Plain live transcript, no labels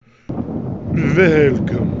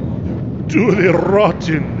Welcome to the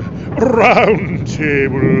Rotten Round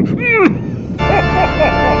Table.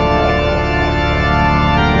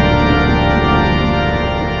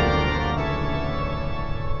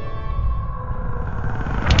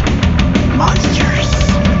 Monsters,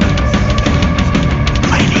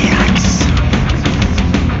 maniacs,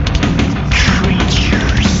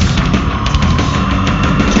 creatures,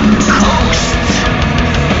 ghosts.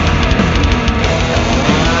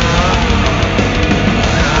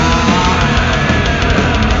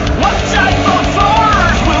 What type of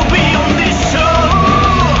horrors will be on this show?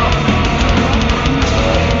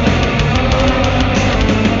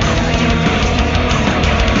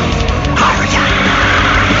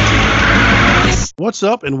 What's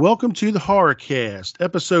up, and welcome to the Horrorcast,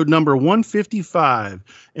 episode number 155.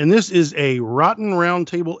 And this is a Rotten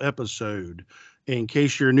Roundtable episode. In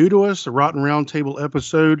case you're new to us, a Rotten Roundtable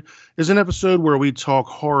episode is an episode where we talk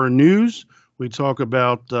horror news. We talk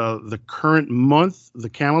about the current month, the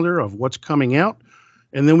calendar of what's coming out.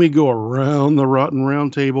 And then we go around the Rotten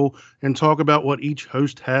Roundtable and talk about what each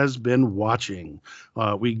host has been watching.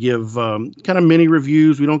 We give kind of mini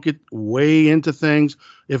reviews. We don't get way into things.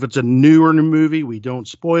 If it's a newer movie, we don't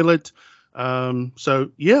spoil it.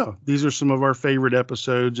 So, yeah, these are some of our favorite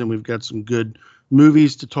episodes, and we've got some good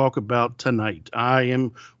movies to talk about tonight. I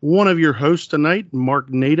am one of your hosts tonight, Mark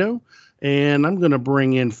Nato, and I'm going to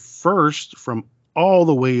bring in first from all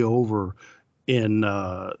the way over in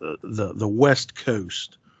the West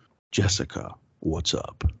Coast, Jessica. What's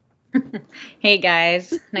up? Hey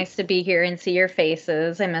guys, nice to be here and see your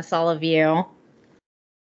faces. I miss all of you.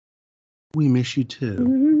 We miss you too.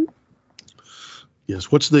 Mm-hmm. Yes.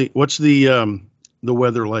 What's the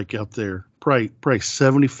weather like out there? Probably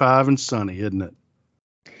 75 and sunny, isn't it?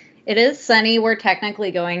 It is sunny. We're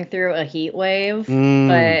technically going through a heat wave,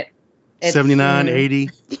 but it's 79, 80.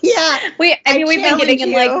 Yeah. we've been getting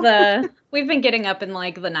challenge we've been getting up in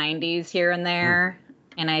like the 90s here and there,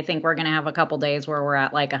 and I think we're gonna have a couple days where we're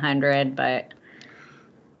at like 100, but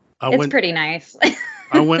it's pretty nice.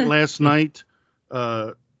 I went last night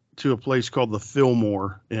to a place called the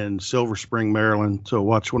Fillmore in Silver Spring, Maryland, to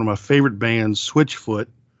watch one of my favorite bands, Switchfoot.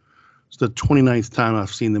 It's the 29th time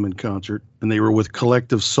I've seen them in concert, and they were with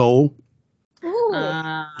Collective Soul.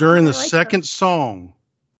 Ooh. During the I like second song,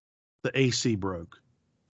 the AC broke.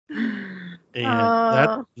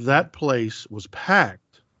 And that place was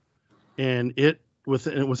packed, and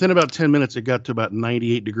within about 10 minutes, it got to about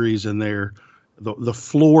 98 degrees in there. The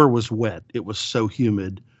floor was wet. It was so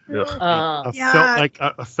humid. I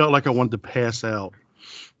felt like I wanted to pass out.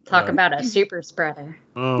 Talk about a super spreader.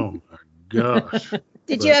 Oh my gosh!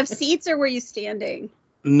 Did you have seats or were you standing?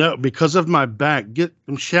 No, because of my back.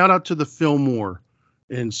 Shout out to the Fillmore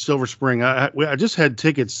in Silver Spring. I just had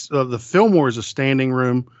tickets. The Fillmore is a standing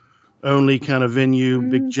room only kind of venue,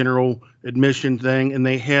 big general admission thing, and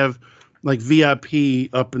they have like VIP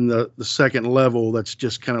up in the second level. That's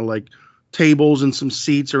just kind of like tables and some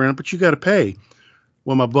seats around, but you got to pay.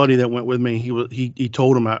 Well, my buddy that went with me, he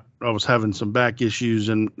told him I was having some back issues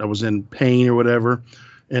and I was in pain or whatever,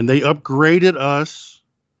 and they upgraded us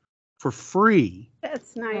for free.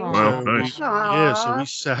 That's nice. Wow, nice. Yeah,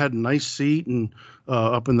 so I had a nice seat and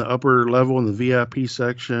up in the upper level in the VIP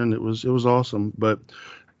section. It was awesome, but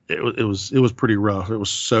it was pretty rough. It was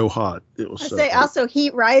so hot. It was. Also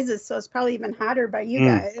heat rises, so it's probably even hotter by you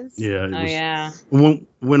guys. Yeah. Yeah.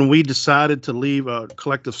 When we decided to leave,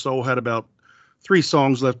 Collective Soul had about 3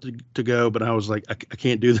 songs left to go, but I was like, I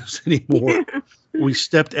can't do this anymore. We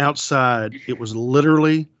stepped outside. It was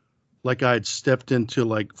literally like I had stepped into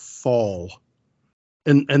like fall.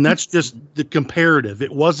 And that's just the comparative.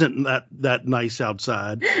 It wasn't that nice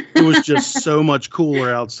outside. It was just so much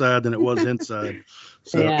cooler outside than it was inside.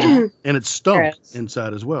 So, Yeah. and it stunk Gross.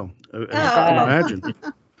 inside as well. As you can imagine.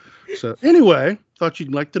 So anyway, thought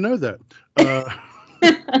you'd like to know that.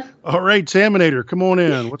 All right, Taminator, come on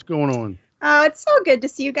in. What's going on? Oh, it's so good to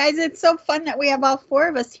see you guys. It's so fun that we have all 4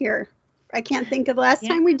 of us here. I can't think of the last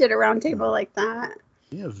time we did a round table like that.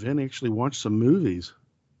 Yeah, Vin actually watched some movies.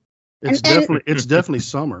 And- It's definitely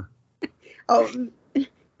summer. Oh,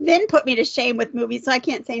 Vin put me to shame with movies, so I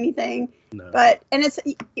can't say anything. No.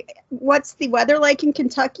 What's the weather like in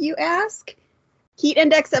Kentucky, you ask? Heat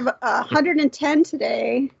index of 110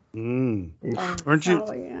 today. Aren't you?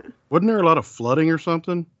 Oh, yeah. Wasn't there a lot of flooding or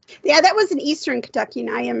something? Yeah, that was in Eastern Kentucky, and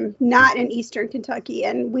I am not in Eastern Kentucky.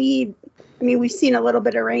 And we've seen a little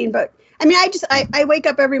bit of rain, but I wake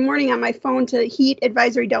up every morning on my phone to heat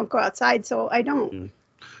advisory, don't go outside, so I don't.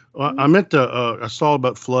 Well, I meant to. I saw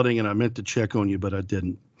about flooding, and I meant to check on you, but I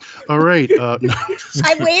didn't. All right. No,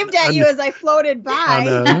 I waved at you as I floated by. I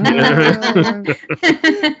know.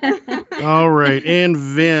 All right. And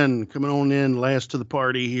Vin coming on in last to the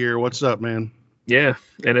party here. What's up, man? Yeah,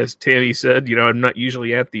 and as Tammy said, I'm not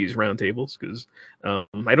usually at these roundtables because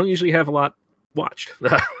I don't usually have a lot watched.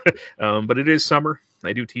 But it is summer.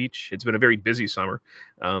 I do teach. It's been a very busy summer,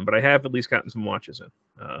 but I have at least gotten some watches in,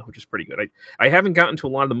 which is pretty good. I haven't gotten to a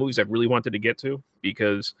lot of the movies I've really wanted to get to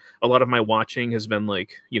because a lot of my watching has been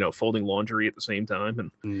like, folding laundry at the same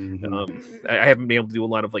time. And I haven't been able to do a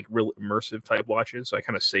lot of like real immersive type watches. So I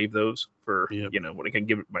kind of save those for, when I can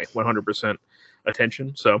give it my 100%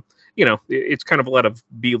 attention. So, it's kind of a lot of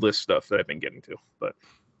B-list stuff that I've been getting to, but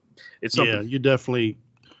it's something. Yeah, you definitely.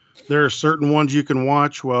 There are certain ones you can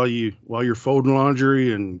watch while you're folding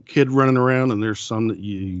laundry and kid running around, and there's some that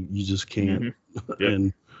you just can't. Mm-hmm. Yep.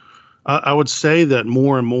 And I would say that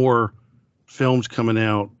more and more films coming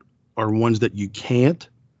out are ones that you can't,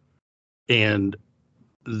 and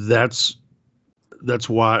that's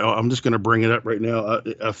why I'm just going to bring it up right now.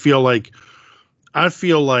 I feel like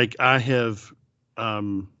I have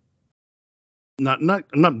I'm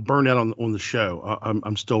not burned out on the show.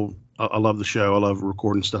 I'm still. I love the show. I love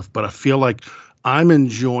recording stuff, but I feel like I'm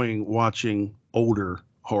enjoying watching older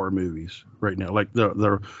horror movies right now. Like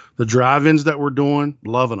the drive-ins that we're doing,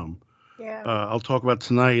 loving them. Yeah. I'll talk about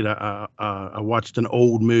tonight. I watched an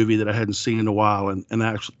old movie that I hadn't seen in a while, and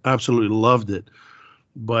I absolutely loved it.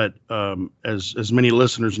 But as many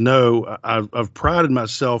listeners know, I've prided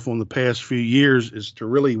myself on the past few years is to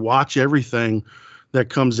really watch everything that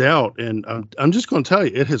comes out, and I'm just going to tell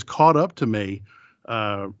you, it has caught up to me.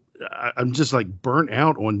 I'm just like burnt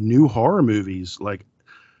out on new horror movies,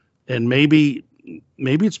 and maybe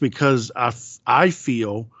it's because I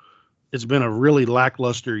feel it's been a really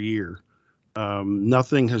lackluster year.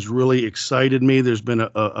 Nothing has really excited me. There's been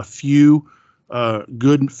a few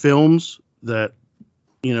good films that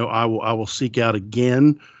I will seek out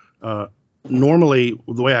again. Normally,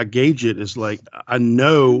 the way I gauge it is like I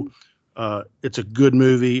know it's a good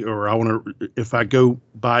movie, or I want to if I go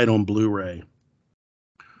buy it on Blu-ray.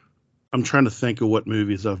 I'm trying to think of what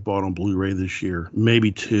movies I've bought on Blu-ray this year.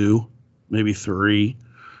 Maybe 2, maybe 3.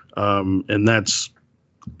 And that's,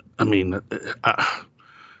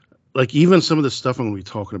 like even some of the stuff I'm going to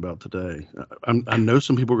be talking about today. I know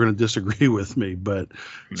some people are going to disagree with me, but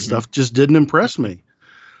stuff just didn't impress me.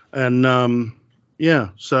 And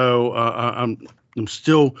so I'm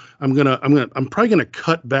probably going to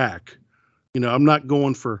cut back. I'm not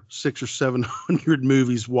going for 600 or 700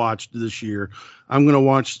 movies watched this year. I'm going to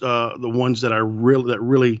watch the ones that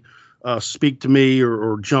really speak to me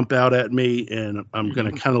or jump out at me, and I'm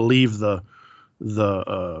going to kind of leave the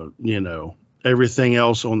everything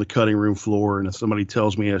else on the cutting room floor. And if somebody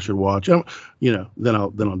tells me I should watch, then I'll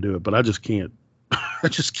do it. But I just can't. I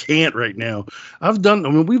just can't right now.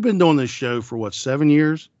 We've been doing this show for 7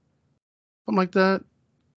 years, something like that.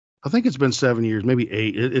 I think it's been 7 years, maybe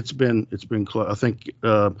 8. It's been close. I think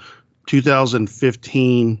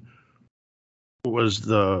 2015 was at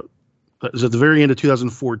the very end of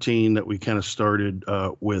 2014 that we kind of started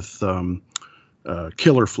with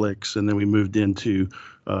killer flicks, and then we moved into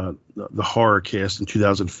the horror cast in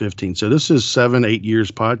 2015. So this is 7-8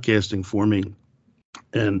 years podcasting for me,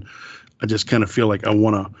 and I just kind of feel like I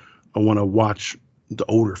want to watch the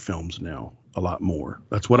older films now a lot more.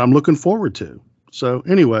 That's what I'm looking forward to. So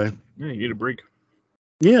anyway, yeah, you need a break.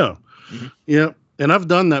 Yeah, yeah, and I've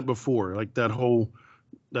done that before. Like that whole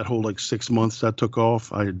like 6 months I took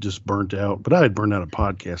off, I had just burnt out. But I had burned out of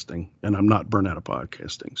podcasting, and I'm not burnt out of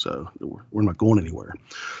podcasting, so we're not going anywhere.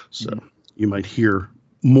 So you might hear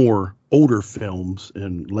more older films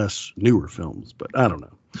and less newer films, but I don't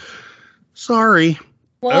know. Sorry.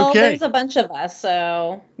 Well, okay. There's a bunch of us,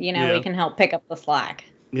 so we can help pick up the slack.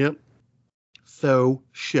 Yep. So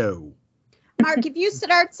show. Mark, if you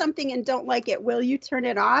start something and don't like it, will you turn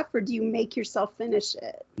it off, or do you make yourself finish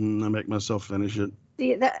it? I make myself finish it.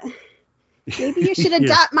 See that? Maybe you should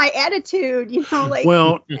adopt my attitude.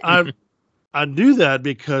 Well, I do that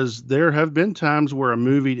because there have been times where a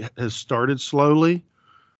movie has started slowly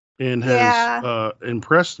and has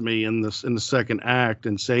impressed me in the second act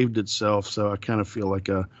and saved itself. So I kind of feel like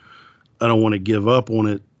I don't want to give up on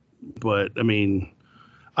it. But I mean,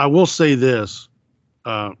 I will say this.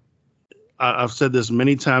 I've said this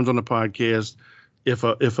many times on the podcast. If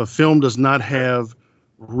a film does not have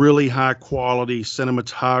really high quality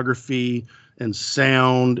cinematography and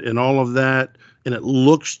sound and all of that, and it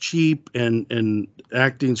looks cheap and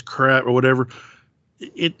acting's crap or whatever,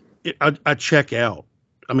 I check out.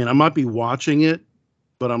 I mean, I might be watching it,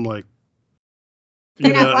 but I'm like,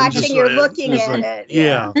 You're not I'm just watching, you're like- looking it's at like, it.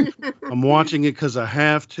 Yeah, I'm watching it because I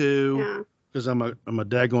have to, Yeah. because I'm a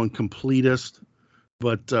daggone completist,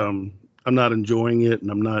 but I'm not enjoying it and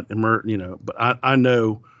I'm not immersed, but I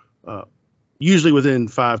know usually within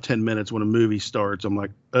 5-10 minutes when a movie starts, I'm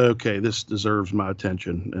like, okay, this deserves my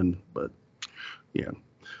attention. But yeah.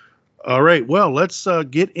 All right, well, let's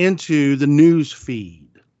get into the news feed.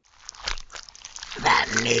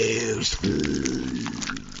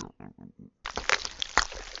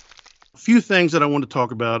 A few things that I want to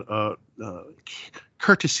talk about,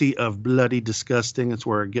 courtesy of Bloody Disgusting. That's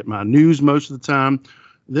where I get my news most of the time.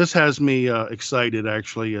 This has me excited,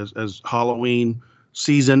 actually, as Halloween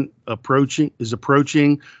season is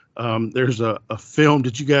approaching. There's a film.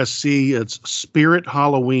 Did you guys see? It's Spirit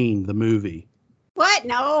Halloween, the movie. What?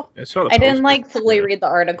 No. I didn't fully read the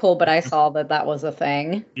article, but I saw that was a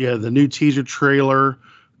thing. Yeah, the new teaser trailer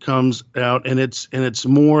comes out, and it's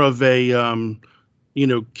more of a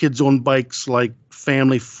kids on bikes, like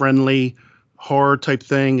family friendly horror type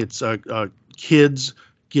thing. It's kids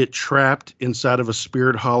get trapped inside of a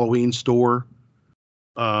Spirit Halloween store,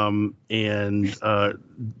 and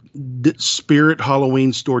Spirit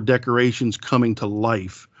Halloween store decorations coming to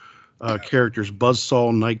life. Characters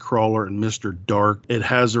Buzzsaw, Nightcrawler, and Mr. Dark. It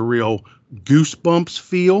has a real Goosebumps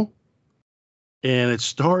feel, and it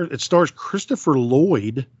stars Christopher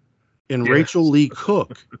Lloyd and Rachel Lee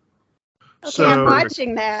Cook. Okay, I'm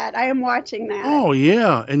watching that. I am watching that. Oh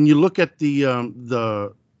yeah, and you look at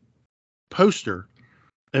the poster,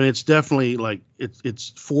 and it's definitely like it's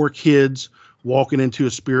 4 kids walking into a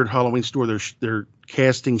Spirit Halloween store. They're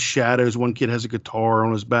casting shadows. One kid has a guitar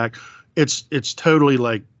on his back. It's totally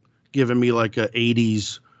like giving me like a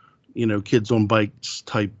 80s, kids on bikes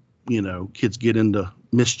type, kids get into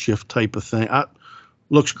mischief type of thing.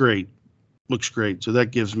 Looks great. So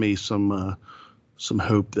that gives me some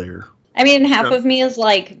hope there. I mean, half of me is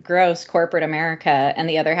like, gross corporate America, and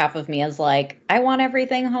the other half of me is like, I want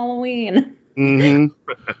everything Halloween. Mm-hmm.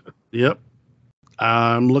 Yep.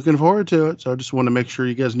 I'm looking forward to it. So I just want to make sure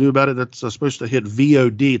you guys knew about it. That's supposed to hit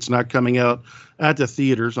VOD. It's not coming out at the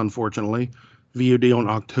theaters, unfortunately. VOD on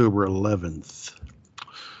October 11th.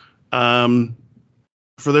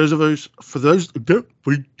 For those of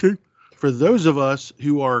us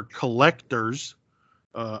who are collectors,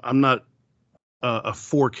 I'm not a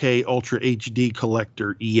 4K Ultra HD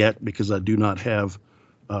collector yet because I do not have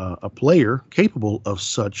a player capable of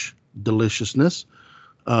such deliciousness.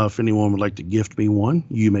 If anyone would like to gift me one,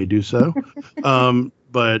 you may do so.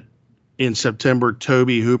 But in September, Tobe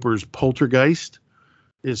Hooper's Poltergeist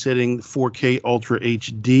is hitting 4K Ultra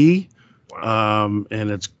HD. Wow.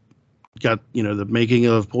 And it's got, the making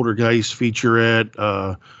of Poltergeist featurette,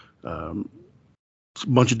 a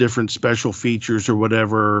bunch of different special features or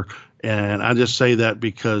whatever. And I just say that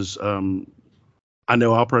because I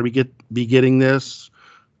know I'll probably be getting this.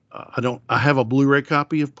 I have a Blu-ray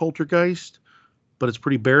copy of Poltergeist, but it's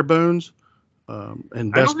pretty bare bones.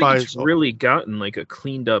 And Best Buy it's really gotten like a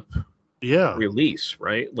cleaned up release,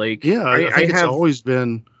 right? Like, I think it's always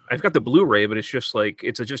been. I've got the Blu-ray, but it's just like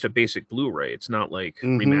it's just a basic Blu-ray. It's not like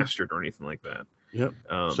remastered or anything like that. Yep.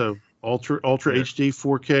 So Ultra HD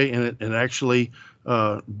 4K, and it actually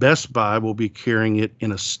Best Buy will be carrying it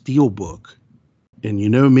in a steelbook. And you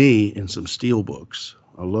know me and some steelbooks.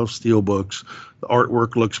 I love steelbooks. The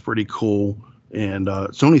artwork looks pretty cool, and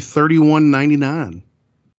it's only $31.99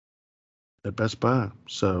 at Best Buy.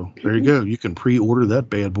 So there you go. You can pre-order that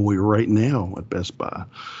bad boy right now at Best Buy.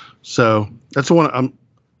 So that's one.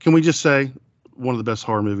 Can we just say one of the best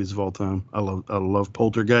horror movies of all time? I love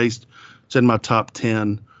Poltergeist. It's in my top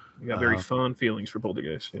 10. You got very fond feelings for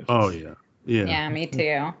Poltergeist. Yes. Oh yeah. Yeah, me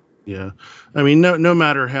too. Yeah, I mean, no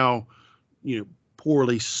matter how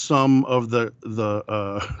poorly some of the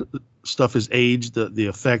stuff is aged, the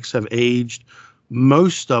effects have aged.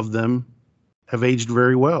 Most of them have aged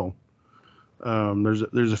very well.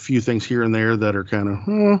 There's a few things here and there that are kind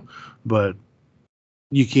of, but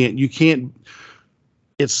you can't.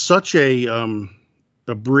 It's such a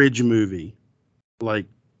bridge movie, like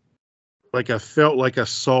I felt like I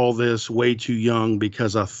saw this way too young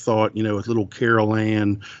because I thought, with little Carol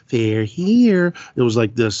Ann, they're here. It was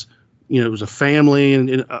like this, it was a family,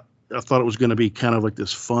 and I thought it was going to be kind of like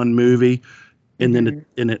this fun movie, and then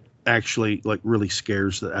it actually like really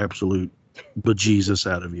scares the absolute bejesus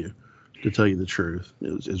out of you. To tell you the truth,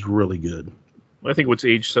 it's really good. I think what's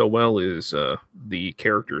aged so well is the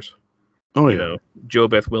characters. Oh yeah, Jo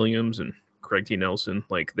Beth Williams and Craig T. Nelson.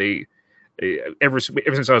 Like they, ever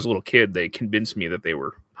since I was a little kid, they convinced me that they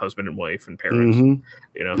were husband and wife and parents.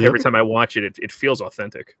 Every time I watch it, it feels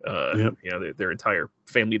authentic. Their entire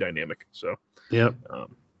family dynamic. So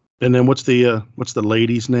And then what's the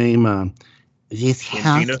lady's name? This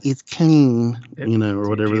house Gina? is clean, Yep. or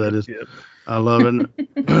whatever that is. Yep. I love it.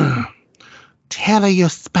 Tell her your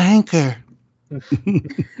spanker.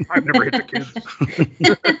 I've never hit the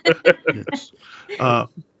kids. Yes.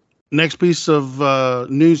 Next piece of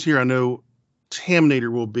news here. I know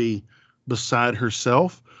Taminator will be beside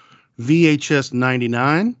herself. VHS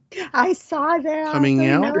 99 I saw that. coming I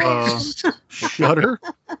out. know.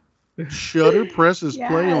 Shudder presses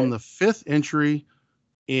play on Yes. the 5th entry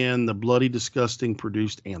in the Bloody Disgusting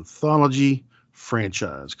produced anthology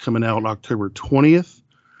franchise, coming out October 20th.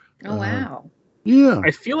 Oh wow. Yeah. I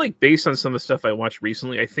feel like based on some of the stuff I watched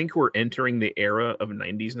recently, I think we're entering the era of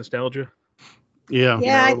 90s nostalgia. Yeah.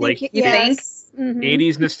 Yeah, You know, I think like, yes. Mhm.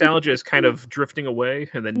 80s nostalgia is kind of drifting away,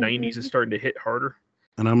 and then Mhm. 90s is starting to hit harder.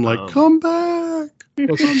 And I'm like, Um, come back. Come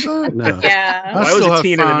back. No. Yeah. Well, I was still a have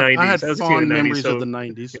teen in the fond- 90s. I had I was a teen in fond the 90s, memories so, of the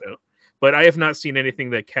 90s. You know, but I have not seen anything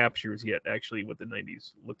that captures yet actually what the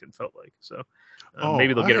 90s looked and felt like. So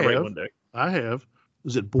maybe they'll I get it right have. one day. I have.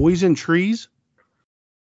 Is it Boys in Trees?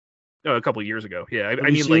 No, a couple of years ago. Yeah, Have I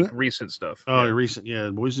you mean seen like it? recent stuff. Oh, Yeah. recent. Yeah,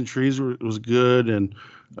 Boys in Trees was good, and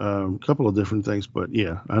a couple of different things. But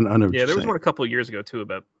yeah, I know. What Yeah, you're there was saying. one a couple of years ago too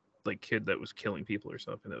about like kid that was killing people or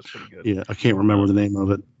something. That was pretty good. Yeah, I can't remember the name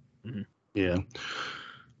of it. Mhm. Yeah.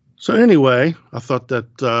 So anyway, I thought that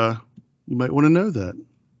you might want to know that.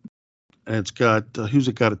 And it's got who's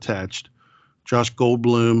it got attached? Josh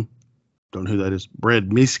Goldblum. Don't know who that is.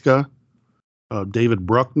 Brad Miska, David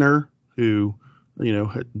Bruckner, who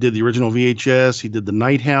did the original VHS. He did The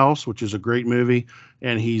Night House, which is a great movie,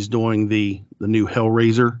 and he's doing the new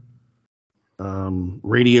Hellraiser.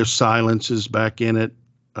 Radio Silence is back in it.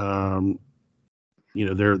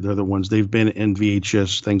 They're the ones, they've been in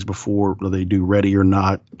VHS things before. They do Ready or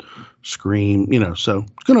Not, Scream. So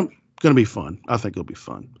it's gonna be fun. I think it'll be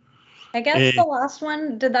fun. I guess the last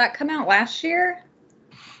one, did that come out last year?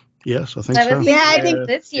 Yes, I think I so. was Yeah, I thinking think-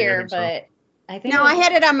 this Yeah, I year, think so. but I think No, I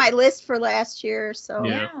had it on my list for last year. So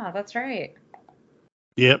Yeah. Yeah, that's right.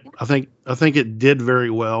 Yep, I think it did very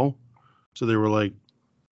well. So they were like,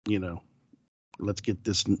 let's get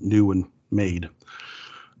this new one made.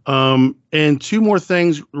 And two more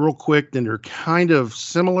things real quick, then they're kind of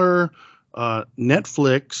similar.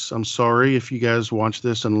 Netflix, I'm sorry if you guys watched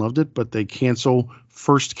this and loved it, but they cancel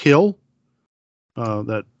First Kill.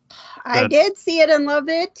 I did see it and love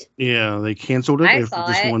it. Yeah, they canceled it I after saw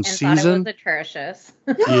just it one and season. thought it was atrocious.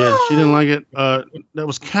 Yeah, she didn't like it. That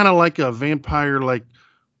was kind of like a vampire, like,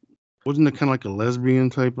 wasn't it kind of like a lesbian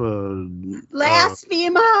type of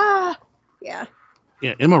Blasphemer. Yeah,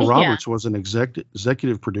 yeah, Emma Yeah. Roberts was an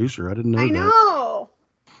executive producer. I didn't know I that. know.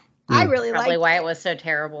 I Yeah. really Probably like why it was so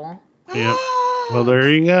terrible. Yeah. Well, there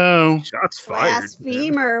you go. Shots fired.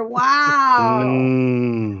 Blasphemer. Wow.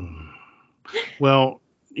 Well,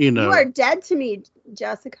 You are dead to me,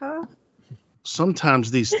 Jessica.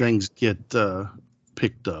 sometimes these things get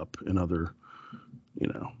picked up in other,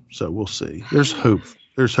 so we'll see. There's hope.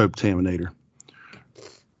 There's hope, Taminator.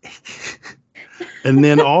 And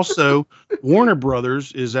then also, Warner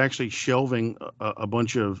Brothers is actually shelving a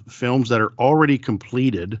bunch of films that are already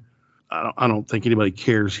completed. I don't think anybody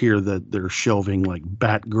cares here that they're shelving like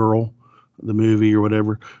Batgirl, the movie or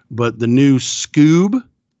whatever. But the new Scoob,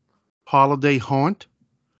 Holiday Haunt.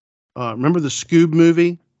 Remember the Scoob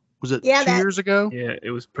movie? Was it 2 years ago? Yeah,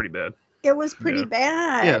 it was pretty bad. It was pretty Yeah.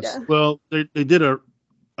 bad. Yes. Well, they did a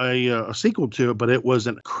sequel to it, but it was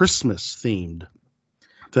a Christmas themed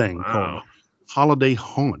thing called Wow. Holiday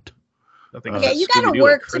Haunt. Nothing Okay, has you got to Scooby-Doo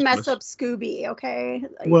work at to mess Christmas. up Scooby, okay?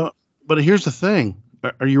 Well, but here's the thing.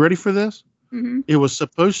 Are you ready for this? Mhm. It was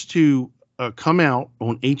supposed to come out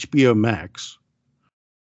on HBO Max.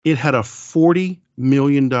 It had a $40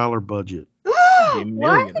 million budget. A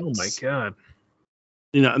million. Oh What? my god.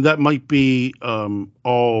 And that might be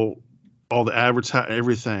all the advertising,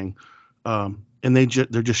 everything. And they're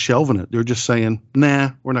just shelving it. They're just saying,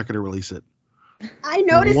 nah, we're not going to release it. I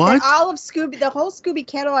noticed What? that all of Scooby, the whole Scooby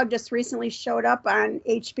catalog just recently showed up on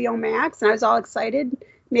HBO Max, and I was all excited.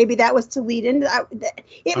 Maybe that was to lead into that.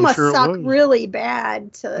 It I'm must sure it suck was. really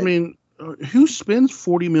bad to. I mean, who spends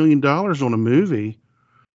 $40 million on a movie?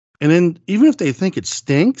 And then even if they think it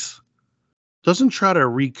stinks, doesn't try to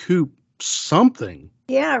recoup something.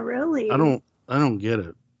 yeah, really. I don't get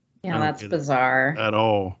it I Yeah, don't that's get it. bizarre. at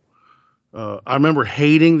all. I remember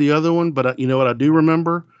hating the other one, but you know what I do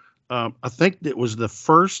remember? I think it was the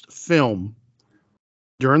first film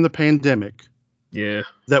during the pandemic Yeah.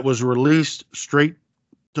 that was released straight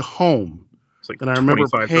to home. It's like And I remember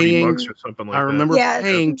 25, paying- 30 bucks or something like I remember Yes.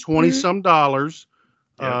 paying 20 Mhm. some dollars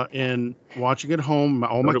Yeah. and watching it home.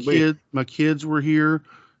 All So my did we. kids were here.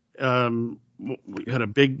 we had a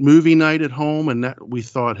big movie night at home, and that we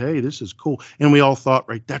thought, hey, this is cool. And we all thought,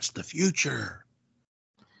 right, that's the future.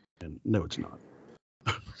 And no, it's not.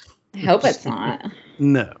 I hope it's not.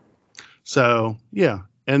 No. So, yeah.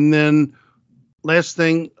 And then last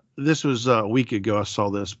thing, this was a week ago I saw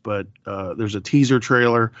this, but there's a teaser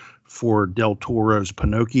trailer for Del Toro's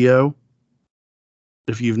Pinocchio.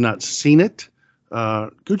 If you've not seen it,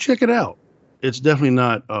 go check it out. It's definitely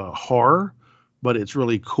not horror, but it's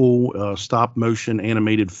really cool stop motion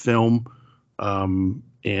animated film. And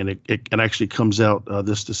it actually comes out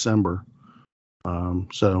this December.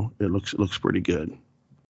 So it looks pretty good.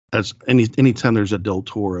 As anytime there's a Del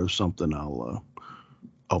Toro something, I'll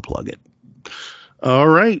plug it. All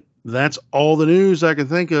right. That's all the news I can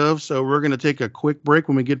think of. So we're going to take a quick break.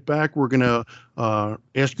 When we get back, we're going to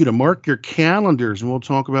ask you to mark your calendars, and we'll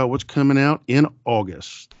talk about what's coming out in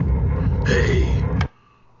August. Hey,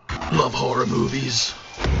 love horror movies?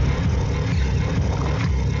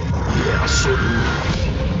 Yeah, so do we.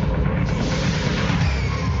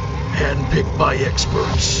 Handpicked by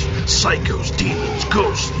experts. Psychos, demons,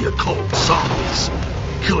 ghosts, the occult, zombies,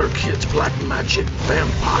 killer kids, black magic,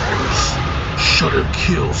 vampires. Shudder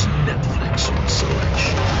kills Netflix on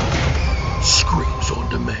selection. Screams on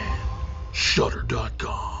demand.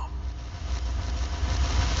 Shudder.com.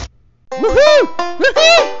 Woohoo!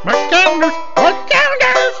 Woohoo! Mark calendars! Mark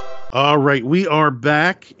calendars! All right, we are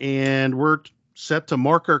back, and we're set to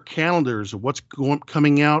mark our calendars of what's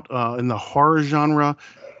coming out in the horror genre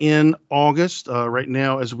in August. Right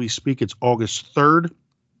now, as we speak, it's August 3rd.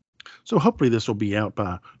 So hopefully this will be out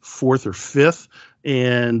by 4th or 5th,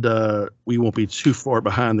 and we won't be too far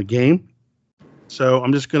behind the game. So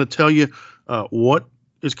I'm just going to tell you what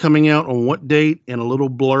is coming out on what date and a little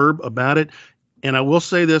blurb about it. And I will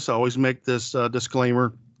say this, I always make this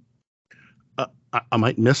disclaimer. I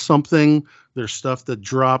might miss something. There's stuff that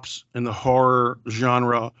drops in the horror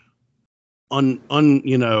genre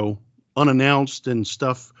unannounced and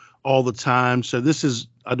stuff all the time. So this is,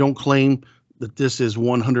 I don't claim that this is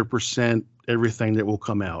 100% everything that will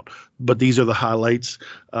come out, but these are the highlights,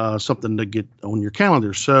 something to get on your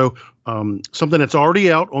calendar. So something that's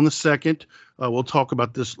already out on the 2nd, we'll talk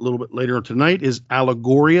about this a little bit later tonight, is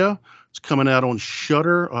Allegoria. It's coming out on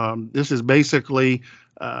Shudder. This is basically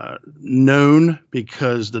known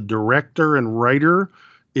because the director and writer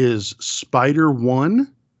is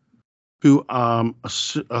Spider-One, who I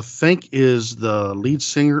think is the lead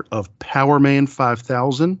singer of Power Man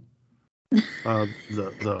 5000. The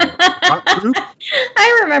rock group.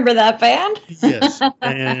 I remember that band. Yes,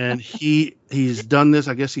 and he's done this.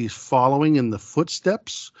 I guess he's following in the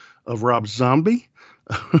footsteps of Rob Zombie.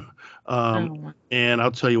 And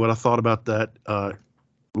I'll tell you what I thought about that a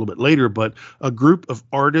little bit later. But a group of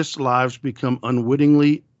artists' lives become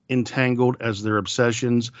unwittingly entangled as their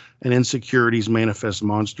obsessions and insecurities manifest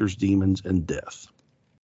monsters, demons, and death.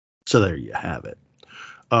 So there you have it.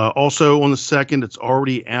 Also on the 2nd, it's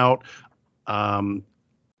already out. I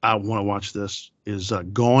want to watch this. Is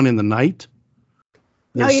Gone in the Night.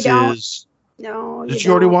 No, you don't. No, did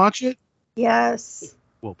you already watch it? Yes.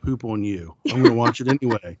 Well, poop on you. I'm going to watch it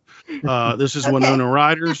anyway. This is Winona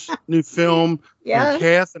Ryder's new film. Yeah. When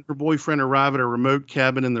Kath and her boyfriend arrive at a remote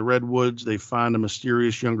cabin in the Redwoods, they find a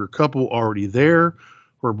mysterious younger couple already there.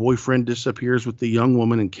 Her boyfriend disappears with the young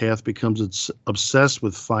woman, and Kath becomes obsessed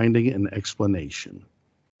with finding an explanation.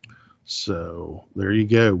 So there you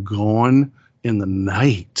go. Gone in the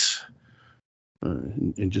Night.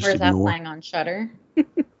 And just Where's that ignore. playing on Shudder?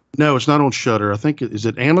 No, it's not on Shudder. I think is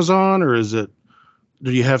it Amazon or is it?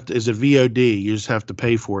 Do you have to? Is it VOD? You just have to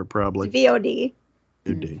pay for it, probably. VOD.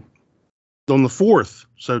 VOD. On the 4th,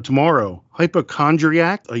 so tomorrow,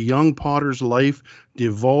 Hypochondriac, a young potter's life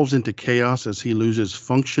devolves into chaos as he loses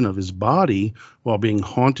function of his body while being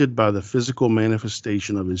haunted by the physical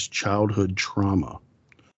manifestation of his childhood trauma.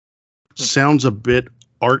 Sounds a bit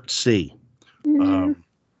artsy. Mm-hmm.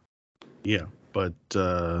 Yeah, but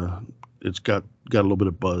it's got a little bit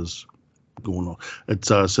of buzz going on. It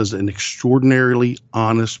says an extraordinarily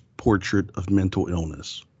honest portrait of mental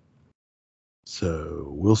illness. So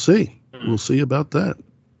we'll see. We'll see about that.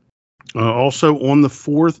 Also on the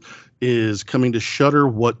 4th is coming to Shudder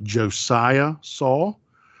What Josiah Saw.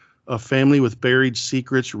 A family with buried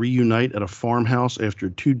secrets reunite at a farmhouse after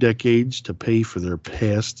 2 decades to pay for their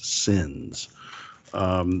past sins.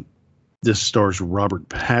 This stars Robert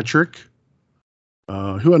Patrick,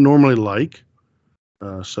 who I normally like.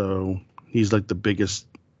 So he's like the biggest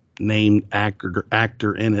named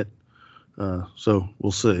actor in it. So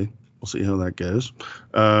we'll see. We'll see how that goes.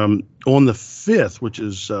 On the 5th, which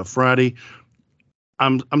is Friday,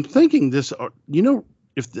 I'm thinking this.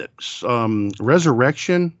 If the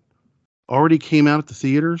Resurrection already came out at the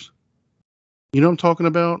theaters? You know what I'm talking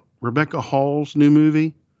about? Rebecca Hall's new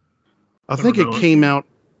movie. I think it came out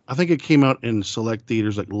in select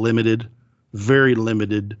theaters, like limited, very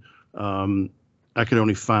limited. I could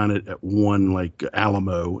only find it at one, like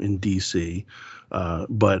Alamo in DC.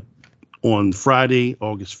 But on Friday,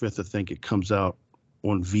 August 5th, I think it comes out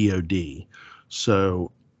on VOD.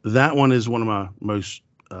 So that one is one of my most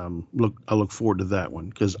I look forward to that one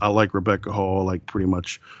because I like Rebecca Hall, like pretty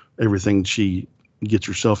much everything she gets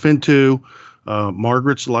herself into.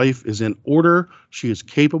 Margaret's life is in order. She is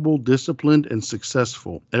capable, disciplined, and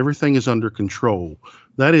successful. Everything is under control.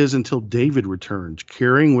 That is until David returns,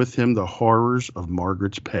 carrying with him the horrors of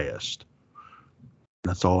Margaret's past.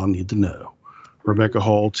 That's all I need to know. Rebecca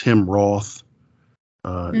Hall, Tim Roth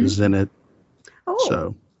is in it. Oh.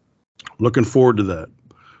 So looking forward to that.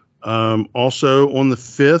 Also on the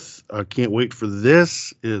 5th, I can't wait for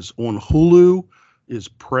this, is on Hulu, is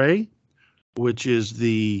Prey, which is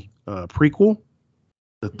the prequel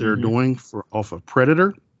that they're doing off of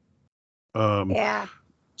Predator. Yeah.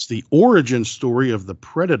 It's the origin story of the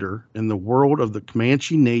Predator in the world of the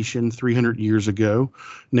Comanche Nation 300 years ago.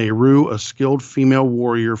 Nehru, a skilled female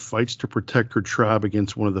warrior, fights to protect her tribe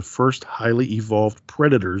against one of the first highly evolved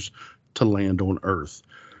predators to land on Earth.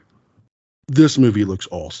 This movie looks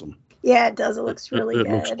awesome. Yeah, it does. It looks really good.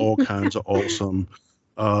 It looks all kinds of awesome.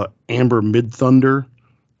 Amber Midthunder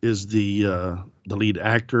is the lead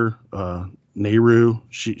actor. Nehru,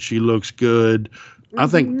 she looks good. I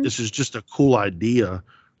think this is just a cool idea.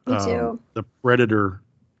 Me too. The Predator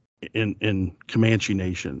in Comanche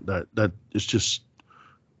Nation. That is just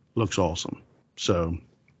looks awesome. So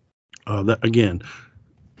that again,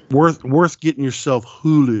 worth getting yourself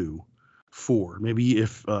Hulu for. Maybe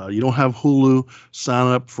if you don't have Hulu, sign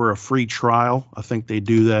up for a free trial. I think they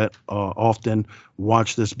do that often.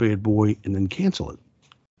 Watch this bad boy and then cancel it.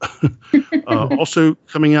 Also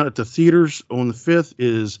coming out at the theaters on the 5th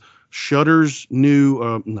is Shudder's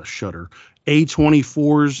new, not Shudder,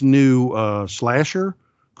 A24's new slasher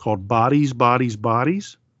called Bodies, Bodies,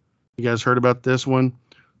 Bodies. You guys heard about this one?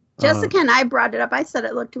 Jessica and I brought it up. I said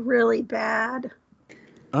it looked really bad.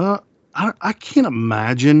 I can't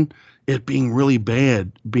imagine it being really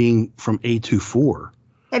bad being from A24.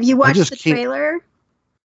 Have you watched the trailer?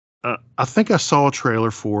 I think I saw a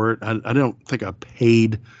trailer for it. I don't think I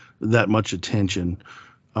paid that much attention.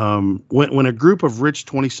 When a group of rich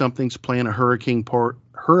 20-somethings plan a hurricane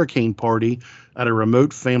party at a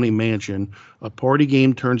remote family mansion, a party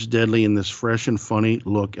game turns deadly in this fresh and funny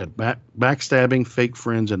look at backstabbing, fake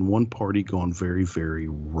friends, and one party gone very, very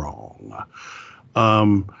wrong.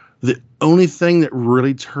 The only thing that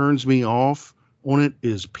really turns me off on it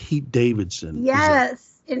is Pete Davidson. Yes.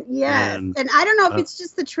 And I don't know if it's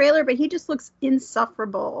just the trailer, but he just looks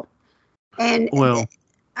insufferable. And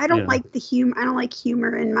I don't like the humor. I don't like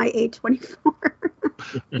humor in my A24.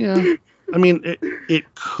 Yeah. I mean, it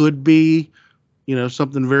could be,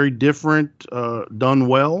 something very different, done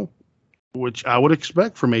well, which I would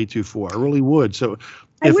expect from A24. I really would. So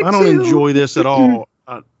if I don't enjoy this at all,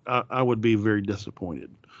 I would be very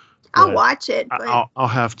disappointed. I'll watch it. But I'll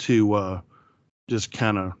have to just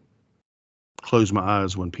kind of close my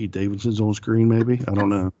eyes when Pete Davidson's on screen. Maybe I don't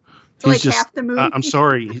know. He's like half the movie. I'm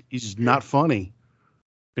sorry, he's not funny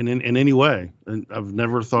in any way, and I've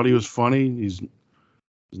never thought he was funny. He's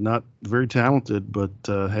not very talented, but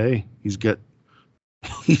hey, he's got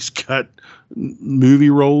movie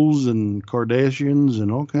roles and Kardashians and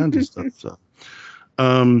all kinds of stuff. So,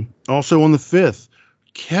 also on the 5th,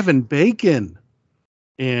 Kevin Bacon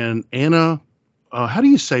and Anna, how do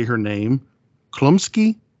you say her name?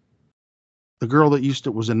 Klumsky, the girl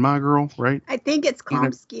that was in My Girl, right? I think it's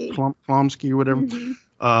Klumsky. Klumsky or whatever.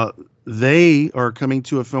 Mm-hmm. They are coming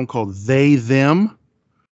to a film called They Them.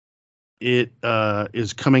 It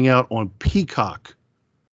is coming out on Peacock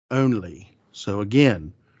only. So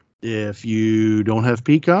again, if you don't have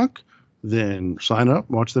Peacock, then sign up,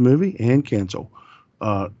 watch the movie, and cancel.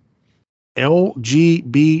 LGBTQIA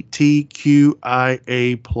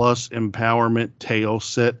plus empowerment tale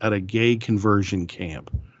set at a gay conversion camp.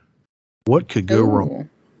 What could go wrong?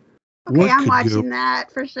 Okay, I'm watching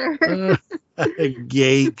that for sure. A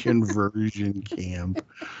gay conversion camp.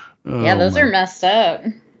 Yeah, those are messed up.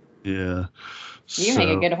 Yeah. You make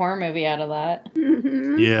a good horror movie out of that.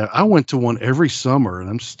 Mm-hmm. Yeah, I went to one every summer, and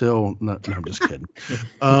I'm still not. No, I'm just kidding.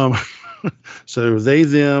 So they,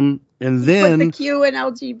 them, and then put the Q in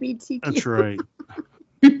LGBTQ. That's right.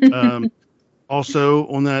 Also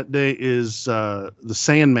on that day is The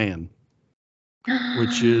Sandman,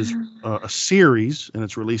 which is a series, and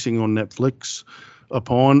it's releasing on Netflix.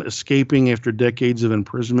 Upon escaping after decades of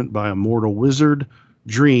imprisonment by a mortal wizard,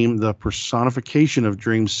 Dream, the personification of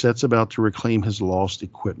Dream, sets about to reclaim his lost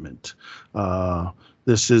equipment.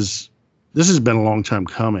 This has been a long time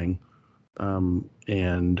coming,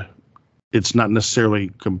 and it's not necessarily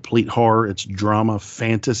complete horror. It's drama,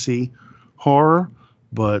 fantasy horror,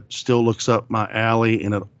 but still looks up my alley.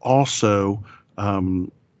 And it also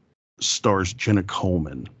stars Jenna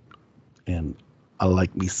Coleman, and I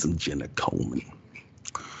like me some Jenna Coleman.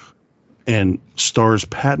 And stars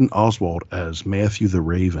Patton Oswalt as Matthew the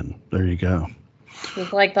Raven. There you go.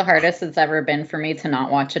 It's like the hardest it's ever been for me to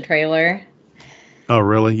not watch a trailer. Oh,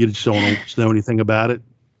 really? You just don't want to know anything about it?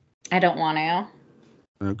 I don't want to.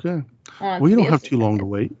 Okay. Well, you don't have too long to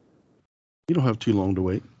wait. You don't have too long to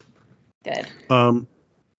wait. Good.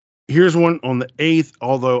 Here's one on the 8th,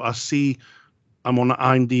 although I'm on the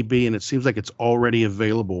IMDb and it seems like it's already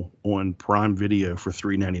available on Prime Video for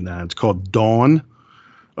 $3.99. It's called Dawn.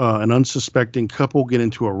 An unsuspecting couple get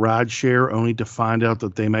into a ride share only to find out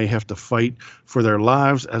that they may have to fight for their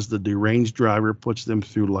lives as the deranged driver puts them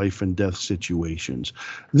through life and death situations.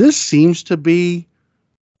 This seems to be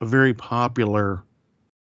a very popular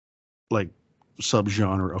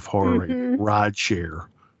subgenre of horror, ride share,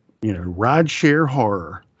 ride share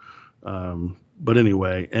horror. But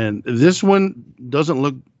anyway, and this one doesn't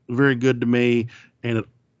look very good to me, and it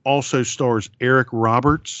also stars Eric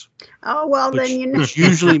Roberts. Oh, well, then which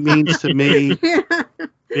usually means to me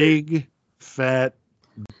big, fat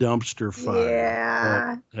dumpster fire.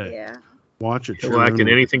 Yeah. Hey, yeah. Watch it. Lacking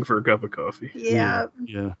anything for a cup of coffee. Yeah.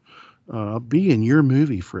 Yeah. I'll be in your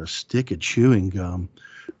movie for a stick of chewing gum.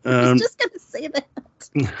 I was just going to say that.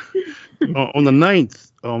 On the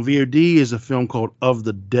 9th, on VOD, is a film called Of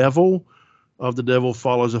the Devil. Of the Devil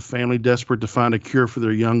follows a family desperate to find a cure for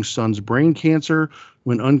their young son's brain cancer.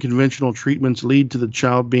 When unconventional treatments lead to the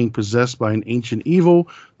child being possessed by an ancient evil,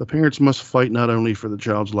 the parents must fight not only for the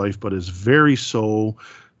child's life, but his very soul.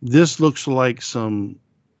 This looks like some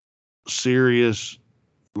serious,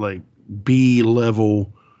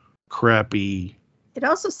 B-level, crappy. It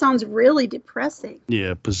also sounds really depressing.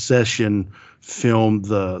 Yeah, possession film.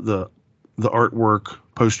 The artwork,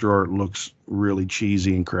 poster art looks really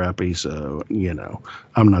cheesy and crappy. So,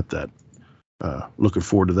 I'm not that looking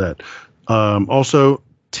forward to that. Also,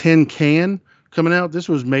 Tin Can coming out. This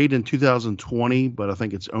was made in 2020, but I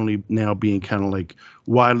think it's only now being kind of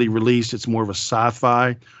widely released. It's more of a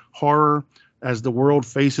sci-fi horror. As the world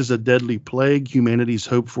faces a deadly plague, humanity's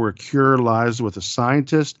hope for a cure lies with a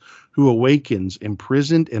scientist who awakens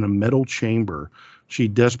imprisoned in a metal chamber. She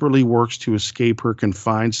desperately works to escape her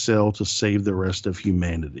confined cell to save the rest of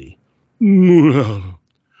humanity. That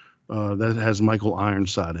has Michael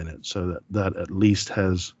Ironside in it, so that at least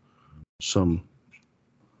has some,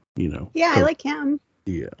 Yeah, hope. I like him.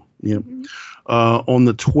 Yeah. Mm-hmm. On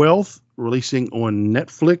the 12th, releasing on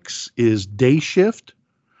Netflix is Day Shift,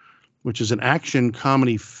 which is an action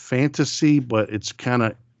comedy fantasy, but it's kind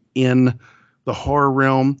of in the horror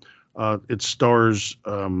realm. It stars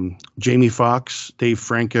Jamie Foxx, Dave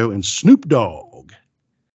Franco, and Snoop Dogg.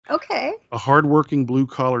 Okay. A hardworking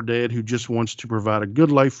blue-collar dad who just wants to provide a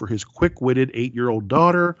good life for his quick-witted 8-year-old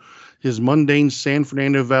daughter. His mundane San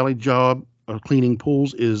Fernando Valley job of cleaning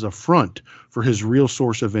pools is a front for his real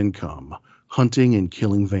source of income, hunting and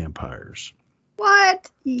killing vampires. What?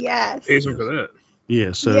 Yes. Pays him for that.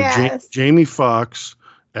 Yeah, so Yes. Jamie Foxx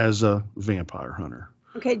as a vampire hunter.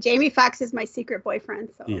 Okay, Jamie Foxx is my secret boyfriend,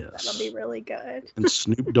 so Yes. that'll be really good. And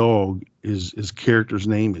Snoop Dogg, his character's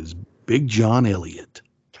name is Big John Elliott.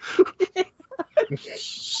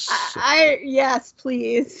 Yes,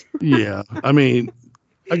 please. Yeah, I mean,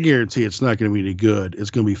 I guarantee it's not going to be any good. It's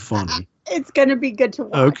going to be funny. It's gonna be good to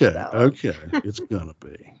watch. Okay, it's going to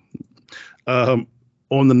be. On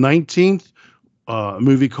the 19th, a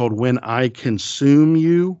movie called When I Consume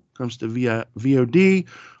You comes to VOD.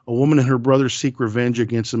 A woman and her brother seek revenge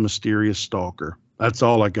against a mysterious stalker. That's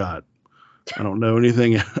all I got. I don't know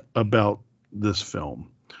anything about this film.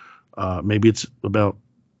 Maybe it's about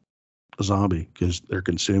a zombie because they're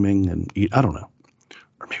consuming and eat. I don't know.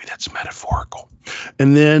 Or maybe that's metaphorical.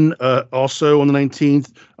 And then also on the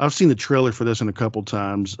 19th, I've seen the trailer for this a couple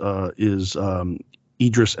times, is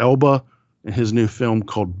Idris Elba and his new film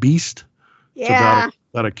called Beast. Yeah. It's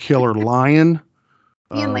about a killer lion.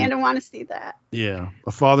 Me and Landon want to see that. Yeah.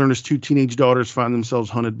 A father and his 2 teenage daughters find themselves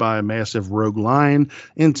hunted by a massive rogue lion,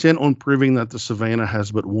 intent on proving that the savannah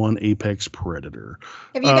has but one apex predator.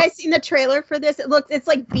 Have you guys seen the trailer for this? It's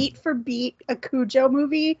like beat for beat a Cujo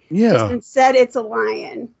movie. Yeah. Just instead, it's a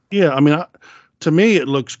lion. Yeah. I mean, to me, it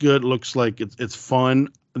looks good. It looks like it's fun.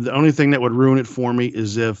 The only thing that would ruin it for me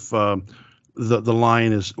is if the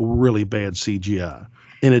lion is really bad CGI.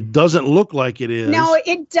 and it doesn't look like it is. No,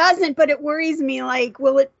 it doesn't, but it worries me. Like,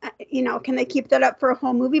 will it, can they keep that up for a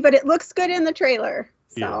whole movie? But it looks good in the trailer.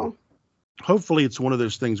 So hopefully it's one of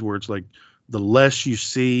those things where it's like the less you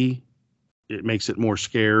see, it makes it more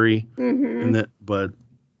scary. Mm-hmm. But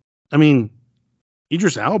I mean,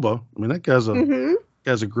 Idris Elba, that guy's Mm-hmm.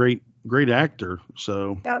 a great actor.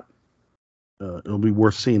 So Yep. It'll be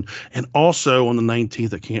worth seeing. And also on the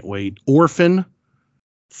 19th, I can't wait. Orphan,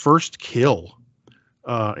 First Kill.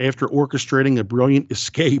 After orchestrating a brilliant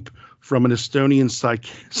escape from an Estonian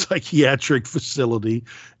psychiatric facility,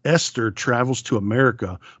 Esther travels to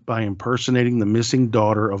America by impersonating the missing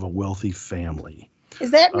daughter of a wealthy family.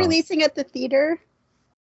 Is that releasing at the theater?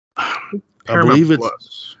 I believe it's.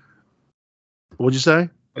 Plus. What'd you say?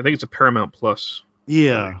 I think it's a Paramount Plus.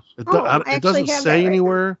 Yeah. It doesn't say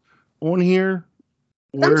anywhere on here.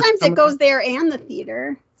 Sometimes it goes there and the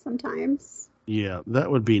theater. Sometimes. Yeah, that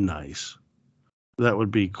would be nice. That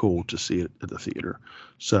would be cool to see it at the theater.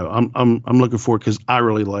 So I'm looking forward because I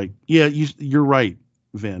really like. Yeah, you're right,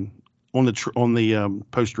 Vin. On the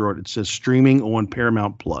poster art, it says streaming on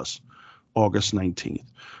Paramount Plus, August 19th.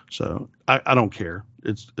 So I don't care.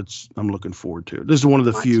 I'm looking forward to it. This is one of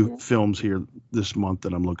the few films here this month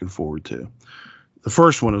that I'm looking forward to. The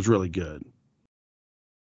first one was really good.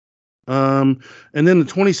 And then the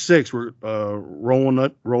 26th, we're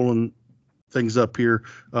rolling things up here.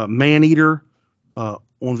 Maneater on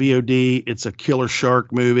VOD. It's a killer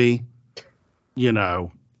shark movie. They're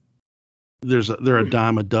a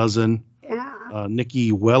dime a dozen. Yeah.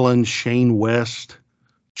 Nikki Wellen, Shane West,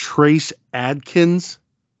 Trace Adkins.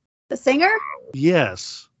 The singer?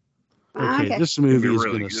 Yes. Okay. This movie is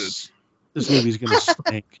gonna stink.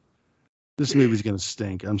 This movie's gonna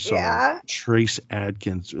stink. I'm sorry. Yeah. Trace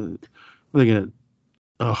Adkins. They're gonna.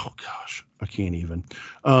 Oh gosh, I can't even.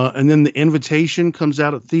 And then The Invitation comes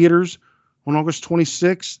out at theaters on August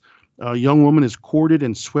 26th. A young woman is courted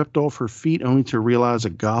and swept off her feet only to realize a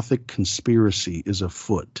gothic conspiracy is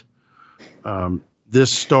afoot.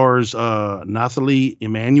 This stars Nathalie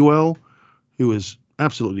Emmanuel, who is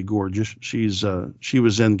absolutely gorgeous. She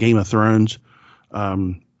was in Game of Thrones,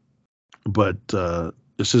 but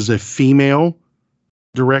this is a female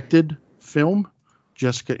directed film.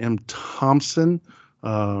 Jessica M. Thompson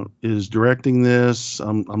is directing this.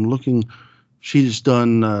 I'm looking. She's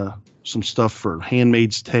done some stuff for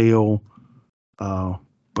Handmaid's Tale,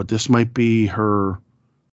 but this might be her.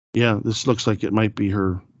 Yeah, this looks like it might be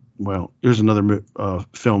her. Well, here's another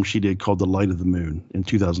film she did called The Light of the Moon in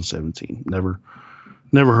 2017. Never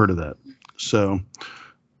heard of that. So,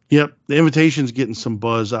 yep, The Invitation's getting some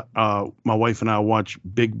buzz. My wife and I watch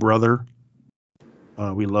Big Brother.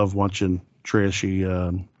 We love watching trashy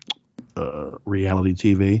reality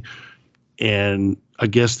TV. And I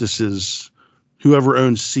guess this is whoever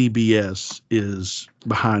owns CBS is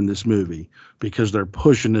behind this movie because they're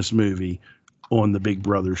pushing this movie on the Big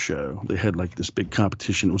Brother show. They had like this big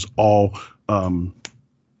competition. It was all,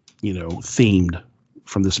 themed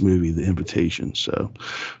from this movie, The Invitation. So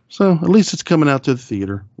at least it's coming out to the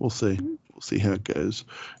theater. We'll see. We'll see how it goes.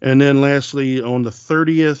 And then lastly, on the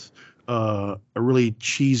 30th, a really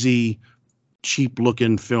cheesy,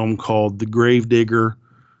 cheap-looking film called The Gravedigger.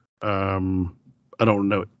 I don't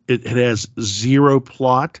know. It has zero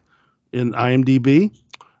plot in IMDb,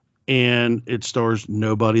 and it stars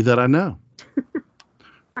nobody that I know.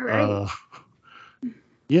 All right.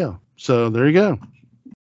 Yeah. So there you go.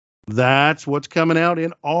 That's what's coming out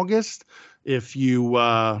in August. If you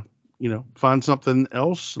find something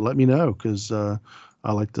else, let me know because I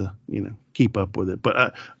like to keep up with it.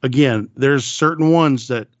 But again, there's certain ones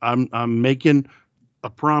that I'm making a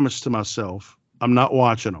promise to myself. I'm not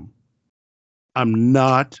watching them. I'm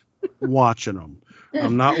not watching them.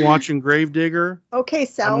 I'm not watching Gravedigger. Okay,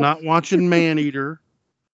 so I'm not watching Maneater.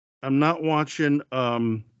 I'm not watching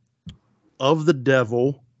Of the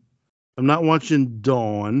Devil. I'm not watching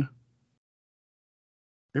Dawn.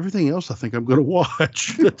 Everything else I think I'm going to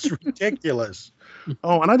watch. That's ridiculous.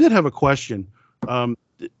 Oh, and I did have a question.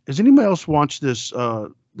 Has anybody else watched this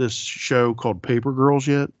show called Paper Girls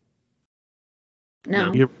yet?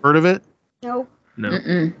 No. You ever heard of it? nope. No.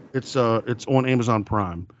 Mm-mm. It's on Amazon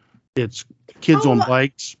Prime. It's kids on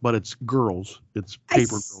bikes, but it's girls. It's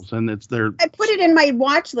Paper Girls, and I put it in my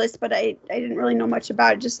watch list, but I didn't really know much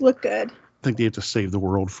about it. It just looked good. I think they have to save the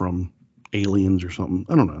world from aliens or something.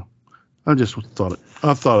 I don't know. I just thought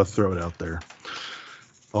I'd throw it out there.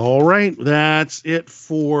 All right, that's it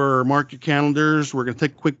for Mark Your Calendars. We're going to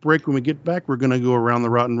take a quick break. When we get back, we're going to go around the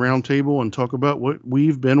Rotten Round Table and talk about what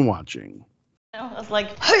we've been watching. I was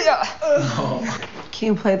like, hiya!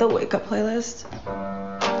 Can you play the Wake Up playlist?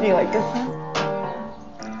 Do you like this one?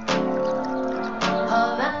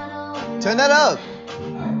 Turn that up.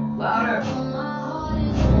 Louder.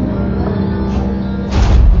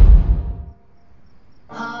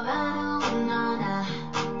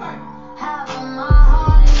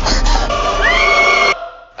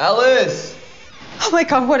 Alice! Oh my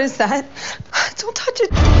god, what is that? Don't touch it.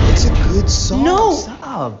 It's a good song. No.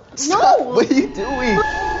 Stop. No. What are you doing?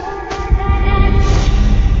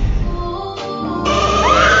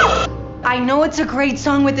 I know it's a great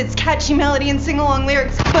song with its catchy melody and sing-along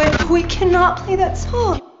lyrics, but we cannot play that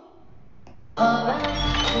song.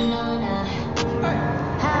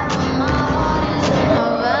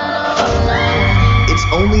 It's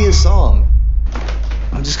only a song.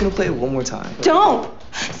 I'm just gonna play it one more time. Don't!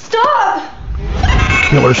 Stop!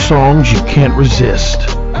 Killer songs you can't resist.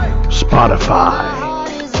 Spotify.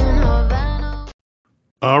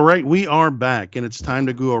 All right, we are back, and it's time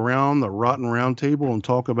to go around the Rotten Roundtable and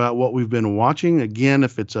talk about what we've been watching. Again,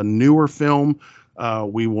 if it's a newer film,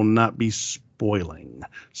 we will not be spoiling.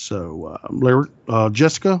 So,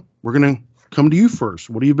 Jessica, we're going to come to you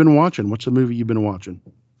first. What have you been watching? What's the movie you've been watching?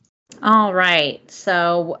 All right.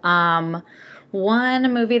 So,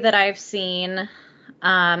 one movie that I've seen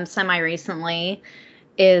semi-recently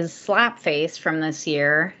is Slapface from this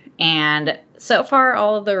year. And so far,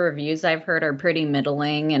 all of the reviews I've heard are pretty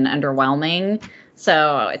middling and underwhelming.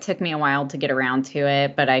 So it took me a while to get around to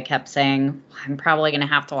it, but I kept saying, I'm probably going to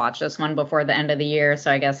have to watch this one before the end of the year,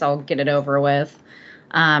 so I guess I'll get it over with.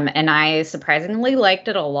 And I surprisingly liked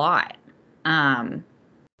it a lot. It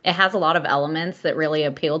has a lot of elements that really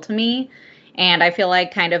appeal to me. And I feel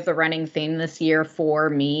like kind of the running theme this year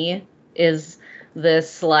for me is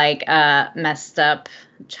this like messed up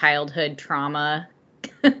childhood trauma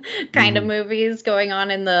kind of movies going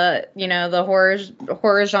on in the, you know, the horror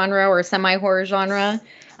genre or semi-horror genre.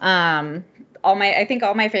 I think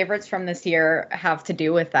all my favorites from this year have to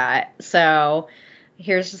do with that. So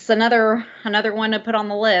here's just another one to put on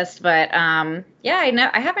the list. But yeah,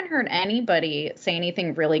 I haven't heard anybody say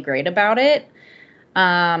anything really great about it.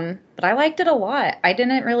 But I liked it a lot. I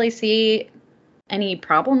didn't really see any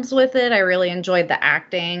problems with it. I really enjoyed the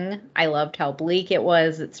acting. I loved how bleak it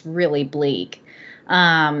was. It's really bleak.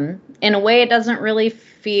 In a way, it doesn't really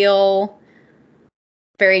feel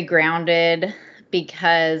very grounded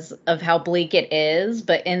because of how bleak it is.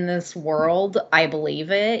 But in this world, I believe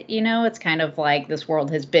it. You know, it's kind of like this world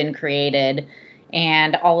has been created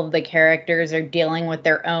and all of the characters are dealing with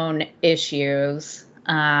their own issues.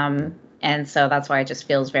 And so that's why it just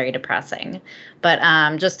feels very depressing. But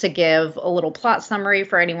just to give a little plot summary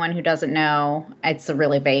for anyone who doesn't know, it's a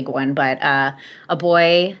really vague one, but a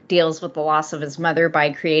boy deals with the loss of his mother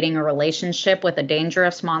by creating a relationship with a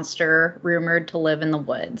dangerous monster rumored to live in the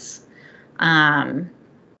woods. But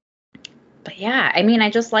yeah, I mean,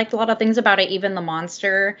 I just liked a lot of things about it. Even the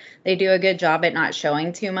monster, they do a good job at not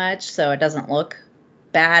showing too much, so it doesn't look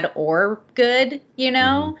bad or good, you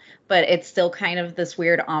know? But it's still kind of this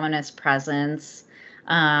weird ominous presence.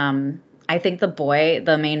 I think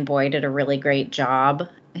the main boy did a really great job.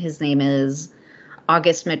 His name is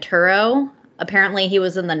August Maturo. Apparently he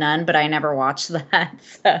was in The Nun, but I never watched that,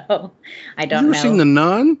 so I don't know. You ever seen The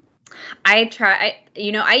Nun? I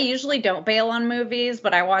usually don't bail on movies,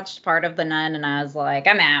 but I watched part of The Nun and I was like,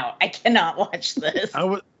 I'm out. I cannot watch this.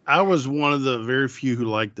 I was one of the very few who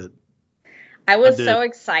liked it. I was so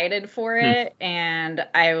excited for it, and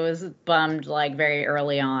I was bummed like very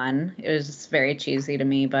early on. It was just very cheesy to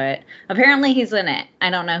me, but apparently he's in it.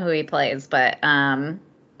 I don't know who he plays, but I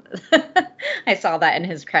saw that in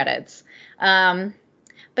his credits. But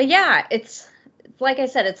yeah, it's like I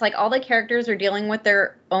said, it's like all the characters are dealing with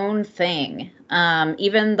their own thing.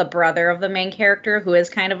 Even the brother of the main character, who is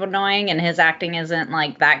kind of annoying and his acting isn't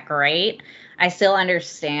like that great, I still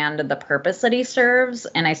understand the purpose that he serves,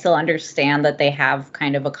 and I still understand that they have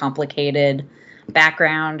kind of a complicated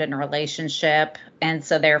background and relationship, and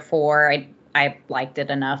so therefore I liked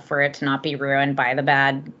it enough for it to not be ruined by the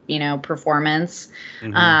bad, performance.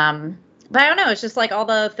 But I don't know, it's just like all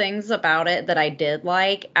the things about it that I did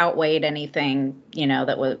like outweighed anything,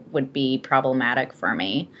 that would be problematic for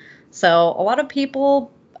me. So a lot of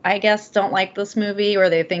people, I guess, don't like this movie,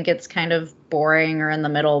 or they think it's kind of boring or in the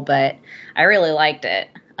middle, but I really liked it.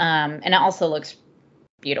 And it also looks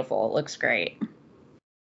beautiful. It looks great.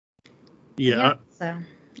 Yeah. So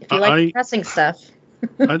if you like depressing stuff.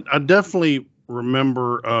 I definitely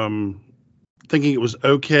remember thinking it was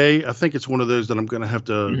okay. I think it's one of those that I'm going to have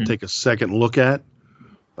to take a second look at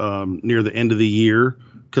near the end of the year,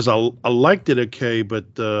 because I liked it okay, but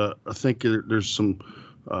I think there's some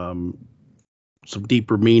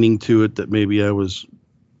deeper meaning to it that maybe I was,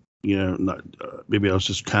 maybe I was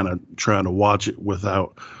just kind of trying to watch it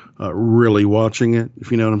without really watching it,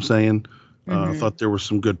 if you know what I'm saying. I Mhm. thought there was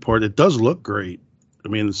some good part. It does look great. I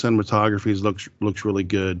mean, the cinematography looks really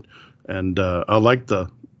good, and I like the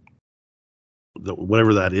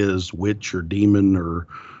whatever that is, witch or demon or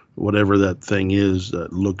whatever that thing is.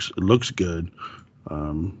 That looks good.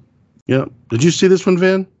 Yeah. Did you see this one,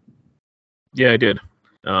 Vin? Yeah, I did.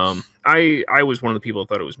 I was one of the people that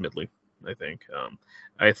thought it was middling. I think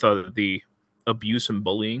I thought that the abuse and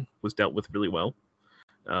bullying was dealt with really well,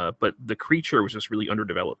 but the creature was just really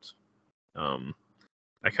underdeveloped.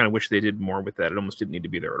 I kind of wish they did more with that. It almost didn't need to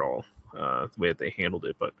be there at all, the way that they handled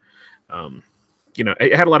it. But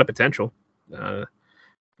it had a lot of potential. I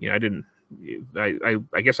didn't.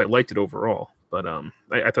 I guess I liked it overall, but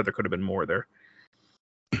I thought there could have been more there.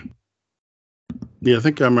 Yeah, I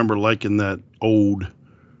think I remember liking that old.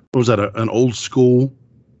 What was that? An old school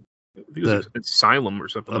I think it was an asylum or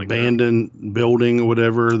something like that. abandoned building or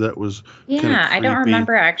whatever that was. Yeah, I don't creepy.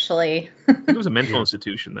 remember actually. It was a mental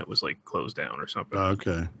institution that was like closed down or something.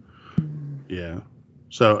 Okay. Yeah.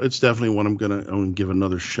 So it's definitely one I'm gonna give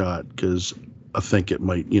another shot because I think it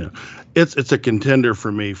might. It's a contender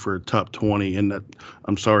for me for top 20, and that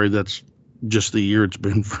I'm sorry that's just the year it's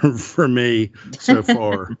been for me so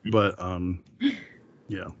far. But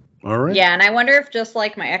yeah. All right. Yeah, and I wonder if just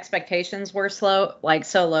like my expectations were so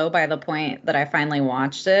low by the point that I finally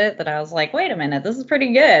watched it that I was like, wait a minute, this is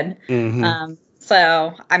pretty good. Mhm.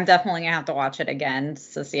 So I'm definitely gonna have to watch it again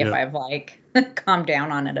to see if Yep. I've like calmed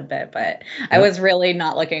down on it a bit. But I was really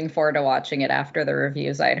not looking forward to watching it after the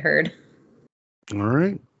reviews I'd heard. All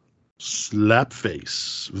right.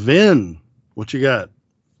 Slapface. Vin, what you got?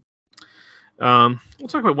 We'll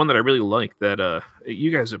talk about one that I really like that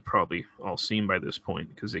you guys have probably all seen by this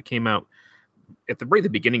point because it came out at the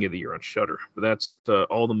beginning of the year on Shudder. But that's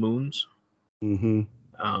All the Moons. Mm-hmm.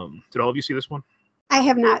 Did all of you see this one? I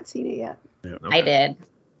have not seen it yet. Yeah. Okay. I did.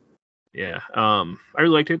 Yeah. I really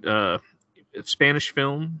liked it. It's Spanish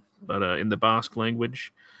film, but in the Basque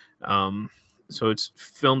language. So it's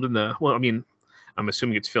filmed I'm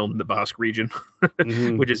assuming it's filmed in the Basque region,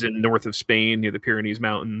 Mhm. which is in north of Spain near the Pyrenees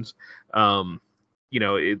Mountains.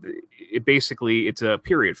 It basically it's a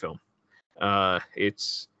period film.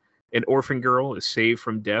 It's an orphan girl is saved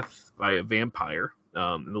from death by a vampire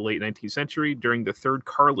in the late 19th century during the Third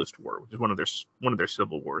Carlist War, which is one of their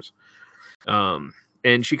civil wars.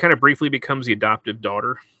 And she kind of briefly becomes the adoptive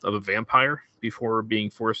daughter of a vampire before being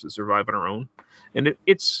forced to survive on her own. And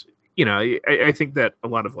it's I think that a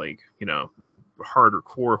lot of harder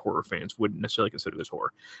core horror fans wouldn't necessarily consider this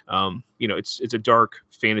horror. It's a dark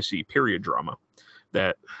fantasy period drama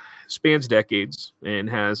that spans decades and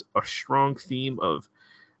has a strong theme of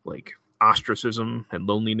like ostracism and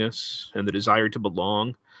loneliness and the desire to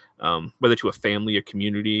belong, whether to a family, a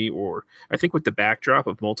community, or I think with the backdrop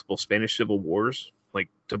of multiple Spanish civil wars, like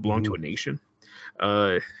to belong to a nation.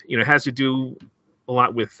 It has to do a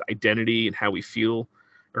lot with identity and how we feel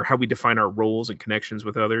or how we define our roles and connections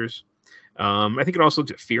with others. I think it also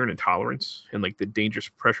looks at fear and intolerance and like the dangerous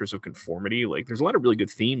pressures of conformity. Like there's a lot of really good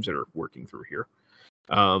themes that are working through here.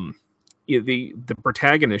 The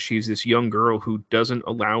protagonist, she's this young girl who doesn't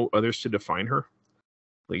allow others to define her.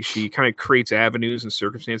 Like she kind of creates avenues and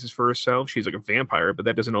circumstances for herself. She's like a vampire, but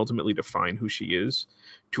that doesn't ultimately define who she is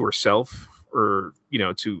to herself or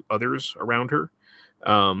to others around her.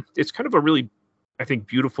 It's kind of a really, I think,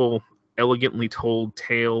 beautiful, elegantly told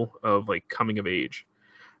tale of like coming of age.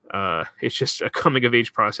 It's just a coming of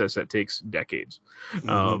age process that takes decades.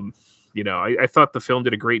 Mhm. I thought the film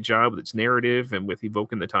did a great job with its narrative and with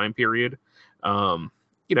evoking the time period.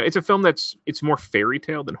 It's a film it's more fairy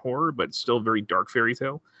tale than horror, but it's still a very dark fairy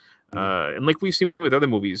tale. And like we've seen with other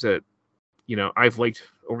movies that, I've liked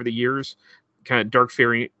over the years, kind of dark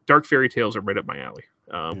fairy tales are right up my alley,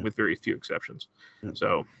 with very few exceptions. Yeah.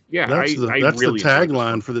 So yeah, That's I the really enjoyed this one.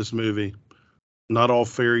 tagline for this movie. Not all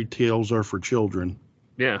fairy tales are for children.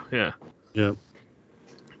 Yeah. Yeah.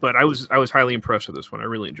 But I was highly impressed with this one. I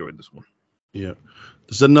really enjoyed this one. Yeah.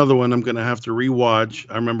 There's another one I'm going to have to rewatch.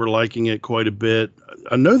 I remember liking it quite a bit.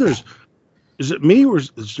 I know is it me or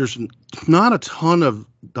there's not a ton of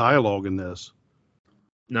dialogue in this?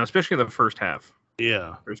 No, especially in the first half.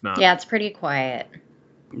 Yeah. There's not. Yeah, it's pretty quiet.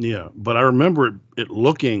 Yeah. But I remember it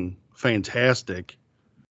looking fantastic.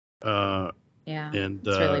 Yeah, And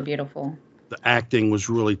it's really beautiful. the acting was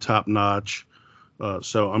really top notch.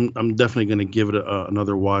 So I'm definitely going to give it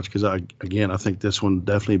another watch because I think this one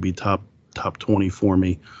definitely be top 20 for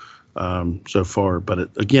me so far.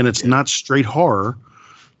 But it's not straight horror.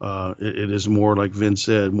 It is more like Vin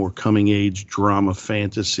said, more coming age drama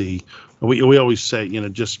fantasy. We always say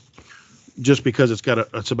just because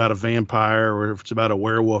it's about a vampire or if it's about a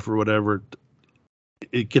werewolf or whatever,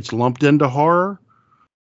 it gets lumped into horror.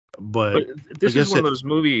 But this I is guess one of those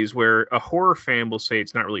movies where a horror fan will say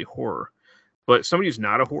it's not really horror, but somebody who's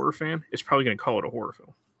not a horror fan is probably going to call it a horror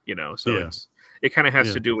film. You know, so Yeah. it kind of has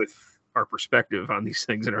Yeah. to do with our perspective on these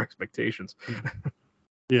things and our expectations.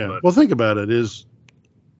 Yeah. But- Well, think about it.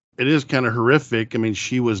 It is kind of horrific. I mean,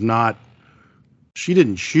 she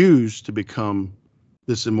didn't choose to become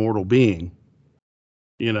this immortal being.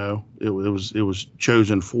 You know, it was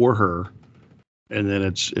chosen for her. And then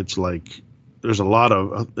it's like, there's a lot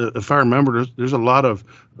of, if I remember, there's a lot of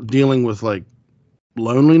dealing with like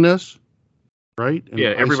loneliness, right? And Yeah,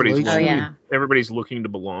 everybody's isolation. Oh, yeah. everybody's looking to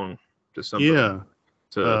belong to something. Yeah.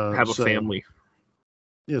 To have a so- family.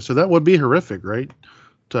 Yeah, so that would be horrific, right?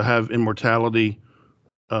 To have immortality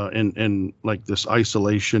and like this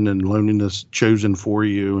isolation and loneliness chosen for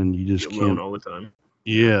you, and you just Alone can't. all the time.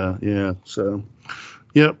 Yeah. So,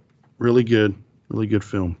 yep, really good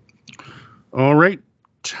film. All right,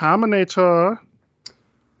 Terminator.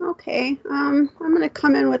 Okay. I'm gonna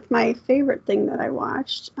come in with my favorite thing that I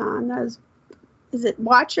watched. That is it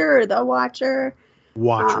Watcher or The Watcher?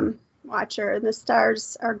 Watcher. Watcher. And the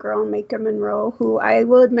stars are girl Maika Monroe, who I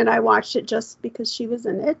will admit I watched it just because she was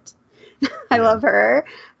in it. I love her.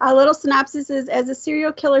 A little synopsis is: as a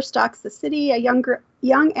serial killer stalks the city, a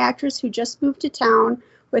young actress who just moved to town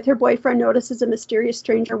with her boyfriend notices a mysterious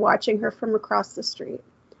stranger watching her from across the street.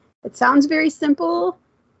 It sounds very simple,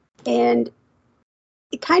 and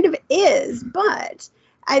it kind of is, but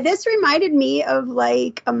this reminded me of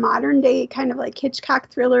like a modern day kind of like Hitchcock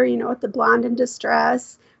thriller, you know, with the blonde in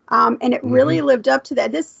distress. And it really lived up to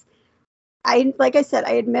that. Like I said,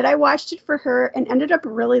 I admit I watched it for her and ended up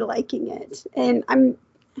really liking it. And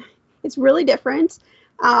it's really different.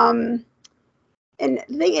 And the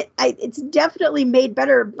thing, it's definitely made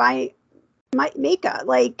better by Maika.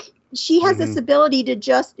 Like, she has this ability to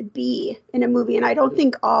just be in a movie, and I don't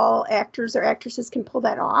think all actors or actresses can pull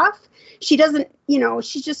that off. She doesn't, you know,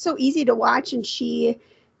 she's just so easy to watch, and she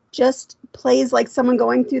just plays like someone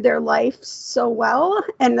going through their life so well.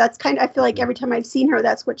 And that's kind of, I feel like every time I've seen her,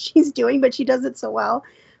 that's what she's doing, but she does it so well.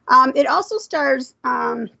 It also stars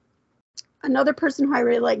another person who I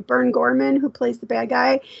really like, Bern Gorman, who plays the bad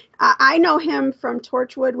guy. I know him from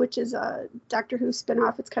Torchwood, which is a Doctor Who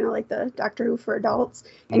spinoff. It's kind of like the Doctor Who for adults.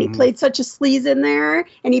 And he played such a sleaze in there.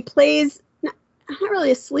 And he plays, not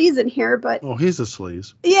really a sleaze in here, but... Oh, he's a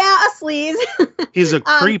sleaze. Yeah, a sleaze. He's a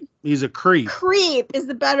creep. He's a creep. Creep is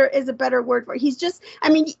a better word for it. He's just, I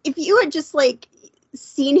mean, if you had just like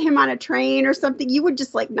seen him on a train or something, you would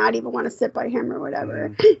just like not even want to sit by him or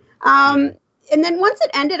whatever. And then once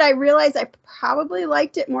it ended, I realized I probably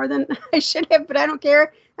liked it more than I should have, but I don't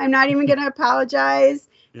care. I'm not even going to apologize.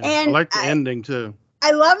 Yeah, And I like the ending too.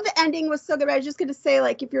 I love the ending was so good. But I was just going to say,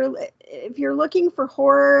 like, if you're looking for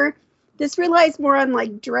horror, this relies more on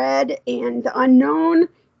like dread and the unknown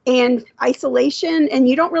and isolation, and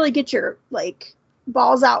you don't really get your like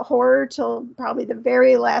balls out horror till probably the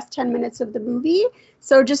very last 10 minutes of the movie.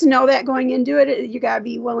 So just know that going into it, you gotta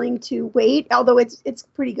be willing to wait. Although it's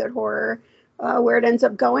pretty good horror where it ends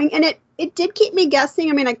up going, and it did keep me guessing.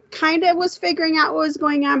 I mean, I kind of was figuring out what was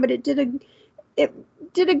going on, but it did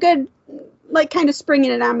a good like kind of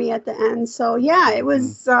springing it on me at the end. So yeah, it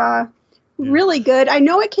was really good. I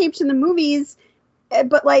know it came to the movies,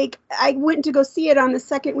 but like I went to go see it on the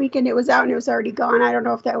second weekend it was out, and it was already gone. I don't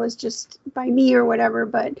know if that was just by me or whatever,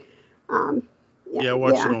 but I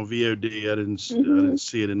watched it on VOD. I didn't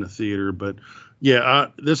see it in the theater, but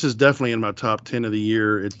this is definitely in my top 10 of the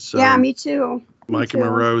year. It's me too. Maika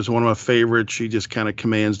Monroe is one of my favorites. She just kind of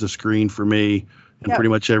commands the screen for me, and pretty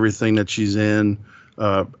much everything that she's in.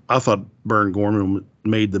 I thought Bern Gorman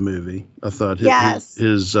made the movie. I thought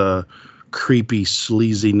his creepy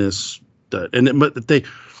sleaziness, but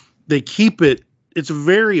they keep it. It's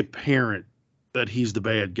very apparent that he's the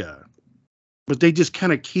bad guy, but they just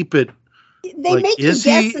kind of keep it. They like, make you is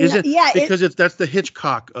guess. he? Is it? Yeah, because that's the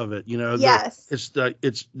Hitchcock of it, you know. Yes. It's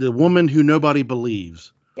the woman who nobody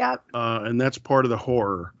believes. Yep. And that's part of the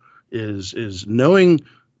horror is knowing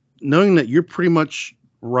that you're pretty much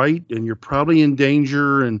right and you're probably in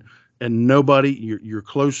danger, and nobody, your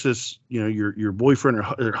closest, you know, your boyfriend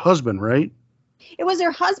or husband, right? It was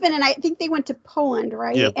her husband, and I think they went to Poland,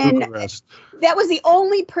 right? Yeah, and Bucharest. That was the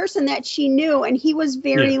only person that she knew, and he was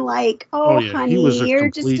very like, honey, he was a you're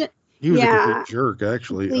complete, just he was a complete jerk,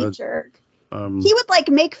 actually. Complete jerk. He would like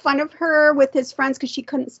make fun of her with his friends because she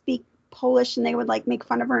couldn't speak Polish, and they would like make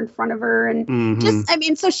fun of her in front of her, and just, I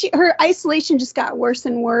mean, so her isolation just got worse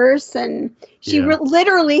and worse, and she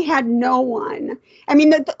literally had no one. I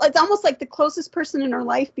mean, it's almost like the closest person in her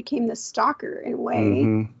life became the stalker in a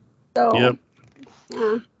way. So,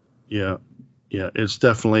 Yeah, it's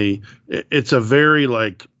definitely it's a very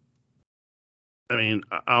like. I mean,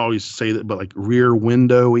 I always say that, but like rear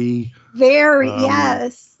windowy Very,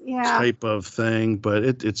 yes. Yeah. type of thing, but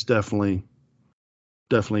it's definitely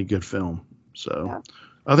a good film. So Yeah,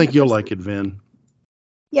 I think you'll 100%. like it, Vin.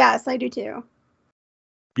 Yes, I do too.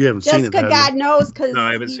 You haven't seen it, Jessica, have God you? knows, because No,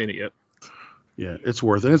 I haven't seen it yet. Yeah, it's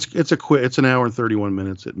worth it. It's an hour and 31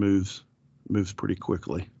 minutes. It moves pretty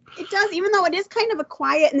quickly. it does, even though it is kind of a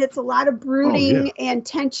quiet and it's a lot of brooding and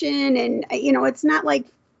tension, and it's not a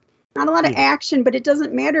lot of action, but it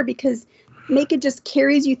doesn't matter because Naked just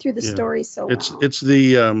carries you through the story so well. It's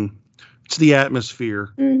the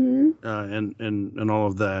atmosphere Mm-hmm. and all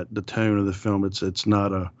of that, the tone of the film. It's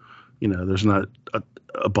not a, there's not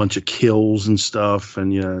a bunch of kills and stuff,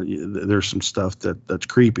 and there's some stuff that's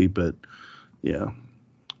creepy, but yeah.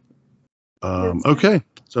 Okay,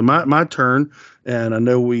 so my turn, and I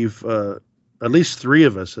know we've at least 3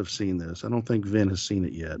 of us have seen this. I don't think Vin has seen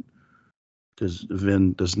it yet, because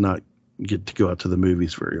Vin does not get to go out to the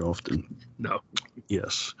movies very often. No.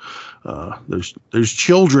 Yes, those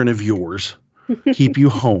children of yours keep you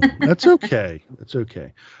home. That's okay. That's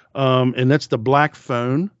okay. And that's The Black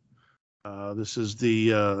Phone. This is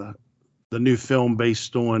the new film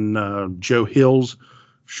based on Joe Hill's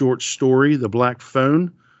short story, The Black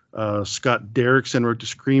Phone. Scott Derrickson wrote the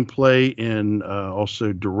screenplay and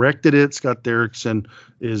also directed it. Scott Derrickson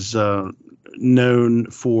is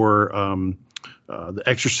known for The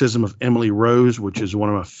Exorcism of Emily Rose, which is one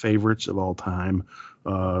of my favorites of all time.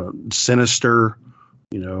 Sinister,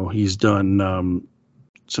 he's done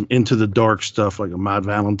some Into the Dark stuff like My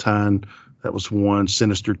Valentine. That was one.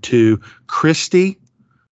 Sinister 2. Christie,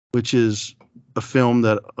 which is a film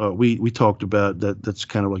that we talked about that's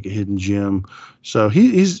kind of like a hidden gem. So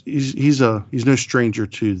he's no stranger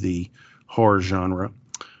to the horror genre.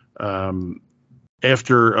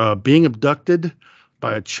 After being abducted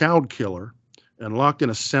by a child killer and locked in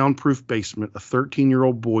a soundproof basement, a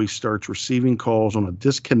 13-year-old boy starts receiving calls on a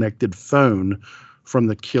disconnected phone from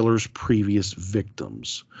the killer's previous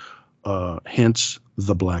victims. Hence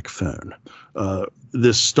The Black Phone.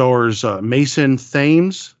 This stars Mason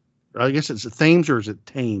Thames. I guess it's Thames, or is it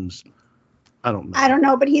Thames? I don't know. I don't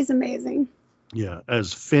know, but he's amazing. Yeah,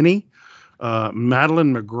 as Finney.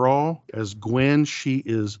 Madeline McGraw as Gwen. She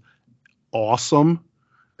is awesome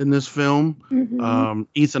in this film. Mm-hmm.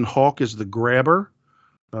 Ethan Hawke is the grabber.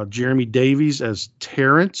 Jeremy Davies as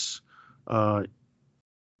Terrence. I'm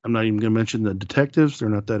not even going to mention the detectives. They're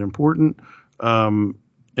not that important. And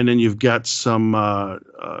then you've got some of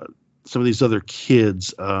these other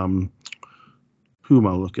kids. Who am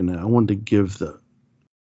I looking at? I wanted to give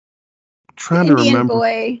trying to remember.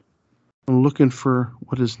 Boy. I'm looking for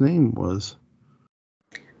what his name was.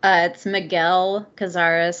 It's Miguel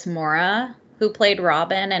Cazares Mora, who played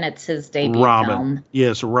Robin, and it's his debut film.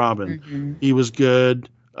 Yes, Robin. Mm-hmm. He was good.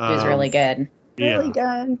 He was really good. Really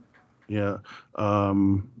good. Yeah.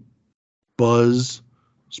 Buzz,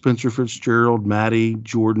 Spencer Fitzgerald, Maddie,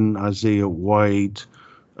 Jordan, Isaiah White,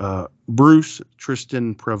 Bruce,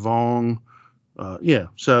 Tristan Prevong.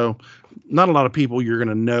 So not a lot of people you're going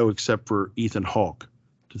to know except for Ethan Hawke,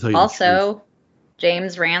 to tell you the truth. Also,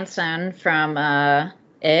 James Ransone from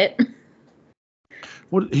It.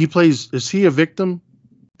 What he plays? Is he a victim?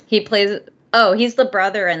 He plays. Oh, he's the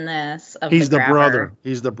brother in this. He's the brother.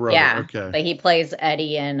 He's the brother. Yeah. Okay. But he plays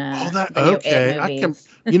Eddie in. Okay.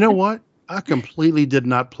 You know what? I completely did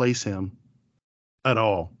not place him at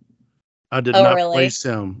all. I did not place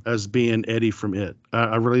him as being Eddie from It.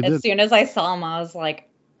 I really did. As soon as I saw him, I was like,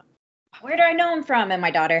 where do I know him from? And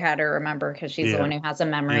my daughter had to remember because she's the one who has a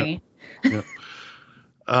memory. Yeah.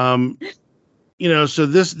 So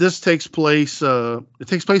this takes place. It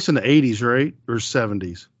takes place in the 80s, right? Or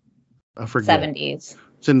 70s? I forget. 70s.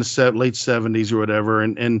 It's in the late 70s or whatever.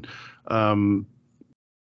 And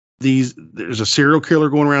there's a serial killer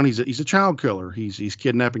going around. He's a child killer. He's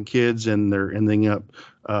kidnapping kids, and they're ending up.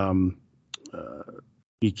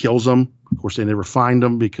 He kills them. Of course, they never find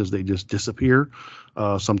them because they just disappear.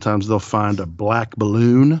 Sometimes they'll find a black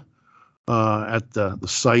balloon at the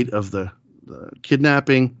site of the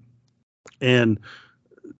kidnapping. And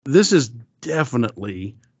this is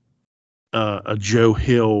definitely a Joe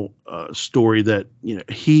Hill story that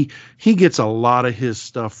he gets a lot of his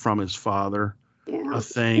stuff from his father. Yeah. I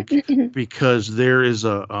think because there is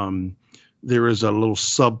a little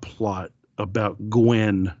subplot about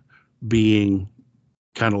Gwen being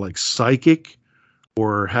kind of like psychic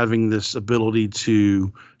or having this ability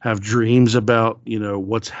to have dreams about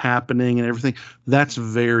what's happening and everything. That's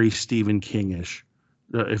very Stephen King-ish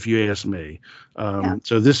if you ask me. Yeah.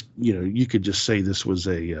 So this, you could just say this was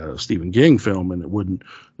a Stephen King film, and it wouldn't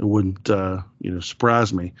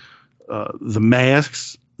surprise me. The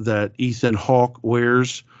masks that Ethan Hawke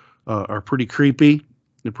wears are pretty creepy.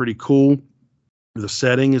 They're pretty cool. The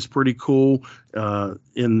setting is pretty cool.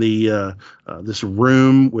 In the this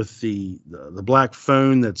room with the black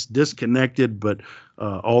phone that's disconnected, but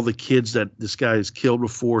all the kids that this guy has killed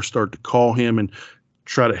before start to call him and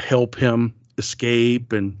try to help him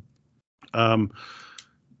escape. And I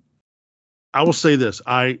will say this: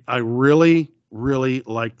 I really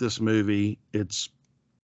like this movie. It's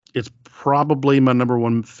probably my number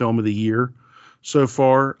one film of the year so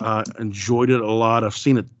far. Enjoyed it a lot. I've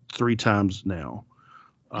seen it 3 times now.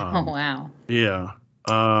 Oh, wow. Yeah.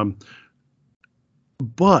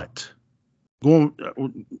 But I'm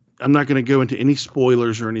not going to go into any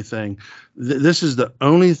spoilers or anything. This is the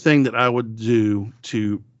only thing that I would do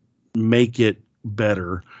to make it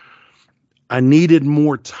better. I needed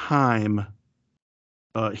more time.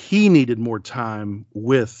 He needed more time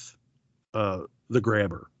with the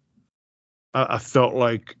grabber. I felt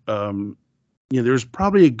like, there's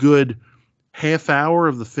probably a good half hour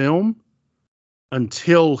of the film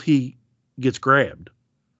until he gets grabbed.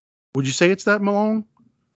 Would you say it's that long?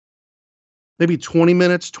 Maybe 20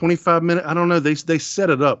 minutes, 25 minutes. I don't know. They set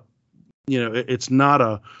it up. It's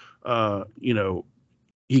not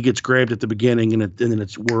he gets grabbed at the beginning and then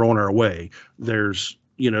we're on our way. There's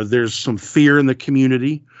some fear in the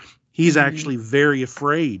community. He's actually very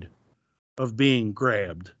afraid of being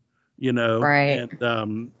grabbed, Right.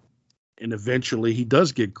 and eventually he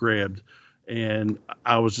does get grabbed. And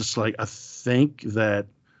I was just like, I think that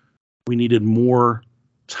we needed more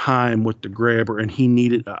time with the grabber, and he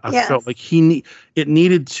needed. I felt like I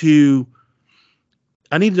needed to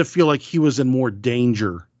feel like he was in more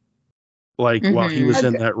danger, like while he was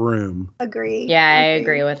in that room. Agree. Yeah, I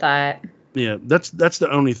agree with that. Yeah, that's the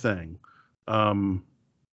only thing.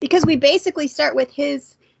 Because we basically start with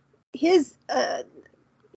his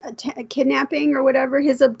kidnapping or whatever,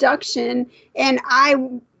 his abduction, and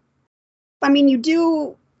I mean, you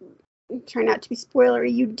do try not to be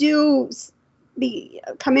spoilery. You do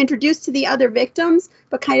become introduced to the other victims,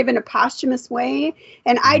 but kind of in a posthumous way.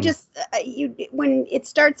 And I just, when it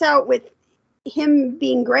starts out with him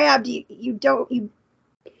being grabbed, you don't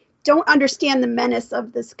understand the menace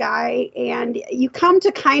of this guy, and you come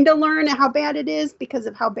to kind of learn how bad it is because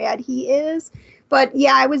of how bad he is. But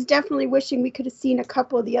yeah, I was definitely wishing we could have seen a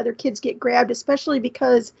couple of the other kids get grabbed, especially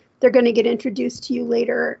because they're going to get introduced to you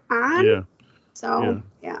later on. Yeah. So,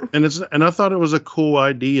 yeah. And I thought it was a cool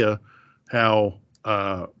idea how,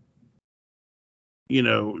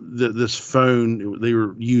 this phone, they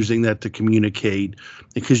were using that to communicate,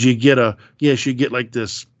 because you get like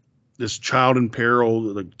this child in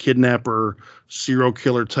peril, the kidnapper, serial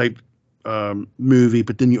killer type movie,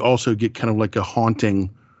 but then you also get kind of like a haunting,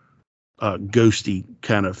 ghosty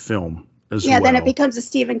kind of film as well. Yeah, then it becomes a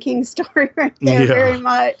Stephen King story right there, very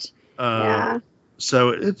much.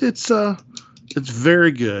 So it's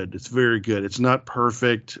very good. It's very good. It's not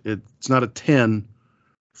perfect. It's not a 10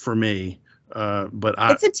 for me, but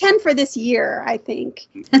it's a 10 for this year, I think.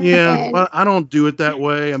 Yeah, well, I don't do it that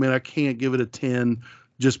way. I mean, I can't give it a 10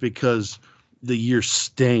 just because the year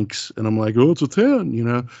stinks, and I'm like, oh, it's a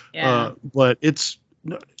 10, Yeah. But it's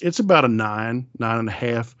about a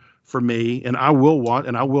 9.5 for me, and I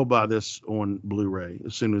will buy this on Blu-ray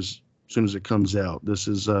as soon as it comes out. This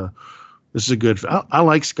is a good. I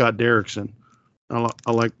like Scott Derrickson.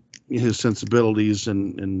 I like his sensibilities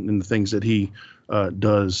and the things that he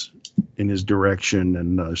does in his direction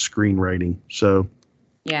and screenwriting. So,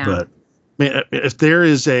 yeah. But man, if there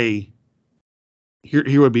is this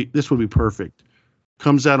would be perfect.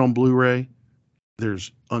 Comes out on Blu-ray.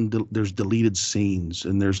 There's deleted scenes,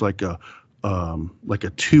 and there's like a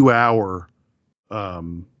 2-hour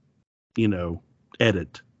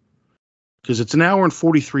edit, because it's an hour and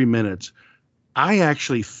 43 minutes. I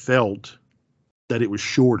actually felt that it was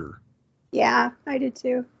shorter. Yeah, I did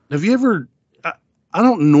too. Have you ever? I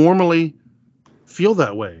don't normally feel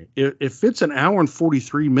that way. If it's an hour and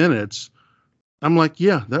 43 minutes, I'm like,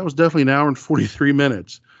 yeah, that was definitely an hour and 43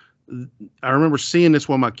 minutes. I remember seeing this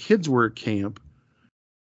while my kids were at camp,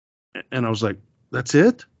 and I was like, that's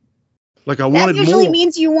it? Like, I wanted more. That usually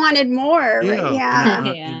means you wanted more. Yeah.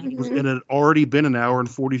 Right? Yeah. And it had already been an hour and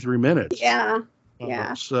 43 minutes. Yeah.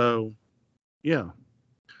 Yeah. So, yeah.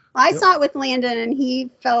 I saw it with Landon, and he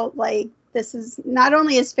felt like this is not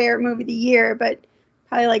only his favorite movie of the year, but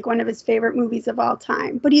probably like one of his favorite movies of all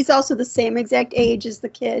time. But he's also the same exact age as the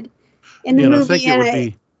kid in the movie.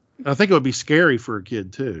 I think it would be scary for a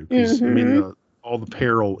kid too, because I mean, all the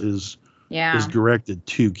peril is Yeah. is directed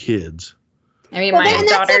to kids. I mean, Well, my and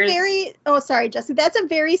that's a daughter's very, oh, sorry, Jessica. That's a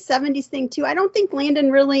very 70s thing, too. I don't think Landon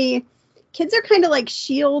really, kids are kind of like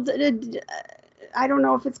shielded. I don't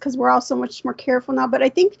know if it's because we're all so much more careful now, but I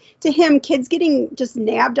think to him, kids getting just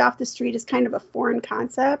nabbed off the street is kind of a foreign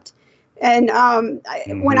concept. And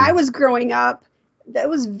when I was growing up, that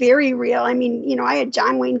was very real. I mean, you know, I had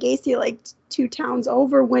John Wayne Gacy like 2 towns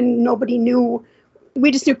over when nobody knew.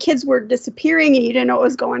 We just knew kids were disappearing and you didn't know what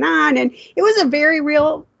was going on. And it was a very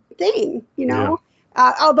real thing, you know.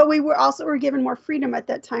 Although we were given more freedom at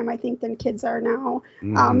that time, I think, than kids are now.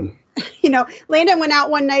 You know, Landon went out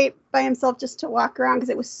one night by himself just to walk around because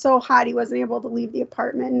it was so hot he wasn't able to leave the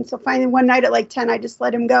apartment. And so finally one night at like 10, I just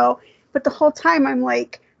let him go. But the whole time I'm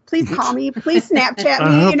like, please call me, please Snapchat me.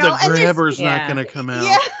 I hope you know, the grabber's not Yeah. going to come out.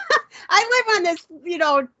 yeah, I live on this, you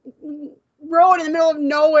know, road in the middle of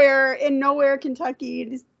nowhere in nowhere, Kentucky.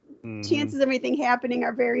 These chances of anything happening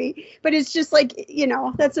are very, but it's just like, you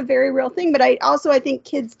know, that's a very real thing. But I think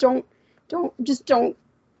kids don't.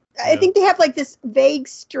 I think they have like this vague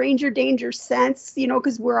stranger danger sense, you know,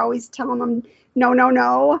 because we're always telling them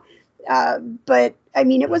no. But I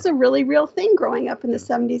mean, it was a really real thing growing up in the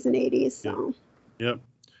 70s and 80s. So. Yep.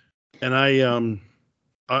 And I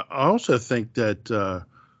also think that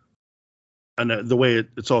and the way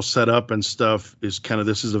it's all set up and stuff is kind of,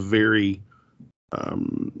 this is a very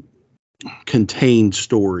contained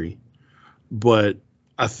story, but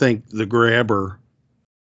I think The Grabber,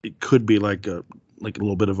 it could be like a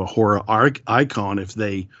little bit of a horror icon if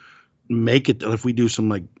they make it, if we do some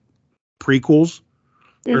like prequels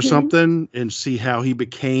or something and see how he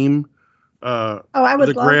became I would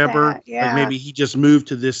the love Grabber. that. Yeah. Like maybe he just moved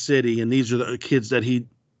to this city and these are the kids that he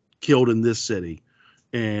killed in this city,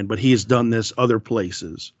 but he has done this other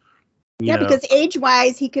places. Yeah, because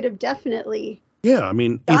age-wise, he could have definitely. Yeah, I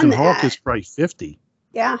mean, done Ethan Hawke that. is probably 50.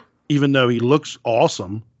 Yeah. Even though he looks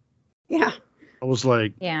awesome. Yeah. I was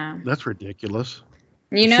like, Yeah. that's ridiculous.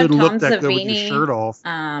 You know, shouldn't Tom look that good with your Savini. shirt off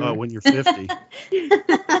when you're 50.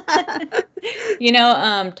 You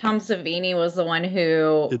know, Tom Savini was the one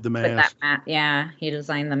who Did the put that mask. yeah, he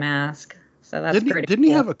designed the mask. So that's pretty Didn't he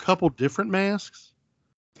cool. have a couple different masks?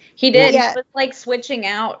 He did. Yeah. He was like switching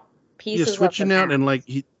out pieces. Yeah, switching of the out and mask.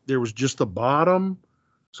 like there was just the bottom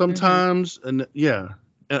sometimes, and it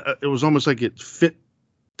was almost like it fit.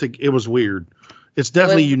 It was weird. It's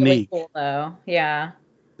definitely It was really unique. cool, though. Yeah.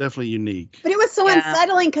 Definitely unique. But it was so Yeah.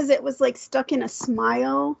 unsettling because it was like stuck in a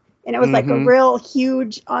smile, and it was like a real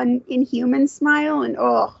huge, inhuman smile, and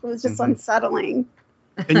it was just unsettling.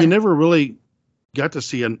 And you never really got to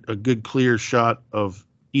see a good clear shot of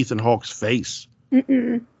Ethan Hawke's face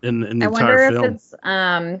in the I entire wonder film.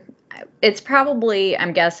 if it's probably,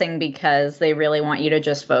 I'm guessing, because they really want you to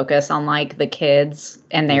just focus on like the kids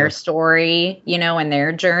and their story, you know, and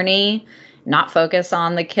their journey, not focus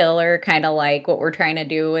on the killer, kind of like what we're trying to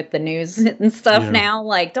do with the news and stuff now.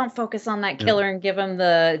 Like, don't focus on that killer and give him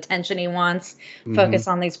the attention he wants. Focus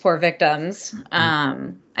on these poor victims.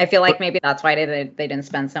 I feel like maybe that's why they didn't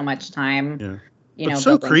spend so much time. Yeah. You know, But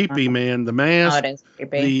so building creepy, them. man. The Oh, mask, it is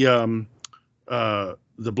creepy.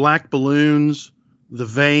 the black balloons, the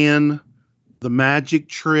van, the magic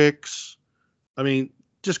tricks. I mean,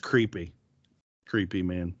 just creepy,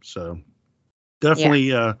 man. So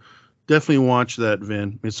definitely watch that,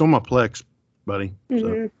 Vin. It's on my Plex, buddy.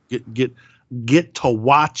 So get to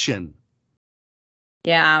watching.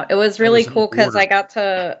 Yeah, it was really was in cool because order. I got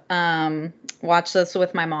to watch this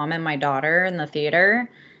with my mom and my daughter in the theater.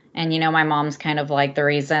 And, you know, my mom's kind of like the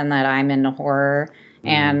reason that I'm into horror.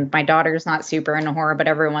 And my daughter's not super into horror, but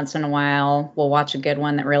every once in a while we'll watch a good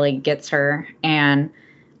one that really gets her. And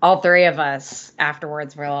all three of us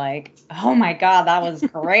afterwards were like, oh my God, that was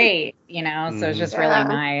great. You know, so it's just really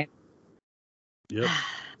nice. Yep.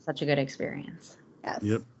 Such a good experience. Yes.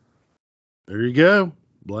 Yep. There you go.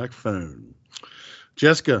 Black Phone.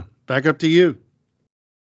 Jessica, back up to you.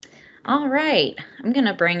 All right. I'm going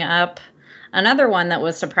to bring up another one that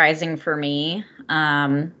was surprising for me.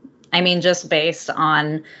 I mean, just based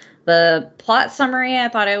on the plot summary, I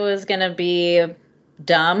thought it was going to be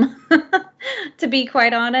dumb, to be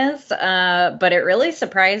quite honest. But it really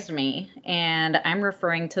surprised me. And I'm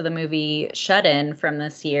referring to the movie Shut In from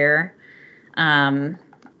this year. And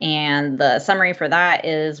the summary for that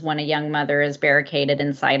is when a young mother is barricaded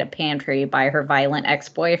inside a pantry by her violent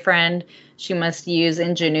ex-boyfriend, she must use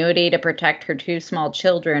ingenuity to protect her 2 small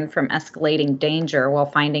children from escalating danger while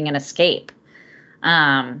finding an escape.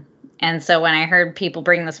 And so when I heard people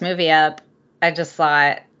bring this movie up, I just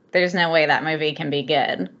thought, there's no way that movie can be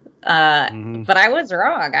good. But I was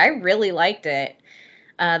wrong. I really liked it.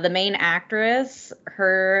 The main actress,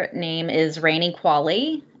 her name is Rainey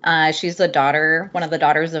Qualley. She's one of the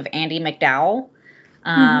daughters of Andy McDowell.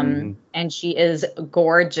 And she is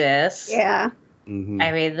gorgeous. Yeah. I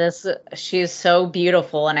mean, she's so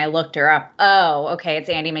beautiful. And I looked her up. Oh, okay. It's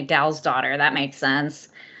Andy McDowell's daughter. That makes sense.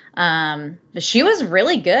 She was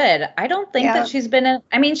really good. I don't think that she's been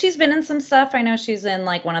she's been in some stuff. I know she's in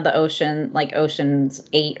like one of the Ocean's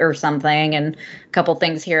 8 or something, and a couple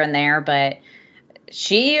things here and there, but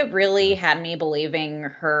she really had me believing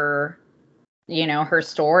her, her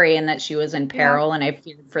story, and that she was in peril, and I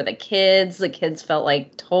feared for the kids. The kids felt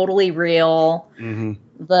like totally real.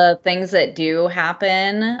 The things that do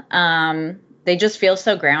happen, they just feel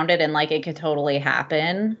so grounded and like it could totally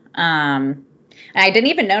happen. I didn't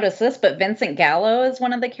even notice this, but Vincent Gallo is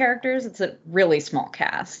one of the characters. It's a really small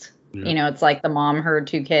cast. Yeah. It's like the mom, her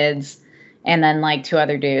 2 kids, and then like 2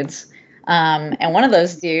 other dudes. And one of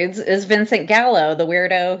those dudes is Vincent Gallo, the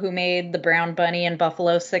weirdo who made the Brown Bunny in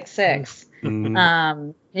Buffalo 6-6.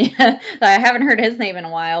 Yeah, I haven't heard his name in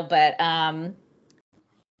a while, but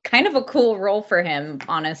kind of a cool role for him,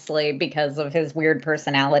 honestly, because of his weird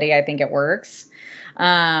personality. I think it works.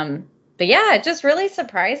 But yeah, it just really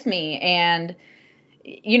surprised me. And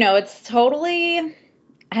it's totally,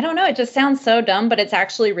 I don't know, it just sounds so dumb, but it's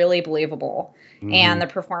actually really believable. And the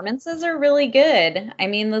performances are really good. I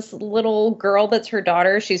mean, this little girl that's her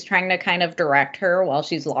daughter, she's trying to kind of direct her while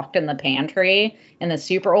she's locked in the pantry in the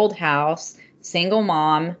super old house, single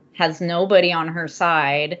mom, has nobody on her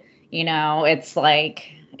side. It's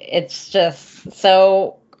like, it's just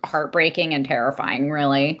so heartbreaking and terrifying,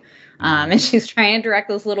 really. And she's trying to direct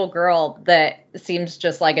this little girl that seems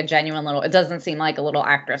just like a genuine it doesn't seem like a little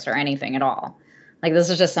actress or anything at all. Like, this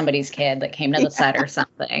is just somebody's kid that came to the set or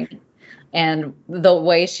something. And the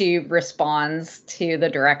way she responds to the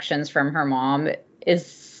directions from her mom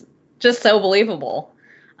is just so believable.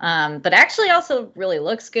 But actually also really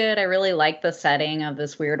looks good. I really like the setting of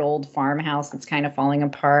this weird old farmhouse that's kind of falling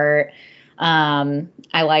apart.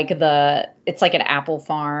 I like it's like an apple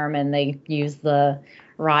farm, and they use the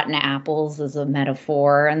rotten apples as a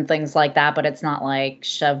metaphor and things like that, but it's not like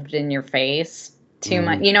shoved in your face too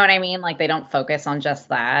much. You know what I mean? Like, they don't focus on just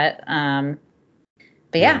that.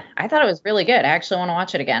 But yeah, I thought it was really good. I actually want to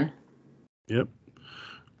watch it again. Yep.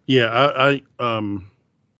 Yeah, I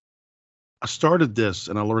started this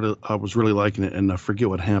and I was really liking it, and I forget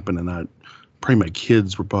what happened, and probably my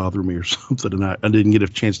kids were bothering me or something, and I didn't get a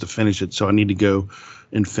chance to finish it, so I need to go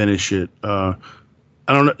and finish it. I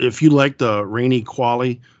don't know if you like the Rainey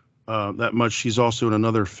Qualley that much. She's also in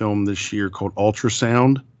another film this year called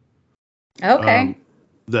Ultrasound. Okay.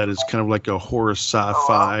 That is kind of like a horror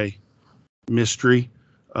sci-fi mystery.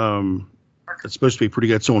 It's supposed to be pretty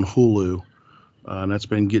good. It's on Hulu, and that's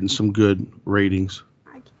been getting some good ratings.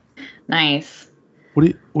 Nice. What are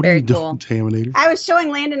you doing, cool. Taminator? I was showing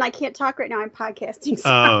Landon I can't talk right now. I'm podcasting.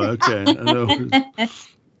 Oh, okay. I know.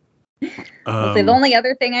 The only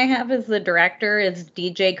other thing I have is the director is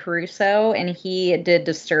DJ Caruso, and he did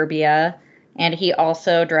Disturbia, and he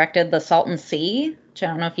also directed The Salton Sea, which I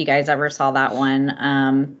don't know if you guys ever saw that one.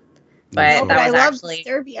 But that was actually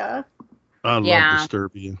Disturbia. I love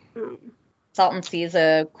Disturbia. Salton Sea is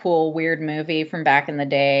a cool, weird movie from back in the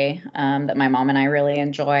day that my mom and I really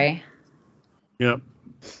enjoy. Yep.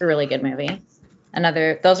 It's a really good movie.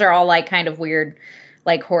 Those are all like kind of weird,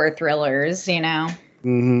 like horror thrillers,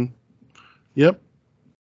 Mm-hmm. Yep.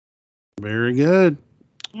 Very good.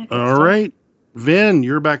 Yeah, all right. Vin,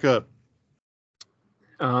 you're back up.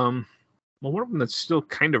 Well, one of them that's still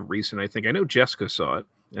kind of recent, I think. I know Jessica saw it,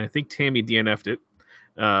 and I think Tammy DNF'd it.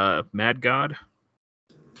 Mad God.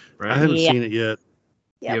 Right? I haven't seen it yet.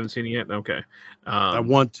 You haven't seen it yet? Okay. I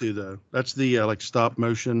want to, though. That's the like stop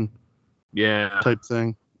motion type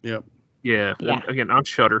thing. Yep. Yeah. And again, on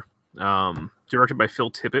Shudder. Directed by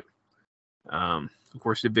Phil Tippett. Of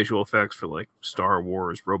course, did visual effects for like Star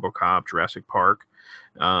Wars, RoboCop, Jurassic Park.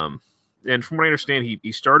 And from what I understand,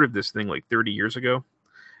 he started this thing like 30 years ago.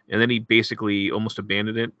 And then he basically almost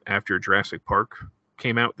abandoned it after Jurassic Park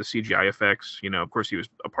came out, the CGI effects. Of course, he was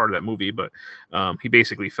a part of that movie, but he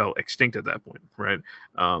basically fell extinct at that point, right?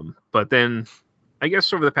 But then, I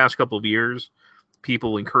guess over the past couple of years,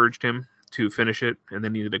 people encouraged him to finish it, and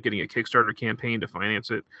then he ended up getting a Kickstarter campaign to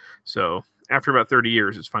finance it. So after about 30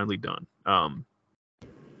 years, it's finally done. And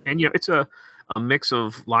it's a mix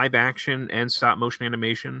of live action and stop motion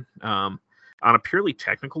animation. On a purely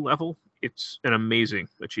technical level, it's an amazing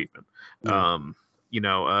achievement. The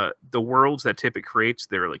worlds that Tippett creates,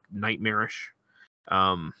 they're like nightmarish.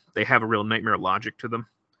 They have a real nightmare logic to them.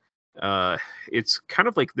 It's kind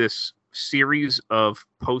of like this series of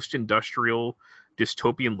post-industrial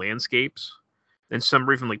dystopian landscapes and some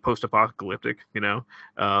are even like post-apocalyptic.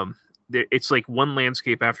 It's like one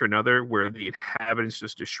landscape after another where the inhabitants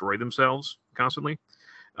just destroy themselves constantly.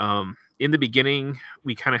 In the beginning,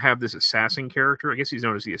 we kind of have this assassin character. I guess he's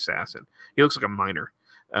known as the assassin. He looks like a miner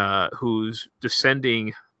who's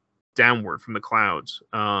descending downward from the clouds.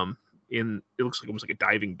 It looks like almost like a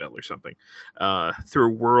diving bell or something, through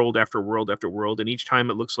world after world after world, and each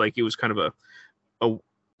time it looks like it was kind of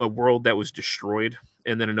a world that was destroyed,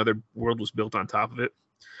 and then another world was built on top of it.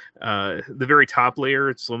 The very top layer,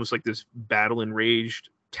 it's almost like this battle enraged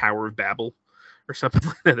Tower of Babel or something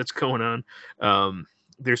like that that's going on.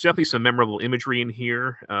 There's definitely some memorable imagery in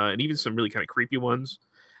here, and even some really kind of creepy ones.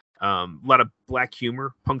 A lot of black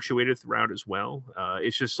humor punctuated throughout as well.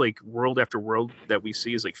 It's just like world after world that we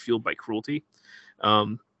see is like fueled by cruelty.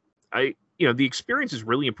 The experience is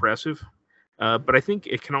really impressive, but I think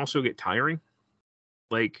it can also get tiring.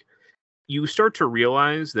 Like, you start to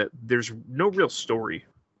realize that there's no real story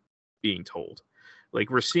being told. Like,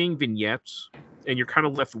 we're seeing vignettes, and you're kind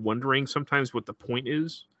of left wondering sometimes what the point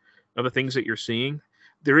is of the things that you're seeing.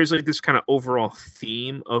 There is like this kind of overall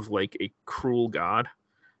theme of like a cruel God.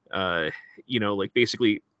 Like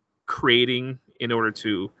basically creating in order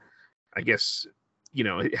to, I guess,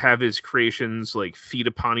 have his creations like feed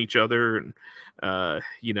upon each other. And,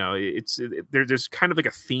 there's kind of like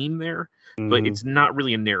a theme there, but it's not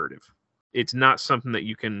really a narrative. It's not something that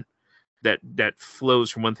you can, that flows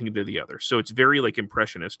from one thing to the other. So it's very like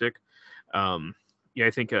impressionistic. I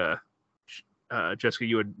think, Jessica,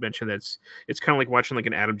 you had mentioned that it's kind of like watching like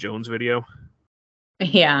an Adam Jones video.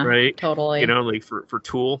 Yeah, right. Totally. Like for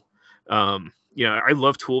Tool. I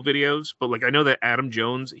love Tool videos, but like I know that Adam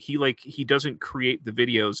Jones, he doesn't create the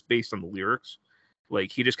videos based on the lyrics. Like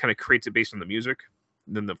he just kind of creates it based on the music.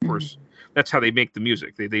 And then of course that's how they make the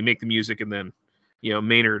music. They make the music and then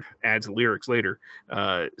Maynard adds the lyrics later.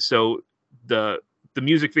 So the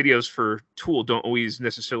music videos for Tool don't always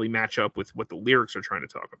necessarily match up with what the lyrics are trying to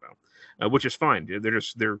talk about, which is fine.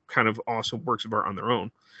 They're kind of awesome works of art on their own.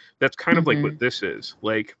 That's kind of like what this is.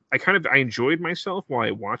 Like I enjoyed myself while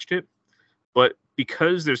I watched it, but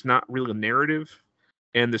because there's not really a narrative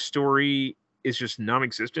and the story is just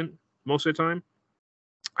non-existent most of the time,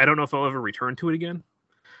 I don't know if I'll ever return to it again.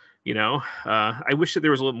 I wish that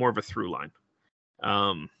there was a little more of a through line.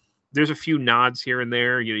 There's a few nods here and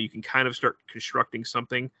there. You can kind of start constructing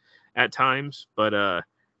something at times, but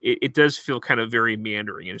it does feel kind of very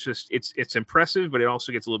meandering, and it's impressive, but it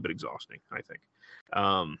also gets a little bit exhausting, I think.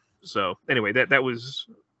 So anyway,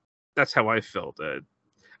 that's how I felt.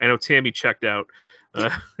 I know Tammy checked out.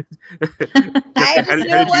 It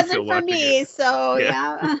wasn't for me, so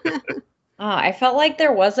yeah. I felt like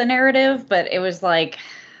there was a narrative, but it was like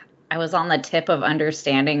I was on the tip of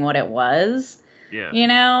understanding what it was.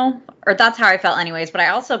 Yeah. Or that's how I felt anyways. But I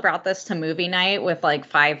also brought this to movie night with like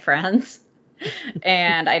 5 friends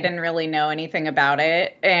and I didn't really know anything about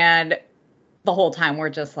it. And the whole time we're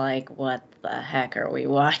just like, what the heck are we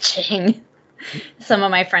watching? Some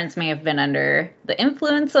of my friends may have been under the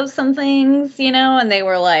influence of some things, and they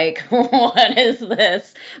were like, what is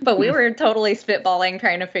this? But we were totally spitballing,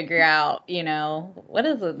 trying to figure out, what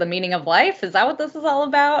is it? The meaning of life? Is that what this is all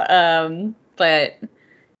about? But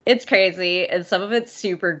it's crazy, and some of it's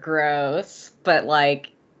super gross, but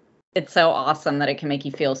like it's so awesome that it can make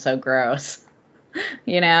you feel so gross,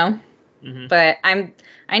 But I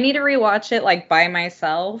need to rewatch it like by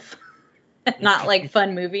myself, not like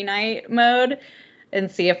fun movie night mode, and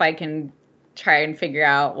see if I can try and figure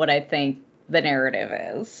out what I think the narrative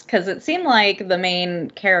is, because it seemed like the main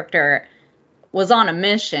character was on a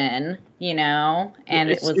mission, and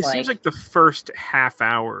it seems like the first half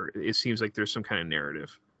hour, it seems like there's some kind of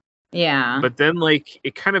narrative. Yeah. But then, like,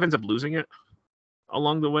 it kind of ends up losing it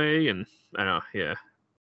along the way, and I don't know,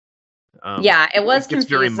 yeah. It was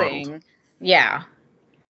confusing. Yeah.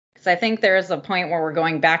 Because I think there's a point where we're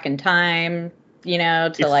going back in time,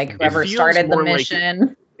 to like whoever started the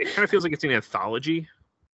mission. It kind of feels like it's an anthology.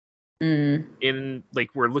 In,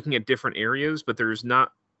 like, we're looking at different areas, but there's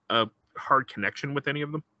not a hard connection with any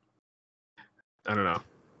of them. I don't know.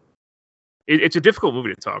 It's a difficult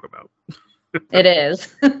movie to talk about. It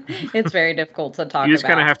is. It's very difficult to talk about. You just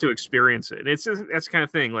kind of have to experience it. And that's the kind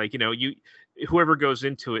of thing, like, whoever goes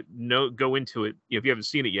into it, go into it, if you haven't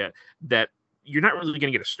seen it yet, that you're not really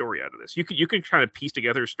going to get a story out of this. You can try to piece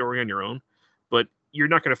together a story on your own, but you're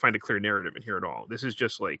not going to find a clear narrative in here at all. This is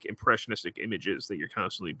just like impressionistic images that you're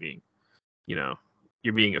constantly being,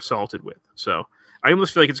 you're being assaulted with. So I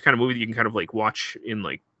almost feel like it's the kind of movie that you can kind of like watch in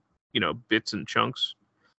like, bits and chunks,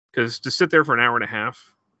 because to sit there for an hour and a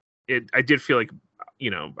half, I did feel like,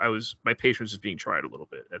 my patience is being tried a little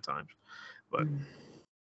bit at times, but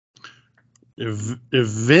If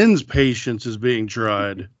Vin's patience is being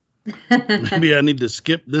tried, maybe I need to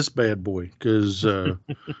skip this bad boy because,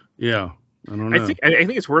 yeah, I don't know. I think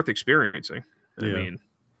it's worth experiencing. I Yeah. mean,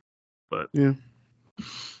 but Yeah.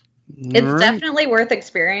 It's All right. definitely worth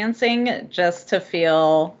experiencing just to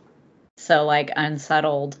feel so like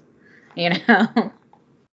unsettled, you know?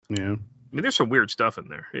 Yeah. I mean, there's some weird stuff in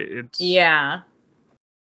there. It's Yeah.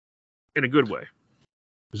 in a good way.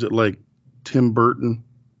 Is it like Tim Burton?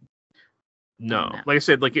 No, No. like I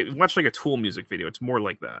said, watch like a Tool music video. It's more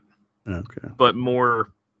like that, Okay. but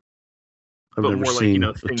more. I've But never more like, seen you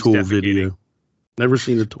know, a things Tool defecating. video. Never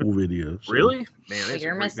seen a Tool video. So, Really? Man, Well, there's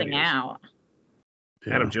you're some great missing videos. out.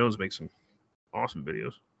 yeah. Adam Jones makes some awesome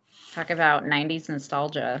videos. Talk about 90s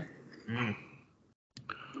nostalgia.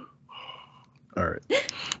 All right.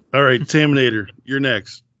 All right, Taminator, you're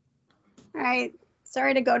next. All right.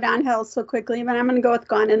 Sorry to go downhill so quickly, but I'm going to go with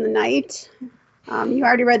Gone in the Night. You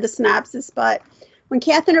already read the synopsis, but when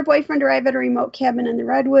Kath and her boyfriend arrive at a remote cabin in the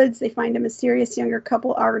Redwoods, they find a mysterious younger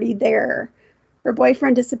couple already there. Her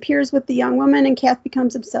boyfriend disappears with the young woman, and Kath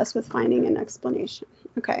becomes obsessed with finding an explanation.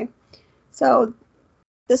 Okay. So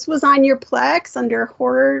this was on your Plex under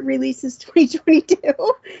horror releases 2022.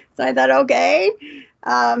 So I thought, okay.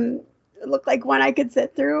 It looked like one I could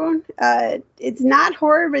sit through. It's not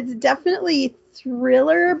horror, but it's definitely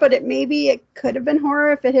thriller, but it could have been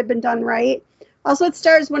horror if it had been done right. Also, it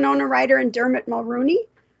stars Winona Ryder and Dermot Mulroney,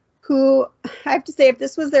 who I have to say, if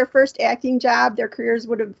this was their first acting job, their careers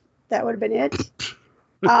would have been it.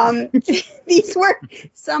 These were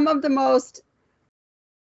some of the most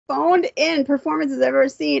phoned in performances I've ever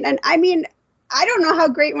seen. And I mean, I don't know how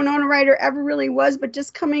great Winona Ryder ever really was, but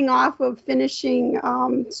just coming off of finishing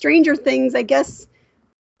Stranger Things, I guess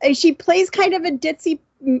she plays kind of a ditzy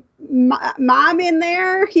mom in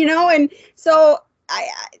there, you know, and so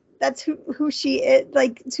that's who she is,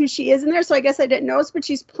 like who she is in there. So I guess I didn't notice, but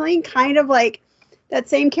she's playing kind of like that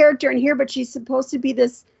same character in here, but she's supposed to be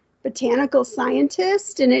this botanical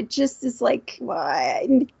scientist, and it just is like,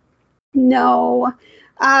 why? No.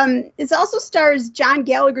 It also stars John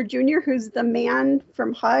Gallagher Jr., who's the man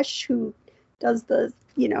from Hush, who does the,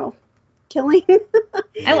 you know, killing.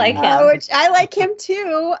 I like him. Which I like him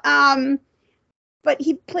too. But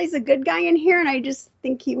he plays a good guy in here, and I just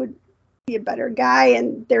think he would be a better guy.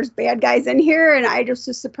 And there's bad guys in here, and I just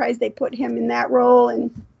was surprised they put him in that role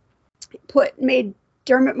and made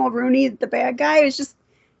Dermot Mulroney the bad guy. It was just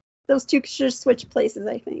those two should switch places,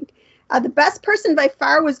 I think. The best person by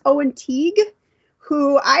far was Owen Teague,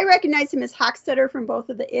 who I recognize him as Hockstetter from both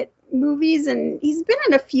of the It movies, and he's been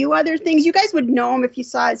in a few other things. You guys would know him if you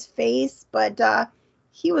saw his face, but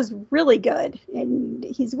he was really good, and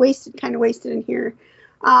he's kind of wasted in here.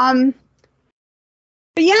 But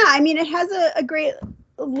yeah, I mean, it has a great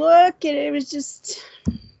look, and it was just,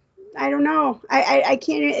 I don't know. I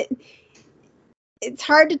can't. It's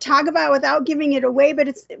hard to talk about without giving it away, but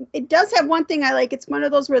it does have one thing I like. It's one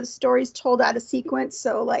of those where the story's told out of sequence.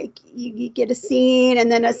 So like you get a scene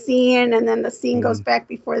and then a scene and then the scene goes back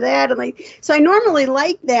before that. And like, so I normally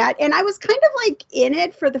like that. And I was kind of like in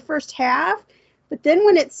it for the first half, but then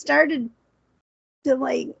when it started to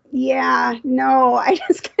like, yeah, no, I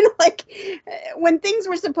just kind of like, when things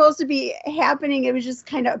were supposed to be happening, it was just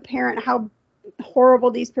kind of apparent how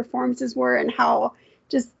horrible these performances were and how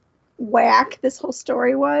just whack this whole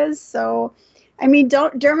story was. So I mean,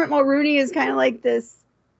 Dermot Mulroney is kind of like this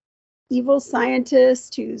evil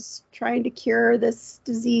scientist who's trying to cure this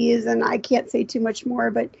disease, and I can't say too much more,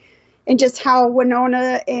 but and just how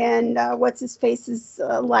Winona and what's his face's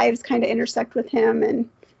lives kind of intersect with him. And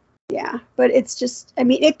yeah, but it's just, I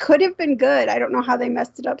mean, it could have been good. I don't know how they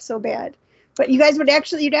messed it up so bad, but you guys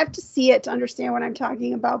you'd have to see it to understand what I'm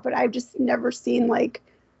talking about. But I've just never seen like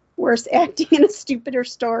worse acting in a stupider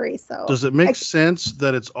story. So does it make sense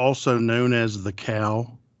that it's also known as The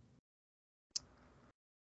Cow?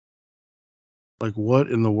 Like, what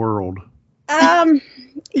in the world?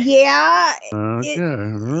 Yeah. Okay.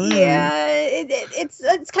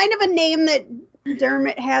 It's kind of a name that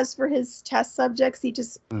Dermot has for his test subjects. He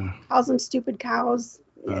just calls them stupid cows.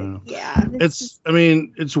 Yeah. I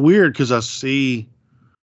mean, it's weird because I see,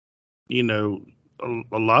 you know,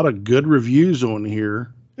 a lot of good reviews on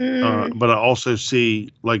here. But I also see,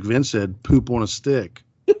 like Vince said, poop on a stick.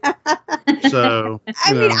 So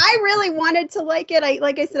I mean, I really wanted to like it.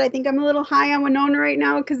 Like I said, I think I'm a little high on Winona right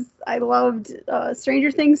now because I loved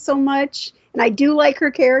Stranger Things so much, and I do like her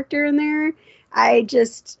character in there.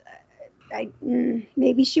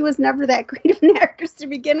 Maybe she was never that great of an actress to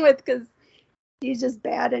begin with because she's just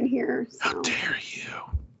bad in here. So. How dare you?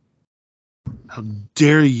 How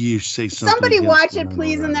dare you say something? Somebody against watch it, Winona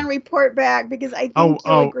please, and then Ryder. report back because I think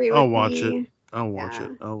you'll agree with I'll watch me. it. I'll watch Yeah.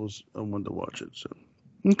 it. I wanted to watch it. So,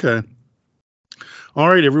 okay. All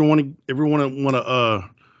right, everyone want to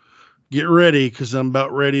get ready because I'm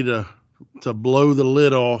about ready to blow the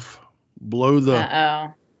lid off. Blow the.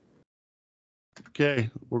 Uh-oh. Okay,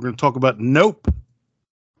 we're going to talk about Nope.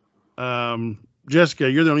 Jessica,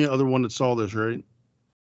 you're the only other one that saw this, right?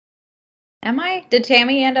 Am I? Did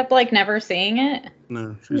Tammy end up like never seeing it?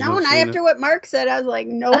 No, she's No, not not seen after it. what Mark said. I was like,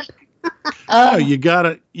 nope. Oh, you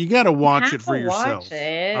gotta watch have it for to watch yourself.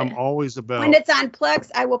 it. I'm always about. When it's on Plex,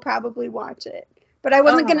 I will probably watch it. But I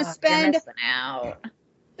wasn't going to You're spend. missing out.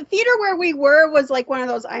 The theater where we were was like one of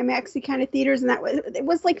those IMAX-y kind of theaters, and it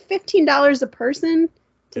was like $15 a person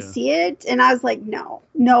to see it, and I was like,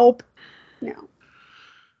 nope.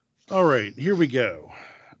 All right, here we go.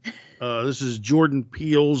 This is Jordan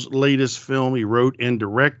Peele's latest film. He wrote and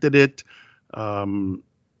directed it. The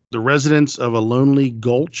residents of a lonely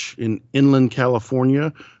gulch in inland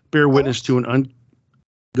California bear witness to an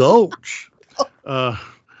gulch.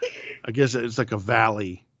 I guess it's like a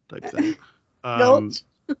valley type thing. Gulch.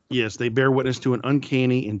 Yes, they bear witness to an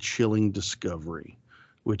uncanny and chilling discovery,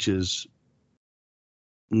 which is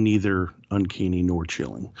neither uncanny nor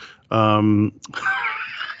chilling.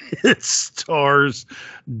 It stars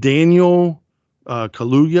Daniel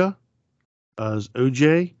Kaluuya as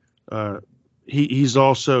OJ. He's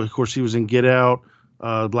also, of course, he was in Get Out,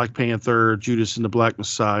 Black Panther, Judas and the Black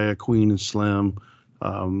Messiah, Queen and Slim,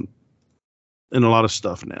 and a lot of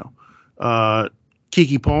stuff now.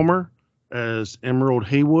 Kiki Palmer as Emerald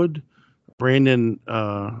Haywood. Brandon,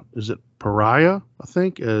 is it Pariah, I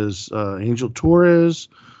think, as Angel Torres.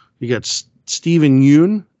 You got Stephen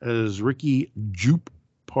Yeun as Ricky Jupe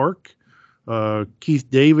Park. Keith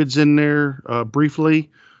David's in there briefly.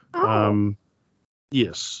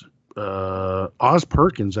 Yes. Oz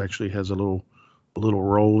Perkins actually has a little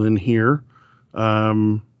role in here.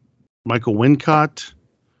 Michael Wincott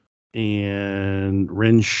and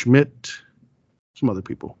Ren Schmidt, some other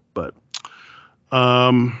people, but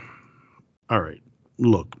all right.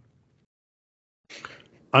 Look,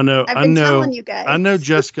 I know telling you guys. I know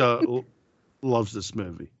Jessica loves this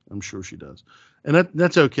movie. I'm sure she does, and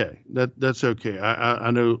that's okay. That's okay.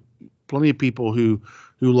 I know plenty of people who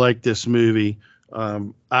like this movie.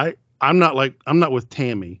 I'm not with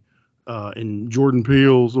Tammy and Jordan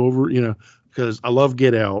Peele's over, because I love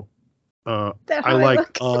Get Out. I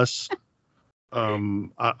like Us.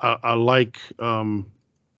 I like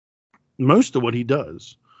most of what he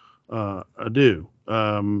does. I do.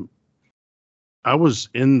 I was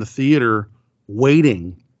in the theater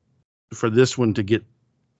waiting for this one to get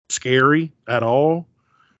scary at all,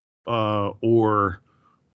 or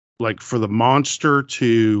like for the monster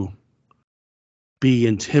to be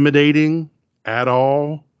intimidating at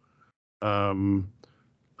all. I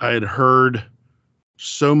had heard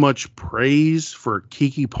so much praise for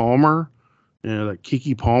Kiki Palmer, that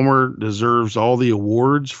Kiki Palmer deserves all the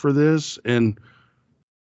awards for this, and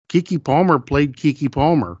Kiki Palmer played Kiki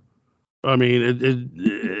Palmer. I mean,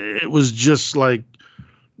 it was just like,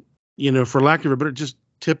 for lack of a better, just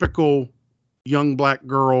typical young black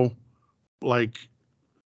girl, like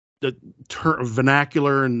the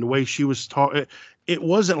vernacular and the way she was taught. It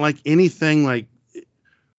wasn't like anything like,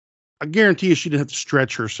 I guarantee you she didn't have to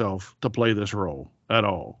stretch herself to play this role at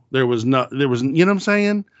all. There was, you know what I'm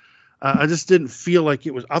saying? I just didn't feel like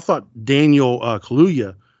it was. I thought Daniel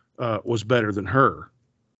Kaluuya was better than her.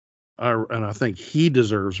 And I think he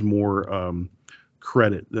deserves more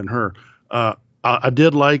credit than her. I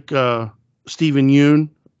did like Stephen Yeun.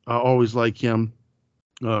 I always like him.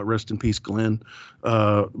 Rest in peace, Glenn.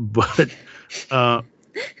 But I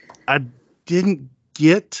didn't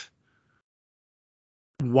get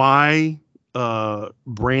why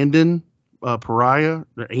Brandon Pariah,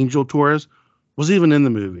 the Angel Torres, was even in the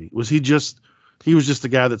movie. He was just the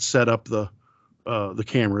guy that set up the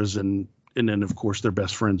cameras, and then of course they're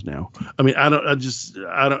best friends now. I mean, I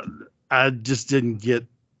just didn't get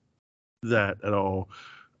that at all.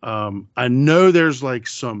 I know there's like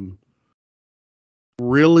some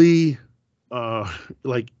really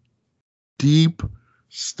like deep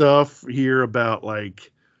stuff here about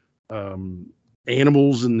like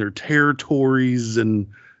animals and their territories, and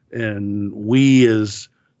we as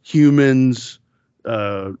humans,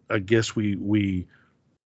 I guess we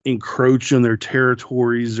encroach on their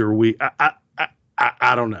territories, or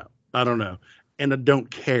I don't know, and I don't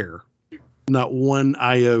care, not one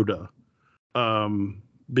iota,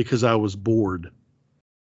 because I was bored.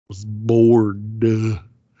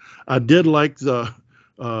 I did like the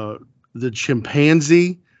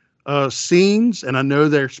chimpanzee scenes, and I know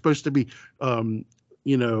they're supposed to be,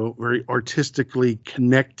 very artistically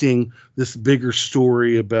connecting this bigger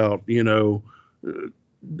story about,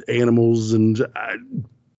 animals, and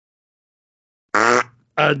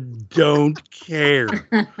I don't care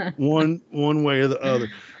one way or the other,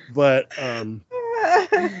 but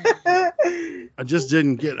I just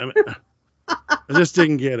didn't get. I just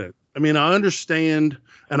didn't get it. I mean, I understand,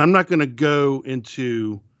 and I'm not going to go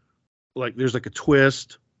into like there's like a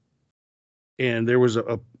twist, and there's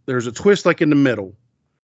a twist like in the middle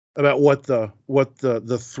about what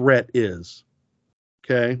the threat is.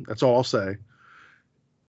 Okay, that's all I'll say.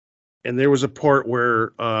 And there was a part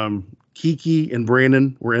where Kiki and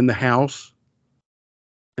Brandon were in the house,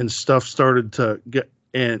 and stuff started to get.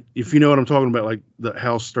 And if you know what I'm talking about, like the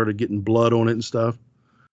house started getting blood on it and stuff.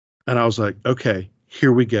 And I was like, okay,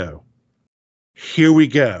 here we go. Here we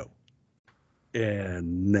go.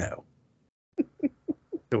 And no.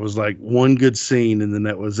 It was like one good scene, and then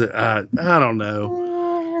that was it. I don't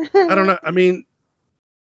know. I don't know. I mean,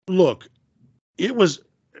 look, it was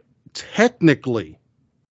technically,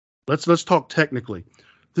 let's talk technically.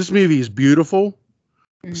 This movie is beautiful.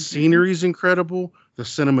 The scenery is incredible. The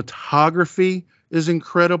cinematography is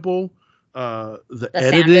incredible. The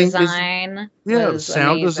editing sound design the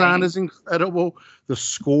sound design is incredible. The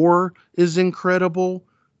score is incredible.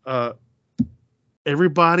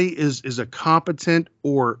 Everybody is a competent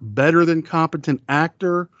or better than competent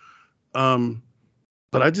actor. But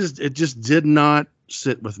it just did not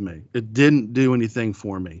sit with me. It didn't do anything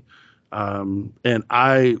for me. And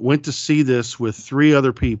I went to see this with 3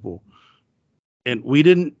 other people, and we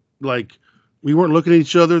weren't looking at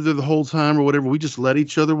each other the whole time or whatever. We just let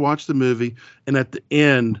each other watch the movie. And at the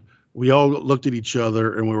end, we all looked at each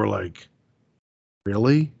other and we were like,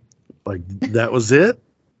 really? Like, that was it?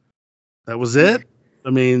 That was it?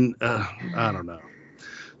 I mean, I don't know.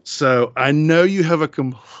 So I know you have a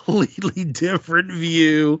completely different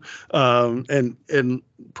view, and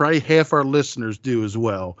probably half our listeners do as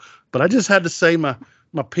well. But I just had to say my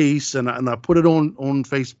piece, and I put it on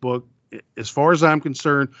Facebook. As far as I'm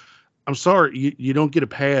concerned, I'm sorry, you don't get a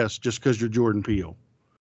pass just because you're Jordan Peele.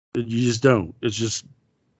 You just don't. It's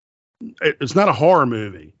not a horror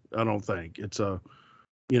movie, I don't think. It's you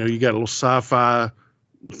got a little sci-fi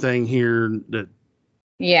thing here that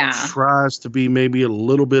tries to be maybe a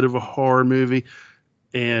little bit of a horror movie.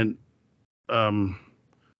 And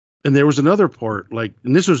there was another part, like,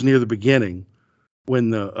 and this was near the beginning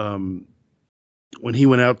when when he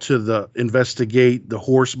went out to investigate the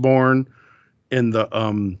horse barn, and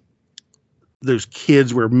those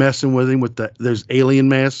kids were messing with him with those alien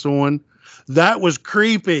masks on. That was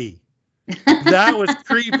creepy. That was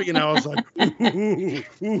creepy. And I was like, ooh.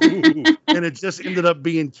 And it just ended up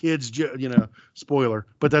being kids, spoiler,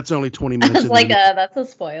 but that's only 20 minutes. That's a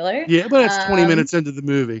spoiler. Yeah, but it's 20 minutes into the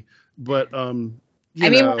movie. But, when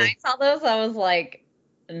I saw those, I was like,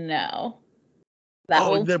 no, that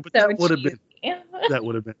would have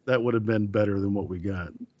been better than what we got.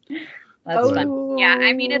 That's fun. Yeah,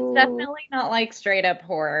 I mean, it's definitely not like straight up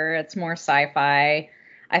horror. It's more sci-fi.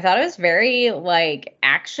 I thought it was very like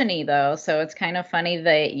action-y though, so it's kind of funny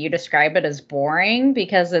that you describe it as boring,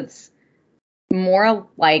 because it's more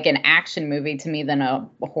like an action movie to me than a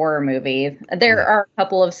horror movie. There are a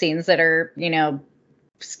couple of scenes that are,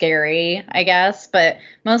 scary, I guess, but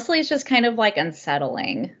mostly it's just kind of like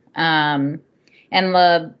unsettling. And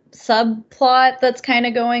the subplot that's kind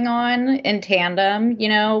of going on in tandem,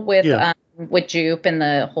 with Jupe and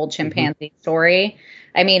the whole chimpanzee story.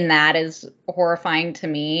 I mean, that is horrifying to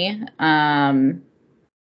me. And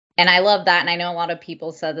I love that. And I know a lot of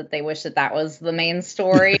people said that they wish that was the main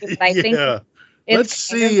story. But I think let's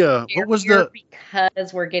see. What was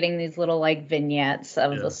because we're getting these little like vignettes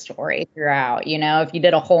of the story throughout. If you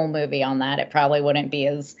did a whole movie on that, it probably wouldn't be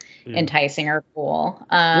as enticing or cool.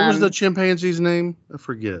 What was the chimpanzee's name? I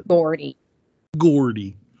forget. Gordy.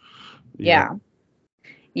 Yeah.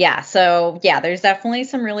 So there's definitely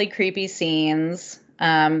some really creepy scenes.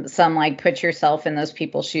 Some like put yourself in those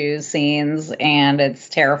people's shoes scenes, and it's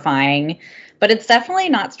terrifying, but it's definitely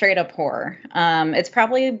not straight up horror. It's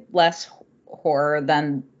probably less horror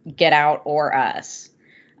than Get Out or Us.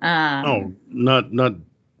 Not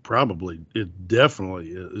probably. It definitely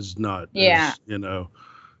is not. Yeah.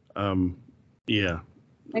 I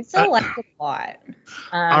still like it a lot.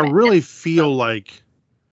 I really feel like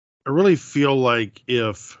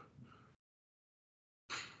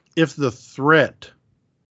if the threat,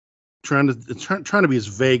 trying to be as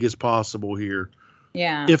vague as possible here.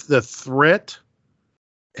 Yeah. If the threat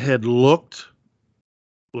had looked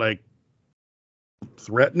like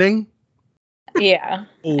threatening. Yeah.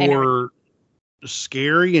 Or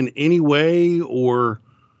scary in any way, or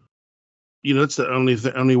that's the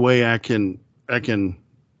only way I can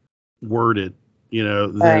word it.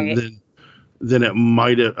 Then I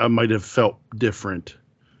might have felt different.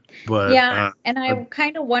 But yeah, and I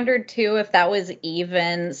kind of wondered too if that was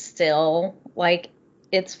even still like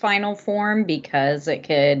its final form, because it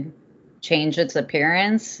could change its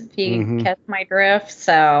appearance, if you catch my drift.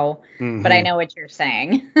 So, but I know what you're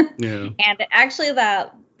saying. Yeah. And actually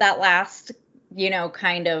that last,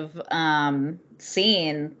 kind of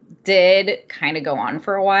scene did kind of go on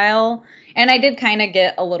for a while, and I did kind of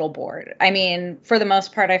get a little bored. I mean, for the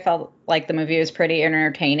most part, I felt like the movie was pretty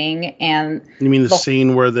entertaining. And you mean the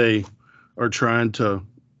scene where they are trying to,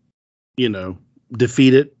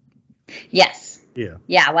 defeat it? Yes. Yeah.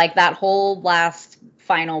 Yeah, like that whole last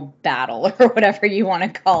final battle or whatever you want to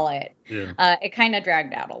call it. Yeah. It kind of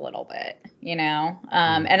dragged out a little bit, and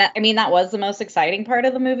I mean, that was the most exciting part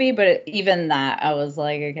of the movie, but even that I was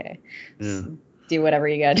like, okay, do whatever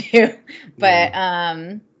you gotta do. But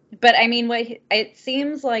but I mean, it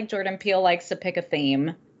seems like Jordan Peele likes to pick a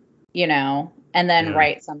theme, and then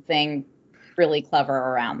write something really clever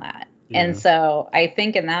around that. And so I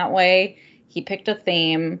think in that way he picked a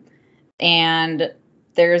theme, and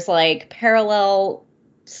there's like parallel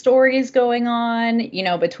stories going on,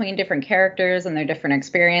 between different characters and their different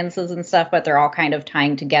experiences and stuff, but they're all kind of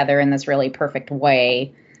tying together in this really perfect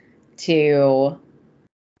way to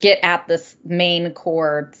get at this main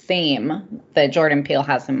core theme that Jordan Peele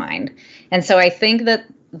has in mind. And so I think that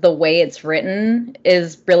the way it's written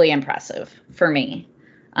is really impressive for me.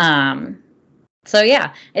 So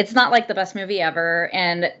yeah, it's not like the best movie ever.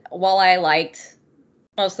 And while I liked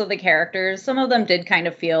most of the characters, some of them did kind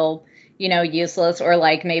of feel, useless or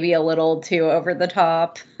like maybe a little too over the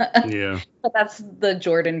top. Yeah. But that's the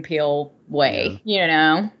Jordan Peele way,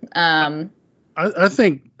 I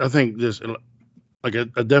think this, like, I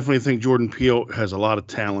definitely think Jordan Peele has a lot of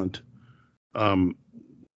talent. But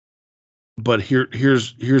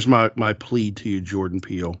here's my plea to you, Jordan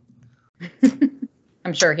Peele.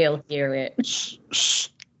 I'm sure he'll hear it.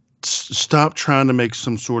 Stop trying to make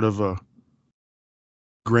some sort of a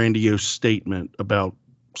grandiose statement about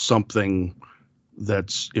something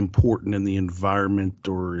that's important in the environment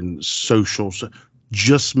or in social.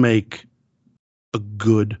 Just make a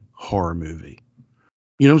good horror movie.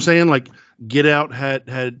 You know what I'm saying? Like, Get Out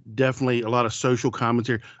had definitely a lot of social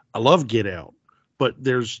commentary. I love Get Out, but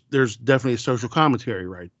there's definitely a social commentary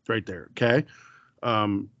right there. Okay.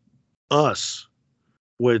 Us,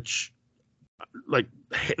 which, like,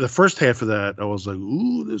 the first half of that, I was like,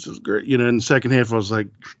 ooh, this is great. And the second half, I was like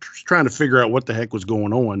trying to figure out what the heck was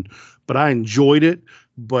going on, but I enjoyed it.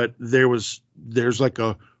 But there's like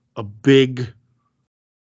a big,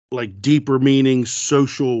 like, deeper meaning,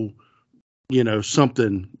 social,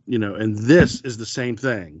 something, and this is the same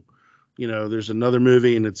thing. There's another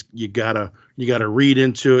movie, and it's, you gotta read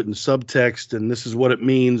into it and subtext, and this is what it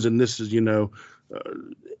means. And this is,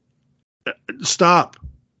 stop.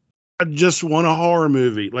 I just want a horror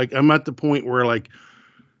movie. Like, I'm at the point where, like,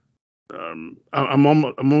 I'm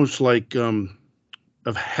almost like,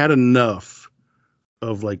 I've had enough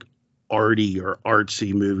of, like, arty or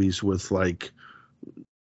artsy movies with, like,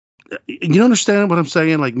 you understand what I'm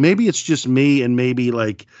saying? Like, maybe it's just me, and maybe,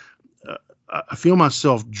 like, I feel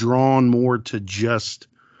myself drawn more to just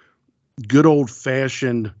good old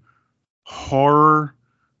fashioned horror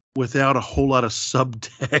without a whole lot of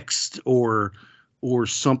subtext or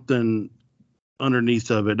something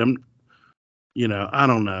underneath of it. I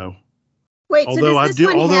don't know. Wait, although I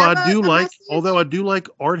do like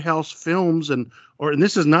art house films, and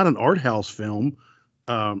this is not an art house film.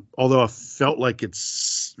 Although I felt like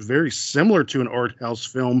it's very similar to an art house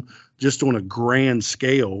film, just on a grand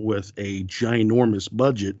scale with a ginormous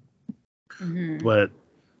budget. Mm-hmm. But,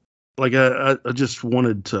 like, I just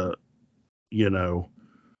wanted to, I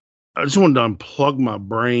just wanted to unplug my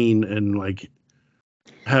brain and, like,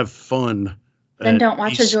 have fun. Then don't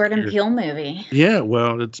watch a Jordan Peele movie. Yeah,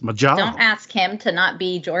 well, it's my job. Don't ask him to not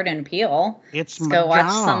be Jordan Peele. It's Let's my go watch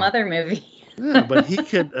job. some other movie. Yeah, but he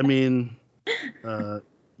could, I mean, I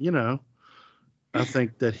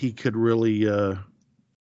think that he could really,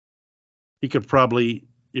 he could probably,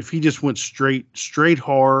 if he just went straight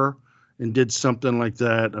horror and did something like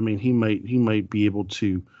that, I mean, he might be able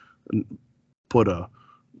to put an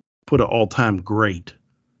all-time great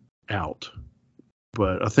out.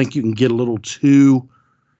 But I think you can get a little too,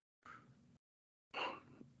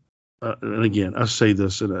 and again, I say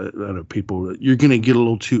this, and I know people, you're going to get a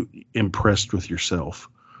little too impressed with yourself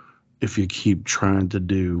if you keep trying to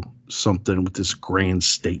do something with this grand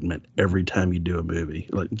statement every time you do a movie.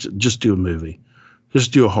 Like, just do a movie.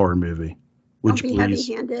 Just do a horror movie. Would Don't you be please?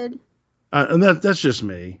 heavy-handed. And that's just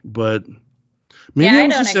me, but maybe Yeah, I I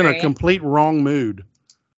was don't just in a agree. complete wrong mood.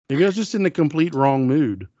 Maybe I was just in the complete wrong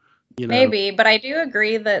mood. You know, Maybe, but I do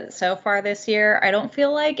agree that so far this year, I don't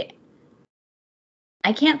feel like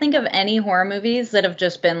I can't think of any horror movies that have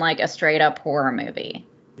just been like a straight up horror movie,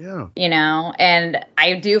 yeah, you know? And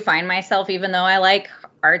I do find myself, even though I like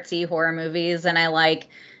artsy horror movies and I like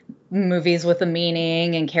movies with a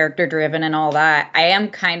meaning and character driven and all that, I am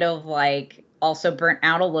kind of like also burnt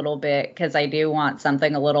out a little bit because I do want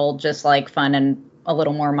something a little just like fun and a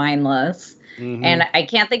little more mindless. Mhm. And I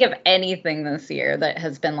can't think of anything this year that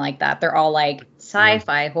has been like that. They're all like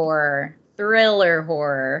sci-fi horror, thriller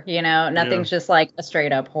horror, you know, nothing's just like a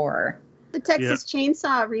straight up horror. The Texas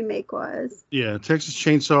Chainsaw remake was. yeah. Texas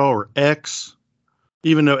Chainsaw or X,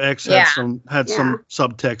 even though X had Yeah. some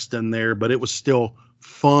subtext in there, but it was still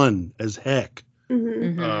fun as heck.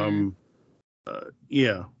 Hmm. Mhm.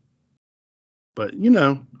 Yeah, but you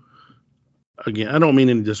know, again, I don't mean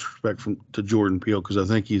any disrespect to Jordan Peele because I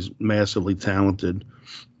think he's massively talented.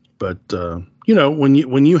 But you know, when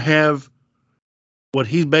you have what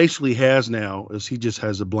he basically has now is he just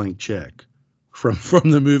has a blank check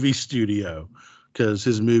from the movie studio because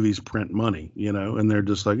his movies print money, you know, and they're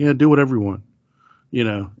just like, yeah, do whatever you want, you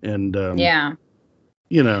know, and Yeah.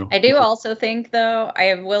 you know, I do also think, though,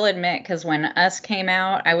 I will admit, because when Us came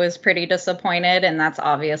out, I was pretty disappointed, and that's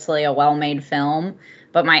obviously a well-made film,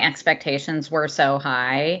 but my expectations were so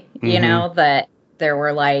high, you Mhm. know, that there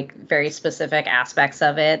were like very specific aspects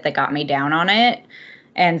of it that got me down on it.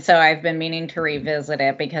 And so I've been meaning to revisit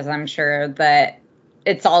it because I'm sure that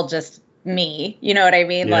it's all just me, you know what I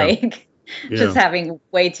mean? Yeah. Like just Yeah. having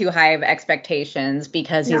way too high of expectations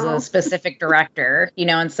because he's No. a specific director, you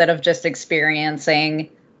know, instead of just experiencing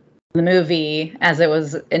the movie as it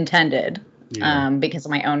was intended, Yeah. because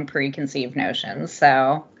of my own preconceived notions.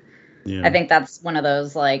 So yeah. I think that's one of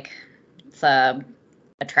those, like, it's a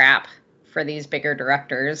trap for these bigger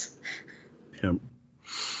directors. Yep.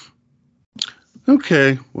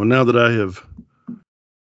 Okay. Well, now that I have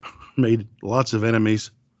made lots of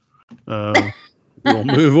enemies, we'll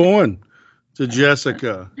move on to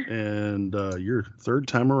Jessica and your third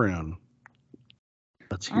time around.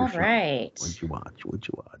 Let's hear All from right. What'd you watch? What'd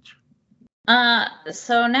you watch?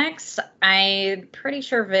 So next, I'm pretty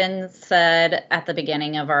sure Vin said at the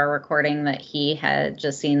beginning of our recording that he had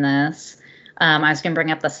just seen this. I was going to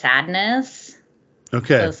bring up The Sadness.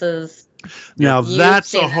 Okay. This is Now You've that's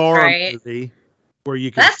seen a this, horror right? movie where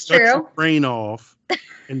you can That's shut your true. brain off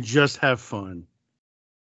and just have fun.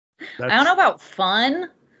 I don't know about fun.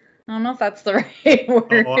 I don't know if that's the right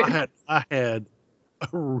word. Oh, I had a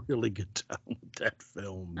really good time with that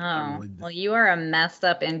film. I Oh, really did. well, you are a messed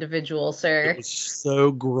up individual, sir. It was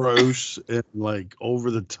so gross and like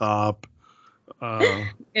over the top.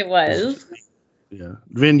 It was. Yeah.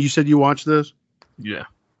 Vin, you said you watched this? Yeah.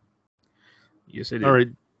 Yes, I did. All right.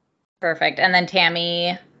 Perfect. And then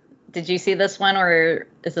Tammy, did you see this one, or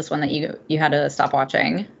is this one that you had to stop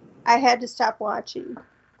watching? I had to stop watching.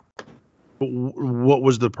 What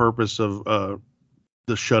was the purpose of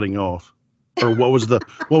the shutting off, or what was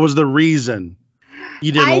the reason?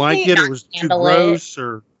 You didn't I like think- it? It was too Handle gross,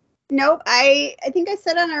 or Nope. I think I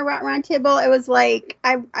said on our round table, it was like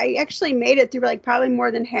I actually made it through like probably more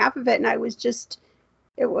than half of it, and I was just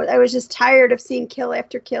tired of seeing kill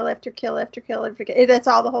after kill after kill after kill after kill. That's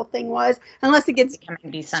all the whole thing was, unless it gets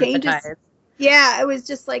Becoming desensitized. Yeah, it was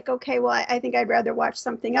just like, okay, well, I think I'd rather watch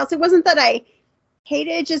something else. It wasn't that I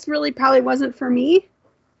hated it, it just really probably wasn't for me,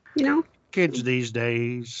 you know? kids these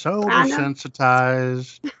days so I know.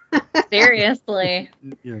 desensitized. Seriously.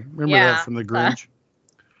 Yeah, remember Yeah, that from the Grinch?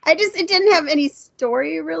 It didn't have any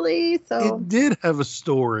story really, so It did have a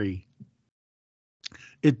story.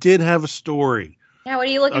 It did have a story. Yeah, what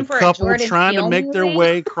are you looking A for? couple Jordan trying to Peele make their movie?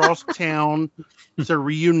 way across town to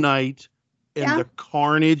reunite, and Yeah. the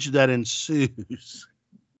carnage that ensues.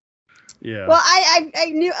 Yeah. well,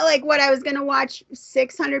 I knew like what I was gonna watch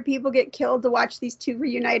 600 people get killed to watch these two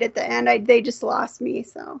reunite at the end. They just lost me,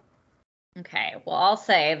 so Okay, well, I'll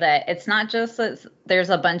say that it's not just that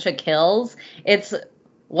there's a bunch of kills, it's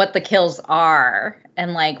what the kills are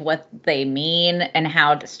and like what they mean and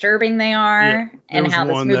how disturbing they are Yeah, there and was how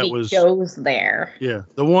this one that movie was- goes there. Yeah,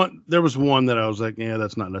 there was one that I was like, yeah,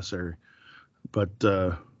 that's not necessary. But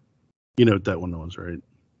you know what that one was, right?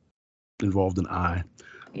 Involved an eye.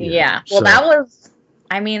 Yeah. Well, so- that was,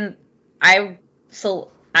 I mean, I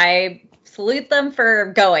salute them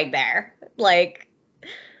for going there. Like,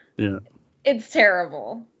 Yeah. it's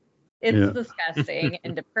terrible. It's Yeah. disgusting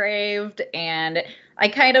and depraved. And I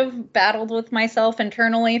kind of battled with myself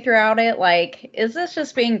internally throughout it. Like, is this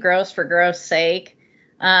just being gross for gross sake?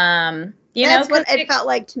 That's what it felt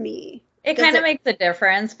like to me. It kind of makes a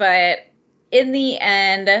difference, but in the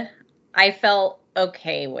end, I felt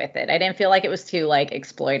okay with it. I didn't feel like it was too like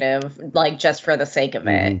exploitive, like just for the sake of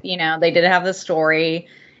it. You know, they did have the story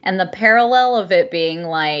and the parallel of it being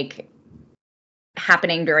like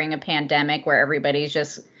happening during a pandemic where everybody's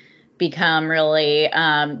just become really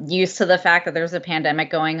used to the fact that there's a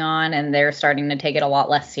pandemic going on and they're starting to take it a lot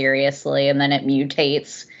less seriously, and then it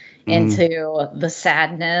mutates into the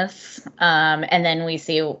sadness, and then we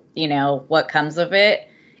see, you know, what comes of it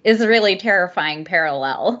is a really terrifying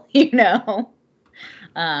parallel, you know.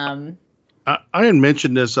 I had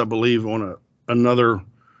mentioned this, I believe, on another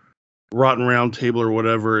Rotten Round Table or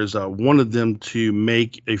whatever, is I wanted them to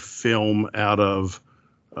make a film out of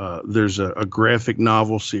there's a graphic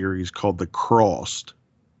novel series called The Crossed,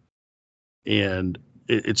 and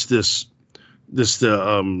it's this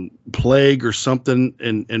plague or something,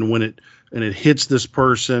 and when it hits this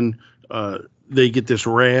person, they get this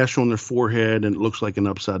rash on their forehead and it looks like an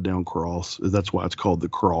upside down cross. That's why it's called The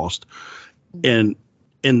Crossed. And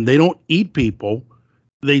they don't eat people,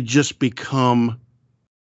 they just become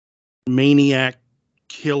maniac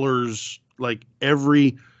killers. Like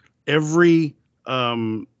every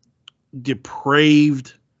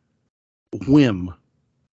depraved whim,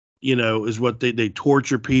 you know, is what they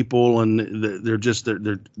torture people, and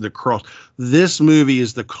they're cross. This movie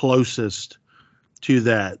is the closest to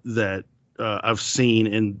that I've seen,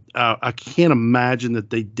 and I can't imagine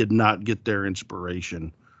that they did not get their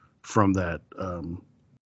inspiration from that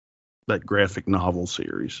graphic novel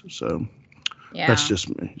series. So that's just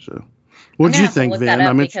me. So what do you think,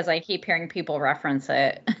 Vin? Because I keep hearing people reference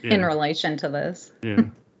it in relation to this. Yeah.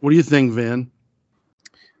 What do you think, Vin?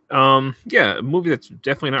 Yeah, a movie that's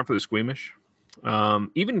definitely not for the squeamish.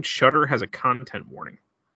 Even Shudder has a content warning.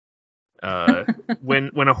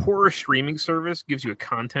 When a horror streaming service gives you a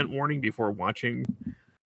content warning before watching,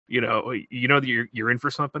 you know that you're in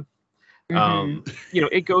for something. You know,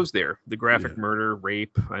 it goes there. The graphic murder,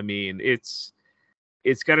 rape. I mean, it's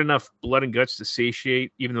got enough blood and guts to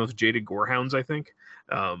satiate even those jaded gorehounds, I think.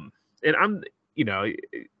 And I'm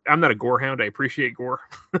not a gorehound. I appreciate gore,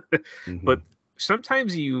 but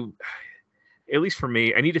sometimes at least for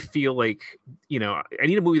me, I need to feel like, you know, I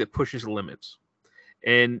need a movie that pushes the limits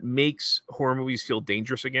and makes horror movies feel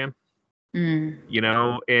dangerous again. You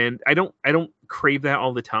know, and I don't crave that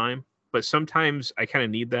all the time, but sometimes I kind of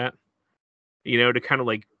need that, you know, to kind of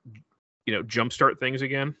like, you know, jumpstart things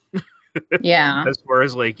again. Yeah. As far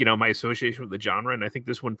as like, you know, my association with the genre, and I think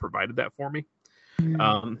this one provided that for me.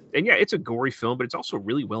 And yeah, it's a gory film, but it's also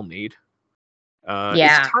really well made.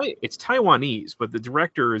 It's Taiwanese, but the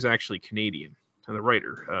director is actually Canadian, and the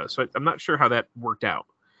writer. So I'm not sure how that worked out.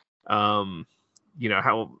 You know,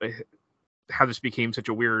 how this became such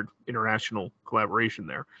a weird international collaboration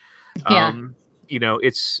there. You know,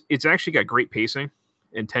 it's actually got great pacing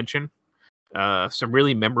and tension. Some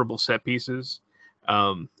really memorable set pieces.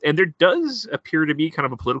 And there does appear to be kind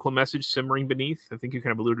of a political message simmering beneath. I think you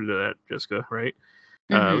kind of alluded to that, Jessica, right?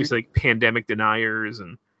 These like pandemic deniers,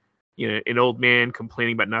 and, you know, an old man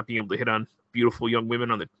complaining about not being able to hit on beautiful young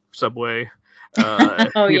women on the subway. You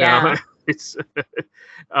know, it's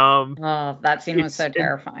that scene was so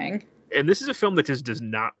terrifying. And this is a film that just does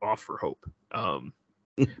not offer hope.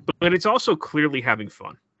 But it's also clearly having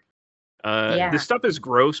fun. This stuff is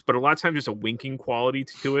gross, but a lot of times there's a winking quality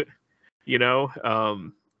to it. You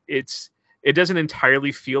know, it doesn't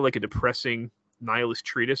entirely feel like a depressing nihilist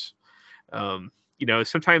treatise. You know,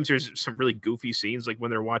 sometimes there's some really goofy scenes, like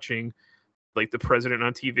when they're watching like the president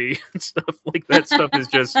on TV and stuff. Like that stuff is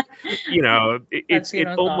just, you know, it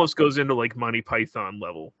almost goes into like Monty Python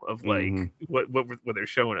level of like what they're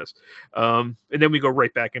showing us. And then we go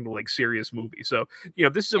right back into like serious movie. So, you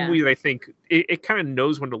know, this is a movie that I think it kind of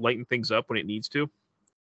knows when to lighten things up when it needs to.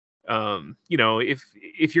 You know,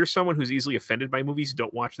 if you're someone who's easily offended by movies,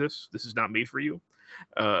 don't watch this. This is not made for you.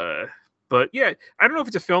 But yeah, I don't know if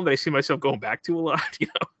it's a film that I see myself going back to a lot, you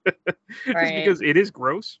know, just because it is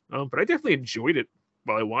gross. But I definitely enjoyed it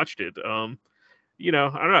while I watched it. You know,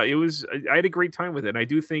 I don't know. I had a great time with it. And I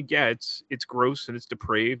do think, it's gross and it's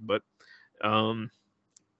depraved, but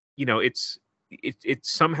you know, it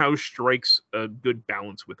somehow strikes a good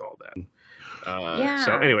balance with all that.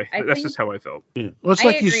 So anyway, that's just how I felt. Yeah. Well, it's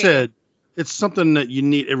like you said, it's something that you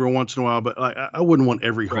need every once in a while, but I wouldn't want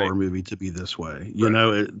every horror movie to be this way. You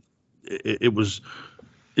know,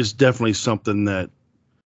 it's definitely something that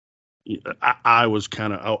I was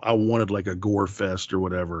kind of, I wanted like a gore fest or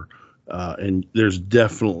whatever. And there's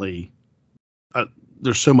definitely,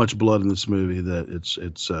 there's so much blood in this movie that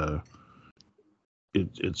it's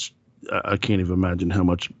I can't even imagine how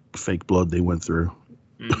much fake blood they went through.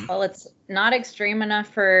 Well, it's not extreme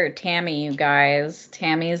enough for Tammy, you guys.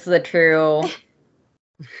 Tammy's the true,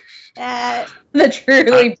 the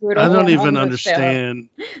truly brutal. I don't one even on the show. understand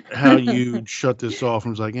how you shut this off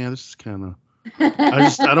and was like, yeah, this is kind of.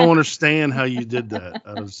 I don't understand how you did that.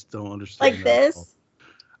 I just don't understand. Like that at this? all.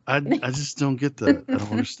 I just don't get that. I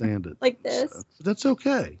don't understand it. Like this? So, that's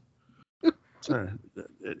okay. Sorry,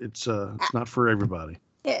 it's not for everybody.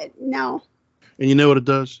 No. And you know what it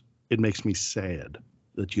does? It makes me sad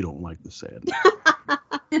that you don't like the sad.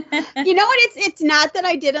 You know what? It's not that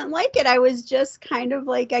I didn't like it. I was just kind of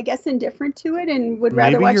like, I guess, indifferent to it and would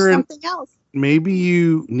rather Maybe watch you're something else. Maybe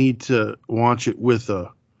you need to watch it with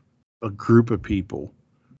a group of people.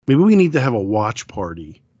 Maybe we need to have a watch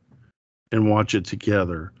party and watch it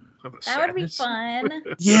together. That would be fun.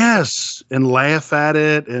 Yes, and laugh at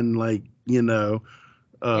it and like, Yeah.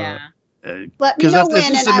 Let me because know if when,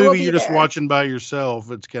 this is and a I will movie be you're just there. watching by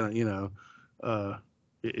yourself, it's kind of,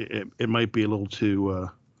 it might be a little too,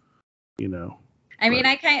 I mean,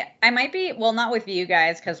 I might be, well, not with you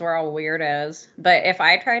guys because we're all weirdos, but if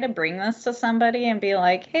I try to bring this to somebody and be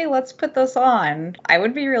like, hey, let's put this on, I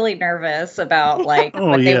would be really nervous about like Oh,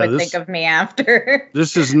 what they yeah, would think of me after.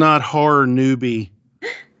 This is not horror newbie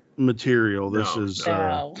material. This No, is,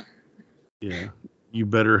 So, yeah, you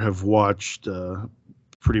better have watched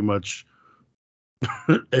pretty much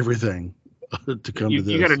everything to come to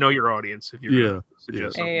this. You got to know your audience if you're Yeah, gonna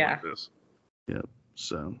suggest something Yeah. like this.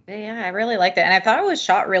 So yeah, I really liked it. And I thought it was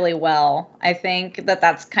shot really well. I think that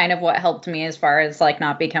that's kind of what helped me as far as like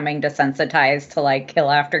not becoming desensitized to like kill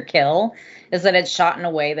after kill, is that it's shot in a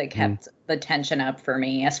way that kept the tension up for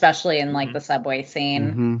me, especially in like the subway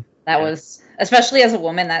scene. mhm. That was, especially as a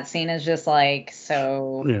woman, that scene is just like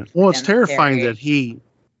so. Yeah. Well, it's and terrifying scary. that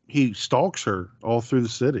he stalks her all through the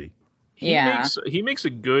city. Yeah. He makes a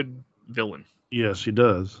good villain. Yes, he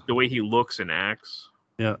does. The way he looks and acts.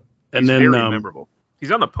 Yeah. He's And then very memorable.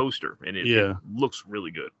 He's on the poster, and it Yeah. looks really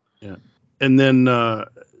good. and then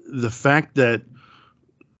the fact that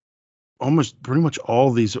almost pretty much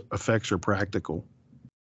all these effects are practical.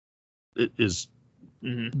 It is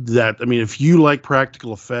that, I mean, if you like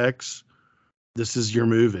practical effects, this is your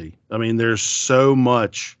movie. I mean, there's so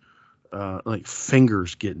much like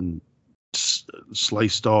fingers getting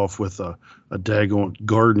sliced off with a daggone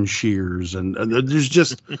garden shears, and there's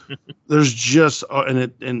just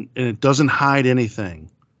and it doesn't hide anything.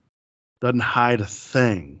 Doesn't hide a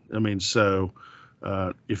thing. I mean, so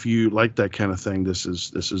if you like that kind of thing, this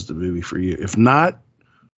is the movie for you. If not,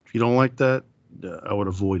 if you don't like that, I would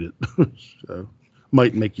avoid it. So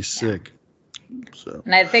might make you sick. So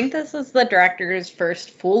And I think this is the director's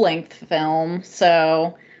first full-length film,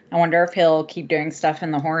 so I wonder if he'll keep doing stuff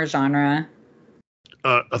in the horror genre.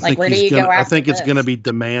 I Like, think where do he's you go gonna. I after think it's this? going to be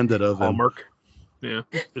demanded of him. Hallmark. Yeah.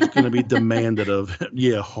 It's going to be demanded of him.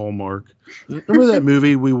 Yeah, Hallmark. Remember that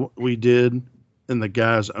movie we did, and the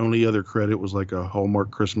guy's only other credit was like a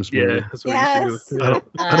Hallmark Christmas movie. Yeah, that's what I used to do.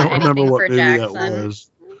 I don't remember Anything what for movie Jackson. that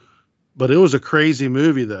was, but it was a crazy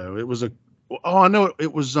movie though. It was I know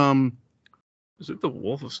it was Is it the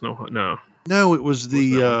Wolf of Snow? No. no, it was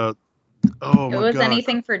the oh It my was god.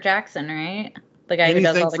 Anything for Jackson, right? The guy who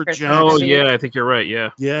does Anything all the for Christmas Jackson. Oh movies. yeah, I think you're right. Yeah.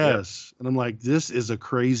 Yes, and I'm like, this is a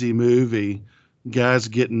crazy movie. Guys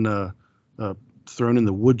getting thrown in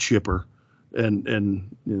the wood chipper, and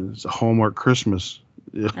it's a Hallmark Christmas.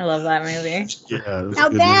 Yeah, I love that movie. yeah. It was a Now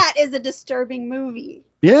good that is a disturbing movie. movie.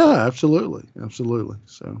 Yeah, absolutely.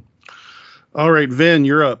 So, all right, Vin,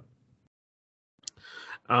 you're up.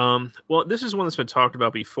 Well, this is one that's been talked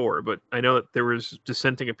about before, but I know that there was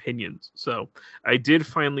dissenting opinions. So I did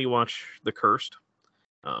finally watch The Cursed,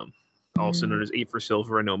 also known as 8 for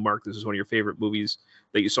Silver. I know, Mark, this is one of your favorite movies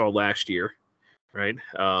that you saw last year, right?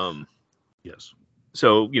 Yes,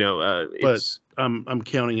 So but it's I'm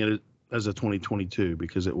counting it as a 2022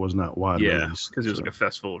 because it was not wide release. because it was so. like a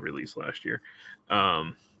festival release last year.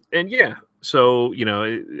 And yeah, so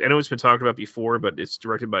I know it's been talked about before, but it's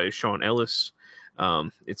directed by Sean Ellis.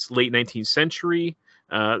 It's late 19th century.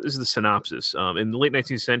 This is the synopsis. In the late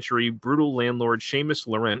 19th century, brutal landlord Seamus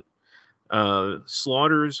Laurent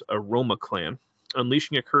slaughters a Roma clan,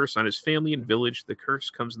 unleashing a curse on his family and village. The curse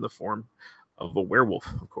comes in the form of a werewolf,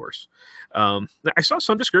 of course. I saw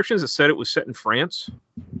some descriptions that said it was set in France,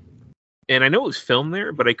 and I know it was filmed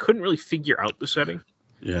there, but I couldn't really figure out the setting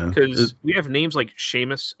Yeah, because we have names like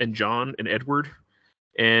Seamus and John and Edward.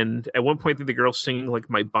 And at one point, I think the girl's singing like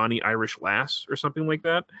 "My Bonnie Irish Lass" or something like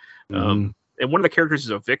that. And one of the characters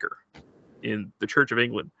is a vicar in the Church of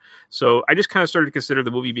England. So I just kind of started to consider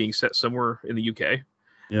the movie being set somewhere in the UK.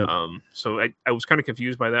 Yeah. So I was kind of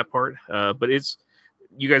confused by that part. But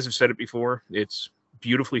you guys have said it before. It's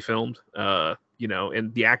beautifully filmed, and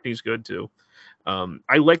the acting's good too.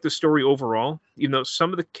 I like the story overall, even though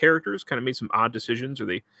some of the characters kind of made some odd decisions or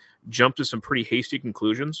they jumped to some pretty hasty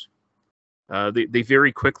conclusions. They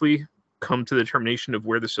very quickly come to the determination of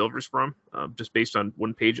where the silver's from, just based on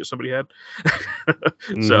one page that somebody had.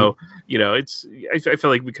 So, I feel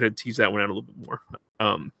like we could have teased that one out a little bit more.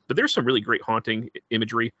 But there's some really great haunting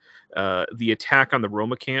imagery. The attack on the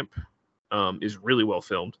Roma camp is really well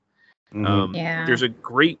filmed. There's a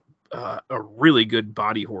really good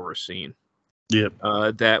body horror scene. Yep.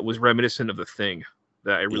 That was reminiscent of The Thing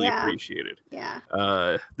that I really appreciated. Yeah.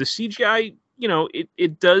 The CGI,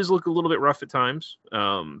 it does look a little bit rough at times.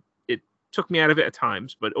 It took me out of it at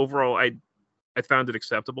times, but overall, I found it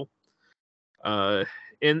acceptable. And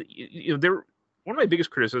one of my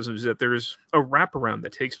biggest criticisms is that there's a wraparound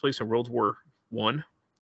that takes place in World War I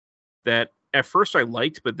that at first I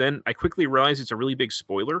liked, but then I quickly realized it's a really big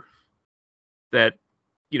spoiler. That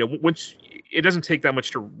once it doesn't take that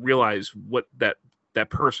much to realize what that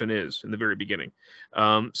person is in the very beginning.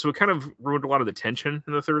 So it kind of ruined a lot of the tension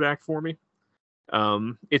in the third act for me.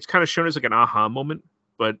 It's kind of shown as like an aha moment,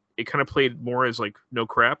 but it kind of played more as like no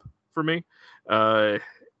crap for me. I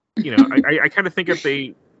kind of think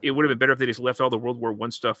it would have been better if they just left all the World War I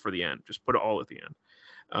stuff for the end, just put it all at the end.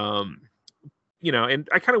 And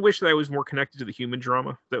I kind of wish that I was more connected to the human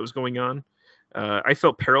drama that was going on. I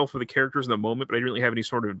felt peril for the characters in the moment, but I didn't really have any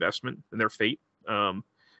sort of investment in their fate. And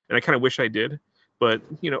I kind of wish I did. But,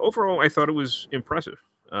 overall, I thought it was impressive.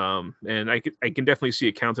 And I can definitely see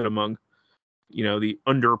it counted among, the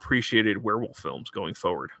underappreciated werewolf films going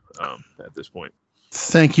forward at this point.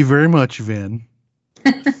 Thank you very much, Vin.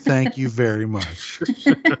 Thank you very much.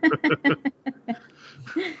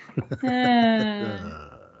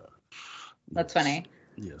 That's funny.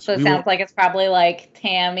 Yes, so it sounds like it's probably like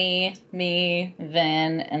Tammy, me,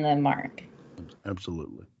 Vin, and then Mark.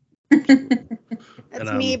 Absolutely.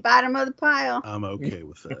 That's me, bottom of the pile. I'm okay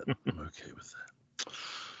with that.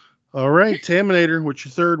 All right, Taminator, what's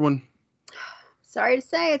your third one? Sorry to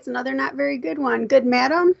say, it's another not very good one. Good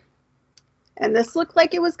Madam. And this looked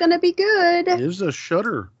like it was going to be good. It is a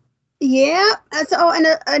Shudder. Yeah.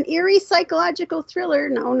 An eerie psychological thriller.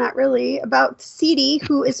 No, not really. About Seedy,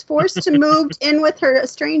 who is forced to move in with her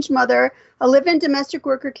estranged mother, a live-in domestic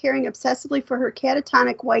worker caring obsessively for her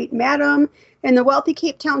catatonic white madam in the wealthy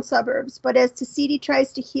Cape Town suburbs. But as Seedy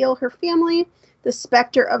tries to heal her family, the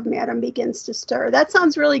specter of Madam begins to stir. That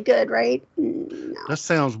sounds really good, right? No. That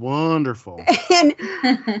sounds wonderful. And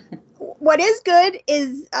what is good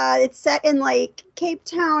is it's set in like Cape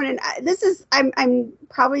Town, and I'm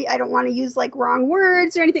probably, I don't want to use like wrong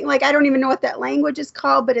words or anything. Like I don't even know what that language is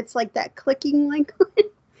called, but it's like that clicking language.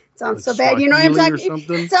 Sounds so bad, you know what I'm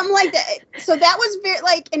talking? Something like that. So that was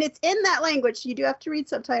very and it's in that language. You do have to read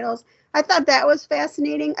subtitles. I thought that was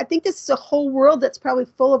fascinating. I think this is a whole world that's probably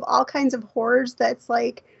full of all kinds of horrors that's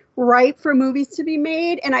like ripe for movies to be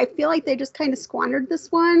made, and I feel like they just kind of squandered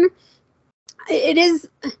this one. It is.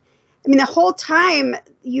 I mean, the whole time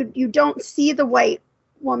you don't see the white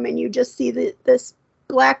woman, you just see this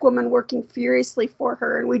black woman working furiously for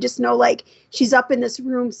her, and we just know like she's up in this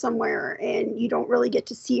room somewhere, and you don't really get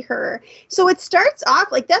to see her. So it starts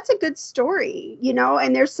off like that's a good story,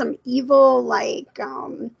 and there's some evil like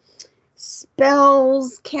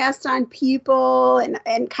spells cast on people,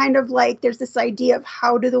 and kind of like there's this idea of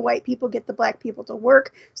how do the white people get the black people to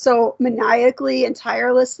work so maniacally and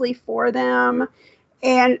tirelessly for them.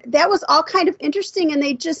 And that was all kind of interesting. And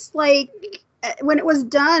they just like, when it was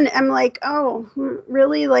done, I'm like, oh,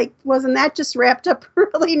 really? Like, wasn't that just wrapped up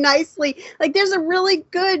really nicely? Like, there's a really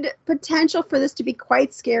good potential for this to be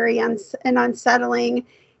quite scary and unsettling.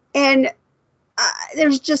 And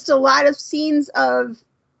there's just a lot of scenes of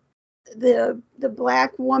the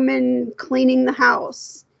black woman cleaning the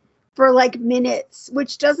house for like minutes,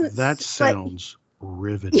 which doesn't. That sounds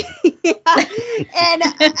riveting. Yeah. And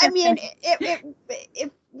I mean,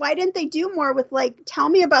 if why didn't they do more with like, tell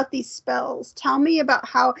me about these spells, tell me about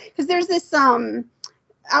how, because there's this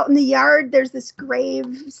out in the yard, there's this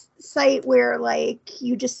grave site where like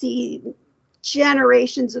you just see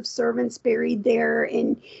generations of servants buried there,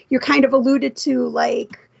 and you're kind of alluded to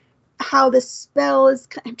like how the spell is,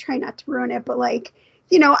 I'm trying not to ruin it, but like,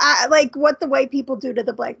 like what the white people do to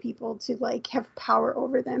the black people to like have power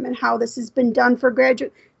over them, and how this has been done for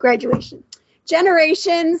graduation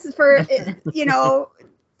generations for,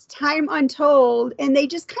 time untold. And they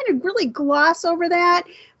just kind of really gloss over that.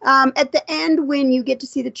 At the end, when you get to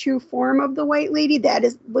see the true form of the white lady,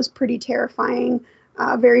 was pretty terrifying,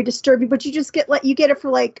 very disturbing, but you just get it for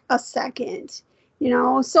like a second,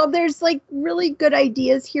 so there's like really good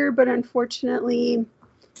ideas here, but unfortunately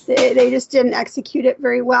They just didn't execute it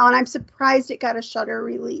very well, and I'm surprised it got a Shudder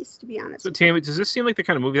release, to be honest. So, Tammy, does this seem like the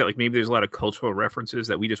kind of movie that, like, maybe there's a lot of cultural references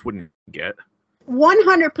that we just wouldn't get?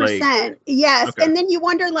 100%, yes. Okay. And then you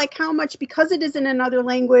wonder, like, how much, because it is in another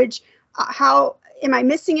language, how am I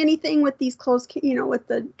missing anything with these closed, with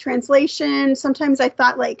the translation? Sometimes I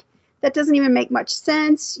thought, like, that doesn't even make much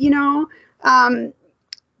sense,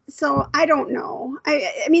 So I don't know.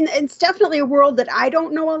 I mean, it's definitely a world that I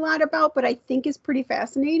don't know a lot about, but I think is pretty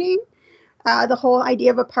fascinating. The whole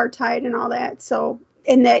idea of apartheid and all that. So,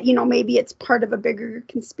 and that, maybe it's part of a bigger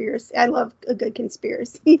conspiracy. I love a good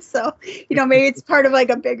conspiracy. So, maybe it's part of like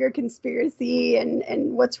a bigger conspiracy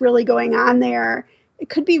and what's really going on there. It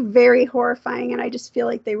could be very horrifying. And I just feel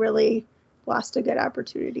like they really lost a good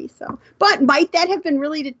opportunity. So, but might that have been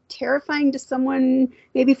really terrifying to someone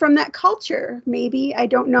maybe from that culture? Maybe, I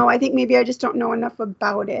don't know. I think maybe I just don't know enough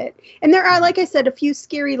about it. And there are, like I said, a few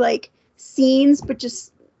scary like scenes, but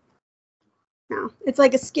just no, it's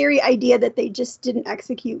like a scary idea that they just didn't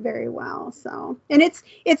execute very well. So, and it's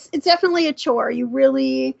definitely a chore. You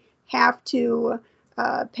really have to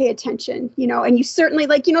pay attention, and you certainly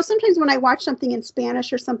sometimes when I watch something in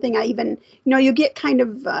Spanish or something, I even, you get kind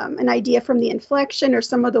of an idea from the inflection, or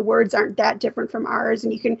some of the words aren't that different from ours,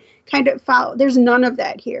 and you can kind of follow. There's none of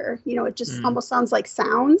that here. It just almost sounds like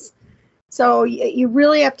sounds. So you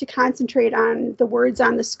really have to concentrate on the words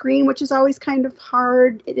on the screen, which is always kind of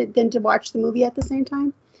hard than to watch the movie at the same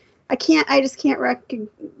time. I just can't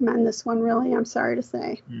recommend this one, really. I'm sorry to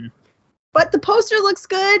say. But the poster looks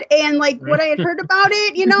good, and like what I had heard about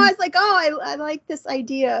it, I was like, oh, I like this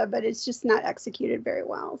idea, but it's just not executed very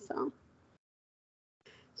well. So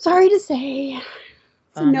sorry to say,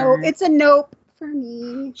 it's a nope for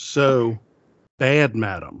me. So bad,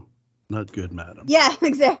 madam, not good, madam. Yeah,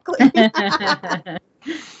 exactly. Yeah.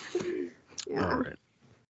 All right.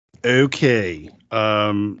 Okay.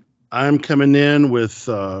 I'm coming in with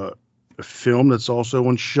a film that's also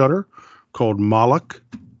on Shudder called Moloch.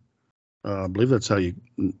 I believe that's how you.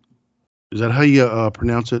 Is that how you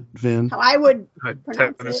pronounce it, Vin? How I would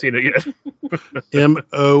pronounce haven't seen it yet. Moloch.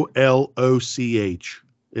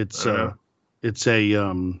 It's a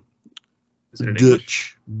Is it in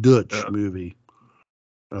Dutch movie.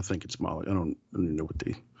 I think it's Moloch. I don't even know what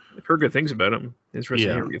the. I've heard good things about him. Interesting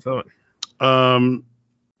to hear what you thought.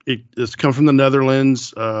 It's come from the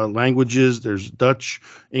Netherlands. Languages, there's Dutch,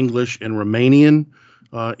 English, and Romanian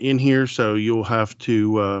in here, so you'll have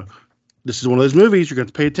to. This is one of those movies you're going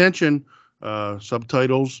to pay attention.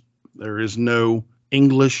 Subtitles. There is no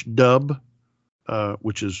English dub,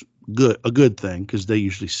 which is a good thing because they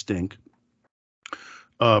usually stink.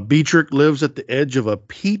 Beatrix lives at the edge of a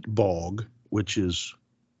peat bog, which is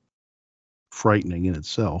frightening in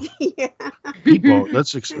itself. Yeah. Peat bog.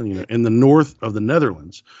 That's in the north of the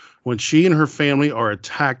Netherlands. When she and her family are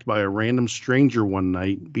attacked by a random stranger one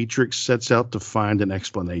night, Beatrix sets out to find an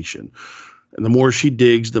explanation. And the more she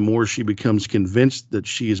digs, the more she becomes convinced that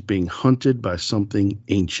she is being hunted by something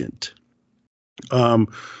ancient.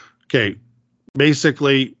 Okay.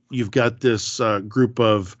 Basically, you've got this group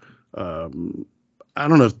of, I don't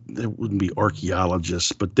know if they wouldn't be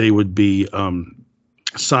archaeologists, but they would be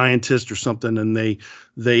scientists or something. And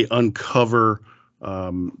they uncover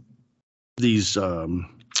these, I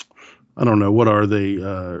don't know, what are they?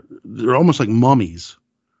 They're almost like mummies.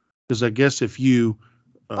 Because I guess if you...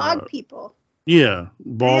 bog people. Yeah,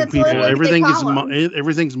 bog people. Like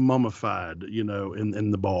Everything's mummified,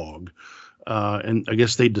 in the bog, and I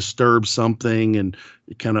guess they disturb something, and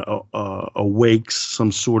it kind of awakes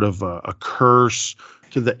some sort of a curse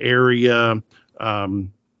to the area,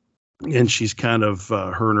 and she's kind of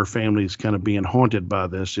her and her family is kind of being haunted by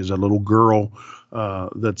this. There's a little girl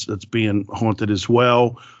that's being haunted as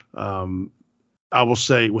well. I will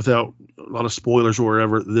say, without a lot of spoilers or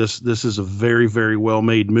whatever, this is a very, very well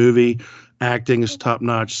made movie. Acting is top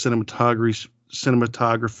notch.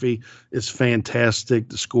 Cinematography is fantastic.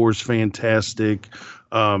 The score is fantastic.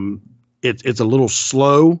 It's a little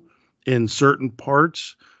slow in certain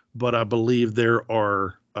parts, but I believe there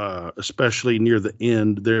are, especially near the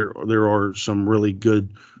end, there are some really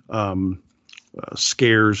good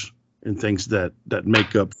scares and things that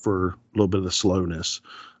make up for a little bit of the slowness.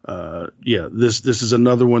 This is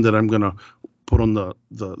another one that I'm gonna put on the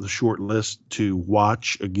short list to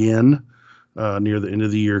watch again near the end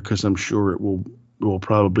of the year, because I'm sure it will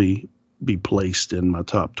probably be placed in my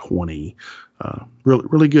top 20.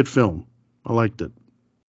 Really good film. I liked it.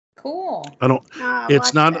 Cool.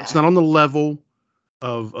 It's not on the level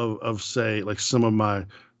of say like some of my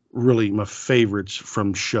favorites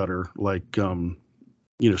from Shudder, like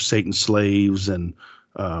Satan's Slaves and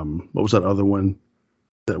what was that other one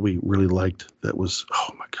that we really liked? That was, oh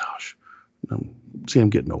my gosh. See, I'm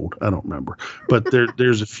getting old. I don't remember, but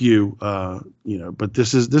there's a few, but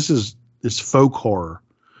this is folk horror,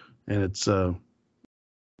 and it's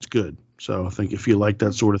good. So I think if you like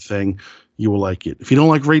that sort of thing, you will like it. If you don't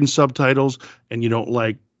like reading subtitles and you don't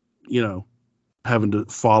like, having to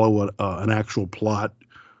follow an actual plot,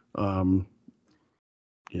 then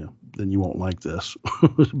you won't like this.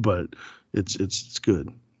 But it's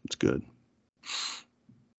good. It's good.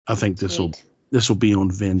 I think this will be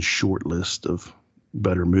on Vin's short list of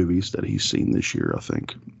better movies that he's seen this year, I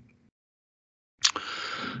think.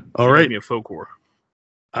 All right. Me a folk horror.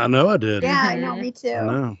 I know I did. Yeah, I know, me too. I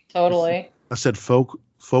know. Totally. I said folk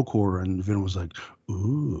horror, and Vin was like,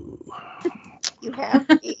 "Ooh." You have.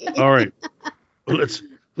 All right.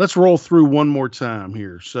 Let's roll through one more time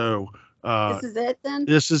here. So This is it then?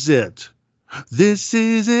 This is it. This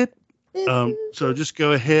is it. This So just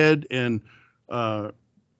go ahead and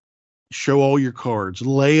show all your cards.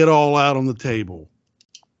 Lay it all out on the table.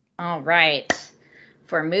 All right.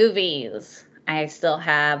 For movies, I still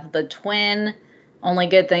have The Twin. Only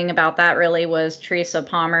good thing about that really was Teresa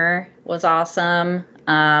Palmer was awesome.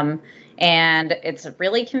 And it's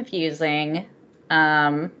really confusing.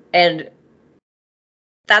 And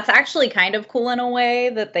that's actually kind of cool in a way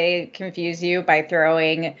that they confuse you by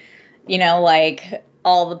throwing, like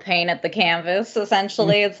all the paint at the canvas,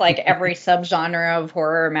 essentially. It's like every subgenre of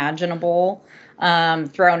horror imaginable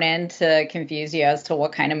thrown in to confuse you as to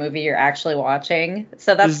what kind of movie you're actually watching.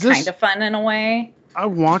 So that's kind of fun in a way. I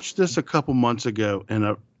watched this a couple months ago,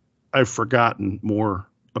 and I've forgotten more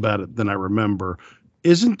about it than I remember.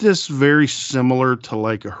 Isn't this very similar to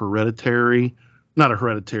like a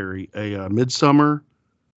Midsummer?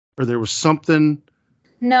 Or there was something?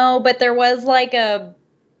 No, but there was like a...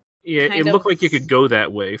 Yeah, it looked like you could go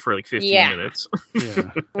that way for like 15 minutes.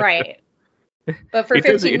 Yeah. Right. But for 15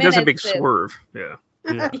 minutes... It does a big swerve. Yeah.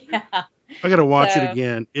 Yeah. I got to watch it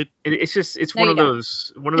again. It's one of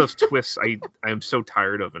those twists I am so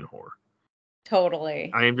tired of in horror.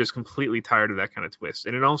 Totally. I am just completely tired of that kind of twist.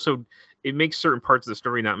 And it makes certain parts of the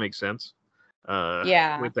story not make sense.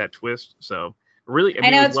 With that twist. So really, I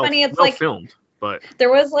know it's funny. It's like filmed, but there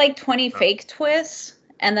was like 20 fake twists,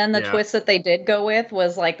 and then the twist that they did go with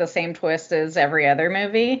was like the same twist as every other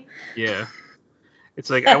movie. Yeah. It's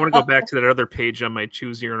like I want to go back to that other page on my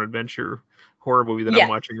Choose Your Own Adventure horror movie that I'm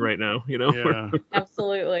watching right now, Yeah.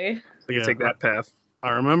 Absolutely. I can take that path.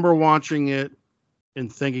 I remember watching it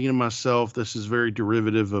and thinking to myself, this is very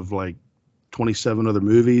derivative of like 27 other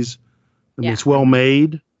movies. I mean, it's well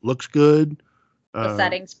made, looks good. The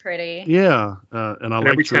setting's pretty. Yeah. And I like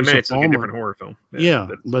every 10 minutes Palmer. Like a different horror film.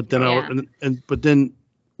 But then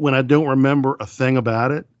when I don't remember a thing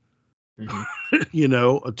about it,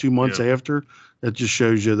 2 months after, that just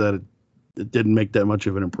shows you that it didn't make that much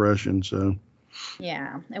of an impression. So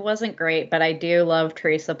yeah, it wasn't great, but I do love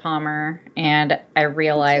Teresa Palmer, and I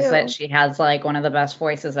realize that she has like one of the best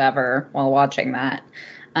voices ever while watching that.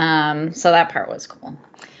 So that part was cool.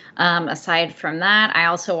 Aside from that, I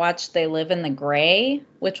also watched They Live in the Gray,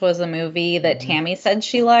 which was a movie that Tammy said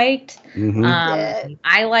she liked.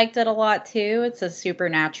 I liked it a lot too. It's a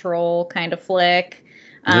supernatural kind of flick.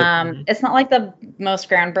 It's not like the most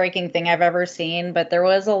groundbreaking thing I've ever seen, but there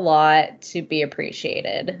was a lot to be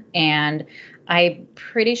appreciated. And I'm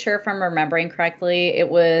pretty sure, if I'm remembering correctly, it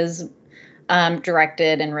was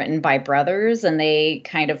directed and written by brothers, and they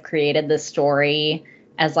kind of created the story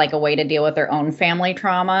as like a way to deal with their own family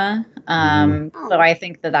trauma. So I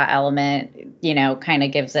think that element, kind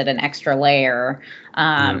of gives it an extra layer.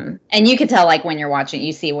 And you could tell, like, when you're watching,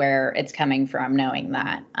 you see where it's coming from, knowing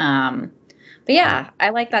that. But yeah,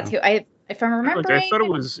 I like that too. If I'm remembering, I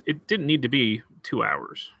thought it didn't need to be 2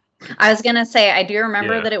 hours. I was going to say, I do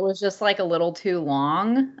remember that it was just like a little too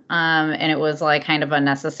long. And it was like kind of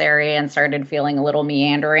unnecessary and started feeling a little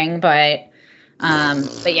meandering, but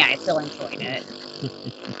yeah, I still enjoyed it.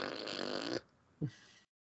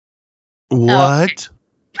 What?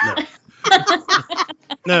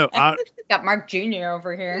 No, I got Mark Jr.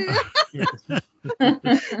 over here.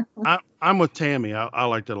 I'm with Tammy. I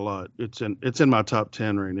liked it a lot. It's in my top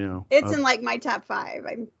 10 right now. It's in like my top 5.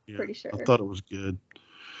 I'm pretty sure. I thought it was good.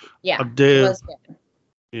 Yeah, I did. It was good.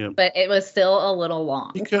 Yeah, but it was still a little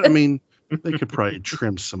long. they could probably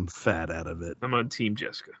trim some fat out of it. I'm on Team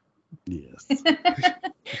Jessica. Yes.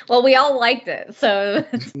 Well, we all liked it, so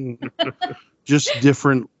just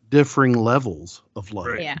differing levels of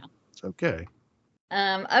love. Yeah, it's okay.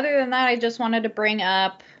 Other than that, I just wanted to bring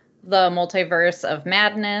up the Multiverse of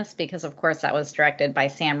Madness, because of course that was directed by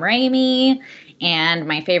Sam Raimi, and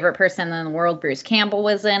my favorite person in the world, Bruce Campbell,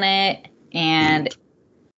 was in it. And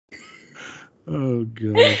oh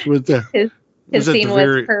god, with the His at scene the was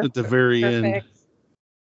very perfect. at the very end. Perfect.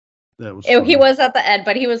 That was He fun. was at the end,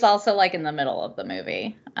 but he was also like in the middle of the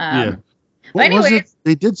movie. Yeah. But What was it? anyways,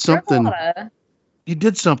 They did there's a something. lot of- He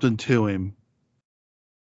did something to him.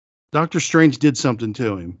 Doctor Strange did something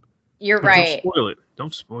to him. You're Don't right. spoil it.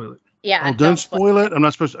 Don't spoil it. Yeah. Oh, don't spoil it. I'm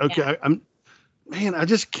not supposed to. Okay, I'm. Man, I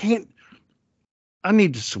just can't. I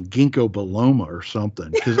need some ginkgo biloba or something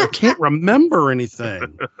because I can't remember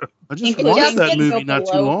anything. I just Ginkgo watched that biloba. movie not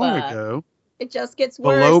too long biloba. ago. It just gets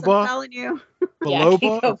worse. Biloba? I'm telling you. Biloba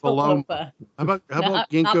or ginkgo Paloma? biloba. How about Not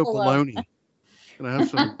ginkgo biloba. bologna? Can I have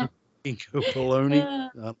some ginkgo bologna? I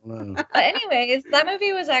don't know. But anyways, that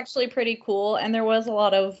movie was actually pretty cool, and there was a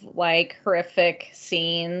lot of like horrific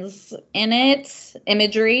scenes in it,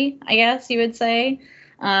 imagery, I guess you would say.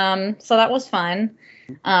 So that was fun.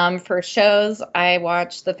 For shows, I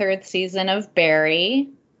watched the 3rd season of Barry,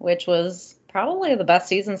 which was probably the best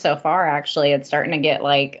season so far. Actually, it's starting to get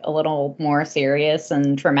like a little more serious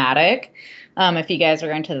and traumatic. If you guys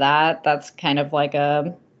are into that, that's kind of like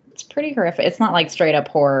it's pretty horrific. It's not like straight up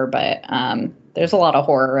horror, but there's a lot of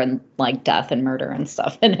horror and like death and murder and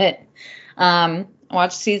stuff in it. I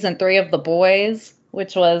watched season 3 of The Boys,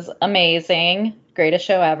 which was amazing. Greatest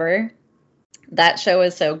show ever. That show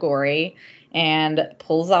is so gory and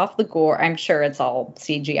pulls off the gore. I'm sure it's all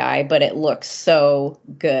CGI, but it looks so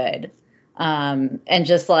good. And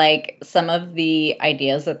just like some of the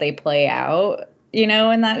ideas that they play out,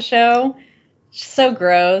 in that show, so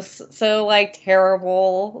gross, so like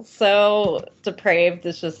terrible, so depraved.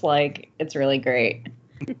 It's just like, it's really great.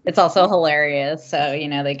 It's also hilarious. So,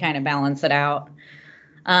 they kind of balance it out.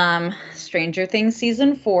 Stranger Things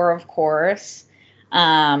season 4, of course,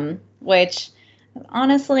 which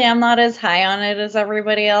honestly, I'm not as high on it as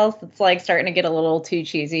everybody else. It's like starting to get a little too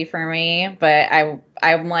cheesy for me, but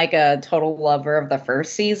I'm like a total lover of the 1st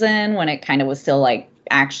season when it kind of was still like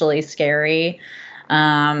actually scary.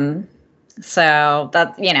 So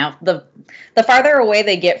that, the farther away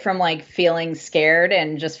they get from like feeling scared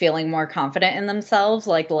and just feeling more confident in themselves,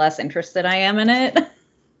 like the less interested I am in it.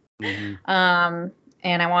 Mm-hmm.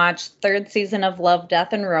 And I watched 3rd season of Love,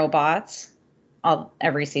 Death, and Robots.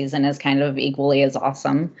 Every season is kind of equally as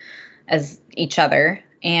awesome as each other.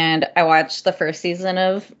 And I watched the 1st season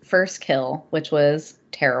of First Kill, which was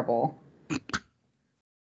terrible.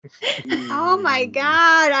 Oh my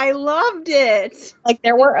God, I loved it. Like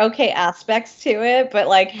there were okay aspects to it, but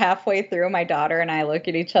like halfway through, my daughter and I look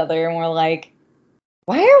at each other and we're like,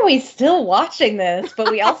 why are we still watching this? But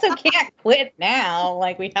we also can't quit now.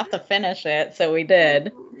 Like we have to finish it. So we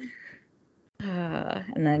did.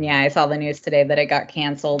 And then, I saw the news today that it got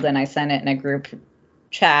canceled, and I sent it in a group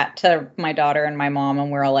chat to my daughter and my mom,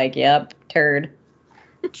 and we're all like, yep, turd.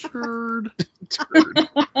 Turd.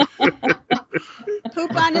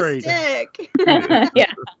 Poop on a Great. stick.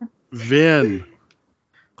 Yeah. Vin,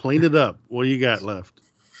 clean it up. What do you got left?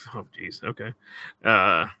 Oh, geez. Okay.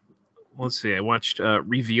 Let's see. I watched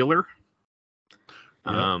Revealer.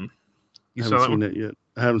 I You haven't saw that seen one? it yet.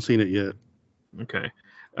 I haven't seen it yet. Okay.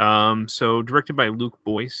 So directed by Luke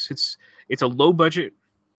Boyce. It's a low budget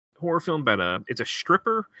horror film about it's a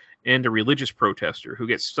stripper and a religious protester who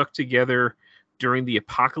get stuck together during the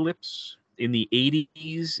apocalypse in the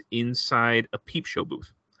 80s inside a peep show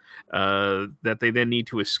booth that they then need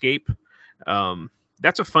to escape.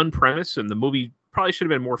 That's a fun premise, and the movie probably should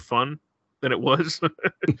have been more fun than it was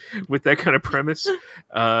with that kind of premise.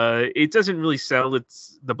 It doesn't really sell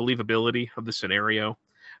the believability of the scenario.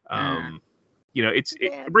 Right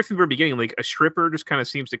from the very beginning, like a stripper just kind of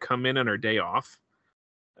seems to come in on her day off,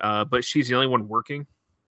 but she's the only one working,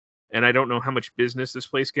 and I don't know how much business this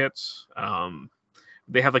place gets.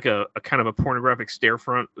 They have like a kind of a pornographic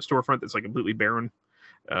storefront that's like completely barren.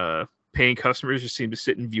 Paying customers just seem to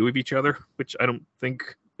sit in view of each other, which I don't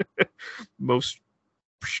think most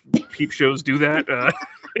peep shows do that.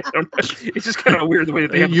 It's just kind of weird the way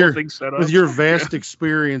that they have the whole thing set up. With your vast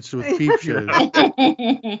experience with peep shows.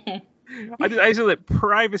 I say that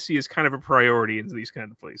privacy is kind of a priority in these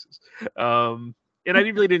kind of places, and I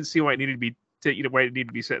really didn't see why it needed to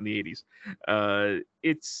be set in the 80s.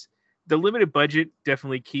 It's the limited budget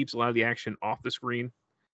definitely keeps a lot of the action off the screen,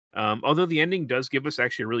 although the ending does give us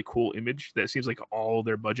actually a really cool image that seems like all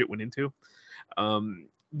their budget went into.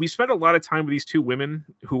 We spent a lot of time with these two women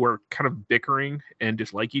who are kind of bickering and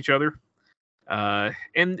dislike each other,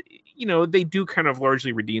 and they do kind of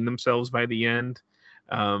largely redeem themselves by the end.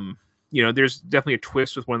 There's definitely a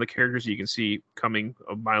twist with one of the characters you can see coming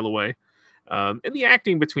a mile away. And the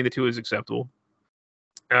acting between the two is acceptable.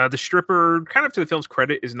 The stripper, kind of to the film's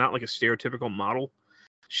credit, is not like a stereotypical model.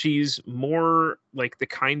 She's more like the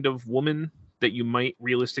kind of woman that you might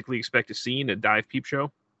realistically expect to see in a dive peep show.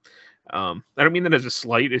 I don't mean that as a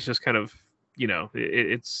slight. It's just kind of,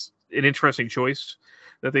 it's an interesting choice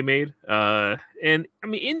that they made. And I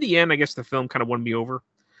mean, in the end, I guess the film kind of won me over.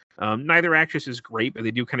 Neither actress is great, but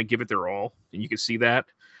they do kind of give it their all, and you can see that.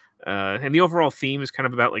 And the overall theme is kind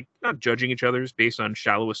of about like not judging each other's based on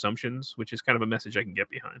shallow assumptions, which is kind of a message I can get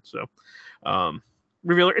behind. So,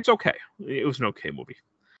 Revealer, it's okay. It was an okay movie.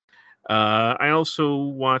 I also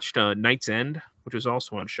watched Night's End, which is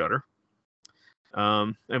also on Shudder.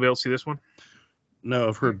 Anybody else see this one? No,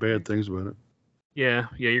 I've heard bad things about it. Yeah,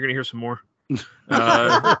 you're gonna hear some more.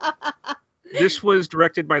 This was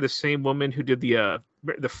directed by the same woman who did the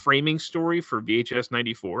framing story for VHS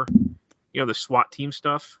 94. The SWAT team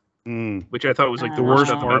stuff, which I thought was like the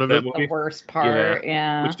worst part of it. The worst part,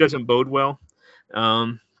 yeah. Which doesn't bode well.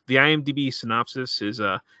 The IMDb synopsis is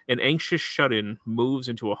an anxious shut-in moves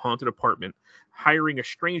into a haunted apartment, hiring a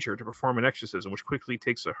stranger to perform an exorcism, which quickly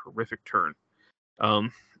takes a horrific turn.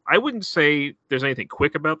 I wouldn't say there's anything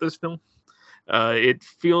quick about this film. It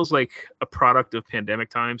feels like a product of pandemic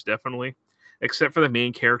times, definitely. Except for the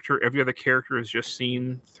main character, every other character is just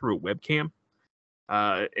seen through a webcam.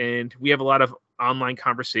 And we have a lot of online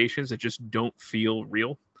conversations that just don't feel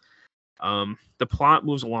real. The plot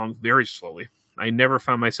moves along very slowly. I never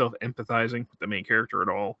found myself empathizing with the main character at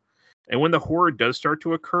all. And when the horror does start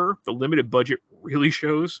to occur, the limited budget really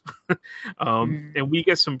shows. And we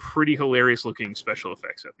get some pretty hilarious looking special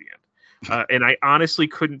effects at the end. And I honestly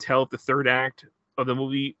couldn't tell if the third act of the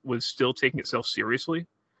movie was still taking itself seriously,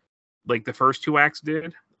 like the first two acts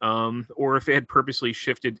did, or if it had purposely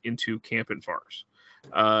shifted into camp and farce.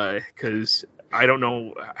 Because I don't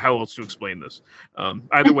know how else to explain this.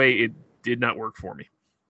 Either way, it did not work for me.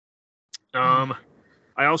 I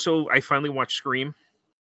finally watched Scream.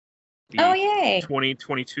 Yay!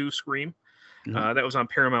 2022 Scream. That was on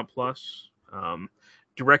Paramount Plus.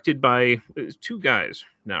 Directed by two guys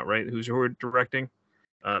now, right? Who are directing?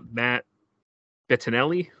 Matt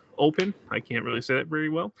Bettinelli. I can't really say that very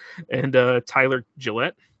well. And Tyler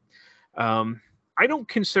Gillette. I don't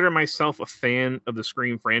consider myself a fan of the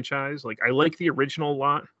Scream franchise. Like, I like the original a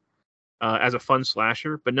lot as a fun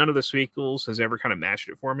slasher, but none of the sequels has ever kind of matched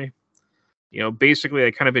it for me. Basically,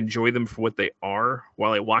 I kind of enjoy them for what they are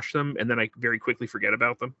while I watch them, and then I very quickly forget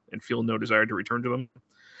about them and feel no desire to return to them.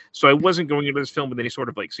 So I wasn't going into this film with any sort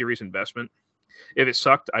of like serious investment. If it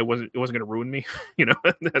sucked, it wasn't going to ruin me,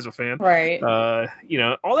 as a fan. Right.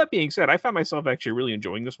 All that being said, I found myself actually really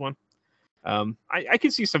enjoying this one. I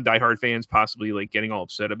could see some diehard fans possibly like getting all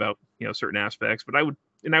upset about, certain aspects, but I would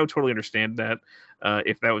totally understand that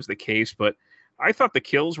if that was the case. But I thought the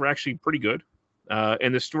kills were actually pretty good.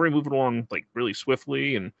 And the story moved along like really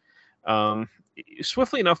swiftly and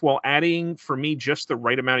swiftly enough while adding for me just the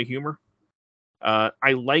right amount of humor.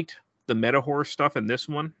 I liked the meta horror stuff in this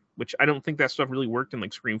one, which I don't think that stuff really worked in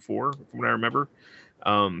like Scream 4 from what I remember.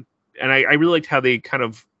 And I really liked how they kind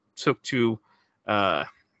of took to, the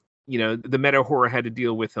meta horror had to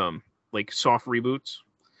deal with like soft reboots,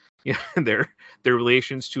 their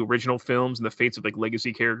relations to original films and the fates of like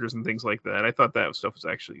legacy characters and things like that. I thought that stuff was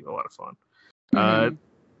actually a lot of fun.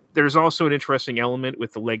 There's also an interesting element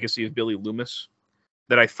with the legacy of Billy Loomis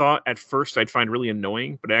that I thought at first I'd find really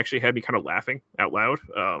annoying, but it actually had me kind of laughing out loud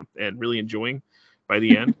and really enjoying by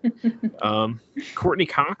the end. Courtney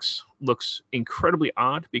Cox looks incredibly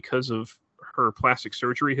odd because of her plastic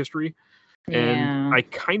surgery history. And I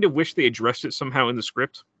kind of wish they addressed it somehow in the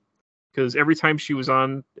script, because every time she was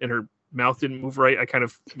on and her mouth didn't move right, I kind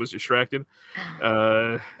of was distracted.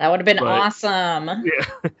 That would have been awesome.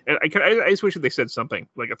 Yeah, and I just wish that they said something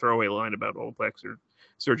like a throwaway line about all the plastic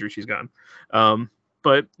surgery she's gotten.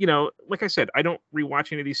 But like I said, I don't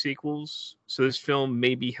rewatch any of these sequels, so this film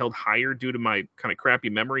may be held higher due to my kind of crappy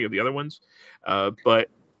memory of the other ones. But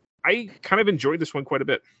I kind of enjoyed this one quite a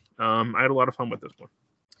bit. I had a lot of fun with this one.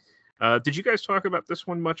 Did you guys talk about this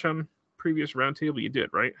one much on previous roundtable? You did,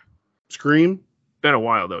 right? Scream? Been a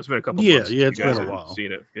while though. It's been a couple. Months. Yeah, it's been a while.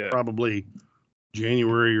 Seen it? Yeah, probably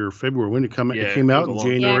January or February. When did it come out? Yeah, it came out in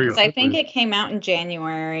January. Yeah, because I think it came out in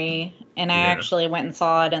January, and I actually went and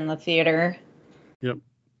saw it in the theater. Yep.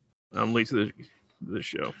 I'm late to the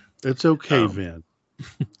show. It's okay, Vin.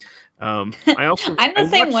 I'm the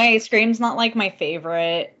same way. Scream's not like my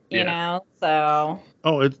favorite, you know. So.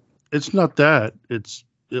 Oh, it's not that.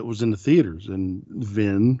 It was in the theaters, and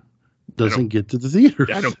Vin doesn't get to the theaters.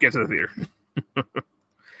 I don't get to the theater.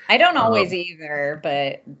 I don't always either,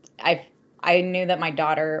 but I knew that my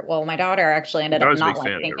daughter actually ended up not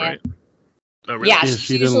liking it. Oh, really? Yeah,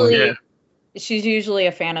 she's usually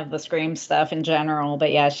a fan of the Scream stuff in general,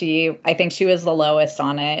 but yeah, I think she was the lowest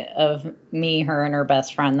on it of me, her, and her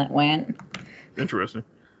best friend that went. Interesting.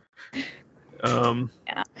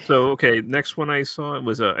 Yeah. So okay, next one I saw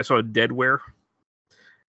was I saw Deadware.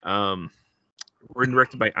 Written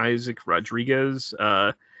directed by Isaac Rodriguez.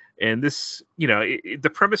 And this,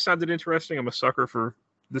 the premise sounded interesting. I'm a sucker for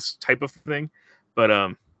this type of thing, but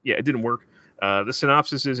yeah, it didn't work. The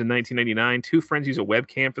synopsis is: in 1999, two friends use a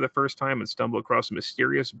webcam for the first time and stumble across a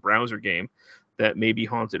mysterious browser game that may be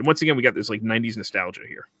haunted. And once again, we got this like 90s nostalgia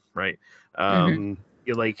here, right? That's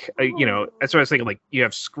what I was thinking. Like, you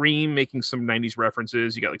have Scream making some 90s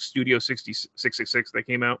references. You got like Studio 666 that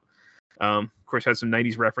came out. Of course, had some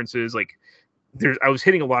 90s references. Like, I was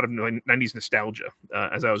hitting a lot of 90s nostalgia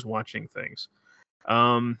as I was watching things.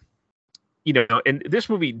 And this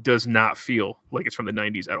movie does not feel like it's from the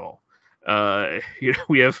 90s at all.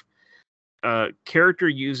 We have a character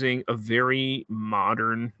using a very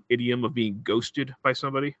modern idiom of being ghosted by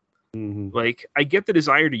somebody. Like, I get the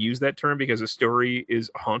desire to use that term because the story is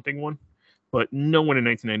a haunting one, but no one in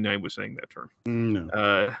 1999 was saying that term.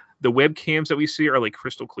 No. The webcams that we see are like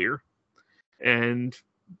crystal clear. And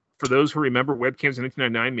for those who remember, webcams in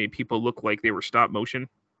 1999 made people look like they were stop motion,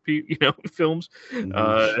 films.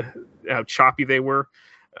 How choppy they were.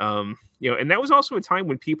 And that was also a time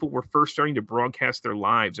when people were first starting to broadcast their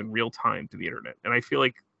lives in real time to the internet. And I feel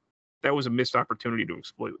like that was a missed opportunity to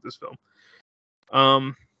exploit with this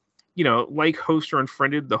film. Like Host or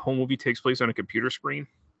Unfriended, the whole movie takes place on a computer screen.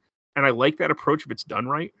 And I like that approach if it's done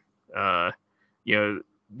right.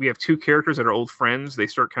 We have two characters that are old friends. They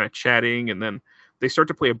start kind of chatting, and then they start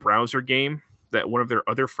to play a browser game that one of their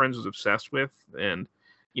other friends was obsessed with. And,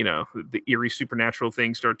 the eerie supernatural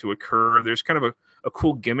things start to occur. There's kind of a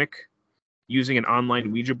cool gimmick using an online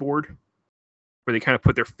Ouija board where they kind of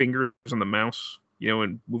put their fingers on the mouse,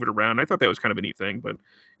 and move it around. I thought that was kind of a neat thing, but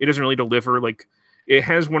it doesn't really deliver. Like, it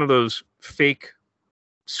has one of those fake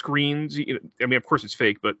screens. I mean, of course it's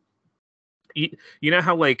fake, but you know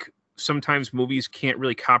how like sometimes movies can't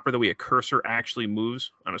really copy the way a cursor actually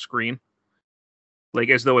moves on a screen, like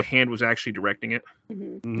as though a hand was actually directing it.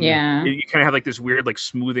 Yeah. You kind of have like this weird like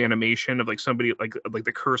smooth animation of like somebody like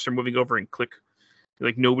the cursor moving over and click.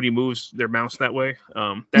 Like nobody moves their mouse that way.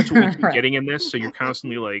 That's what we keep Right. getting in this. So you're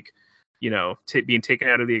constantly like, being taken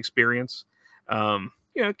out of the experience.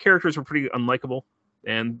 Characters were pretty unlikable,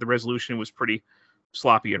 and the resolution was pretty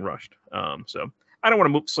sloppy and rushed. So I don't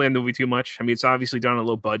want to slam the movie too much. I mean, it's obviously done on a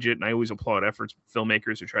low budget, and I always applaud efforts of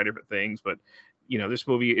filmmakers who try different things. But this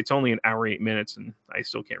movie, it's only an hour 8 minutes, and I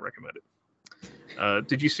still can't recommend it.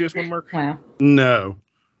 Did you see this one, Mark? Wow. No.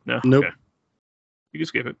 No. Nope. Okay. You can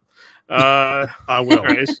skip it. I will. All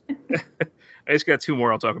right, I just got two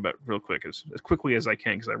more I'll talk about real quick, as quickly as I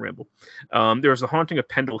can, because I ramble. There was The Haunting of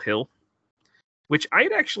Pendle Hill, which I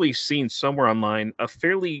had actually seen somewhere online,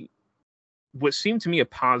 what seemed to me a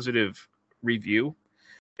positive review.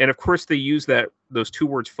 And of course, they use those two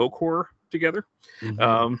words, folk horror, together,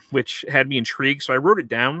 which had me intrigued. So I wrote it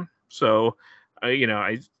down. So,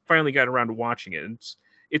 I finally got around to watching it.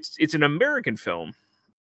 It's an American film,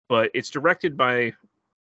 but it's directed by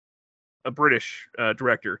a British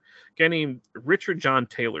director, a guy named Richard John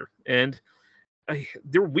Taylor. And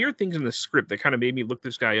there were weird things in the script that kind of made me look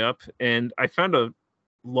this guy up. And I found a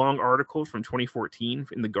long article from 2014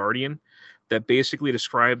 in The Guardian that basically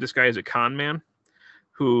described this guy as a con man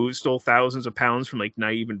who stole thousands of pounds from like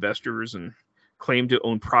naive investors and claimed to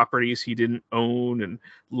own properties he didn't own and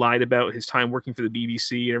lied about his time working for the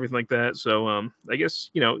BBC and everything like that. So I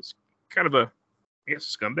guess, it's kind of a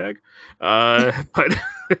scumbag, but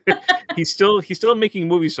he's still making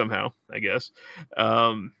movies somehow, I guess.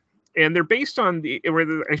 And they're based on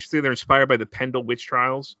they're inspired by the Pendle witch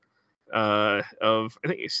trials of, I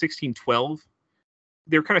think, 1612.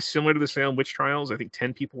 They're kind of similar to the Salem witch trials. I think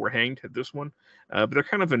 10 people were hanged at this one, but they're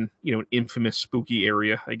kind of an infamous spooky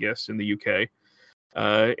area, I guess, in the UK.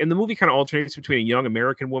 And the movie kind of alternates between a young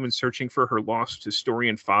American woman searching for her lost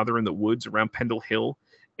historian father in the woods around Pendle Hill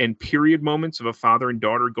and period moments of a father and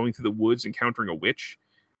daughter going through the woods encountering a witch,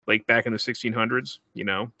 like back in the 1600s,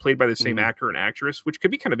 played by the same actor and actress, which could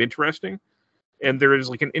be kind of interesting. And there is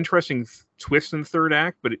like an interesting twist in the third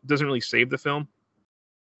act, but it doesn't really save the film.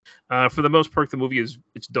 For the most part, the movie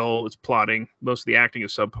it's dull, it's plotting. Most of the acting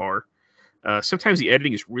is subpar. Sometimes the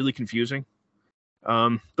editing is really confusing.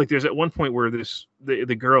 Like there's at one point where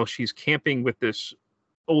the girl, she's camping with this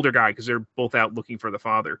older guy because they're both out looking for the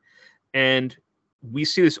father. And we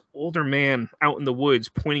see this older man out in the woods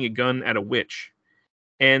pointing a gun at a witch.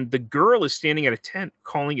 And the girl is standing at a tent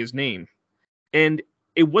calling his name. And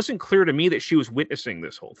it wasn't clear to me that she was witnessing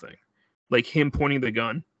this whole thing, like him pointing the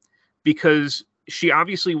gun, because she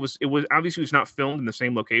obviously was not filmed in the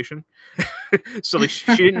same location. So like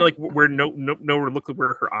she didn't like where know where to look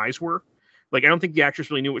where her eyes were. Like, I don't think the actress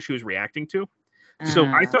really knew what she was reacting to. So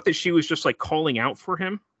I thought that she was just like calling out for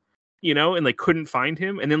him, you know, and like couldn't find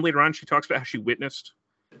him. And then later on, she talks about how she witnessed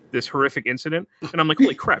this horrific incident. And I'm like,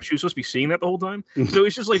 holy crap, she was supposed to be seeing that the whole time. So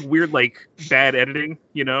it's just like weird, like bad editing,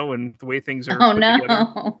 you know, and the way things are put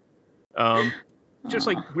together. Just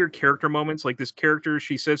like weird character moments. Like this character,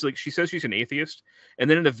 she says she's an atheist. And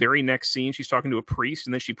then in the very next scene, she's talking to a priest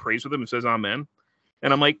and then she prays with him and says, amen.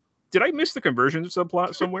 And I'm like, did I miss the conversion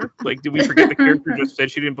subplot somewhere? Like, did we forget the character just said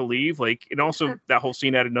she didn't believe? Like, and also that whole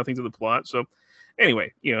scene added nothing to the plot. So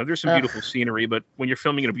anyway, you know, there's some beautiful scenery, but when you're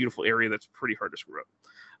filming in a beautiful area, that's pretty hard to screw up.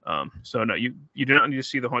 So no, you do not need to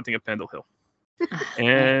see The Haunting of Pendle Hill.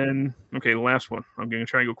 And okay, the last one. I'm going to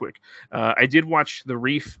try and go quick. I did watch The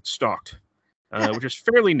Reef Stalked, which is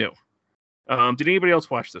fairly new. Did anybody else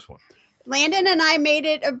watch this one? Landon and I made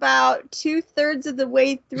it about 2/3 of the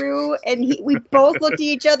way through, and we both looked at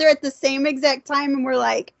each other at the same exact time, and we're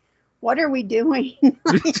like, "What are we doing?"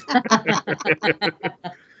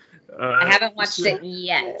 I haven't watched it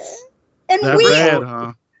yet. And That's bad,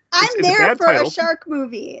 huh? I'm there for a shark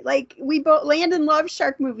movie. Like Landon loves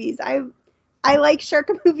shark movies. I like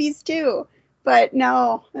shark movies too, but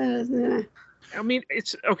no. I mean,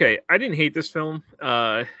 it's okay. I didn't hate this film.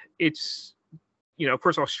 It's, you know, of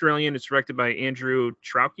course, Australian. It's directed by Andrew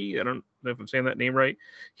Traucki. I don't know if I'm saying that name right.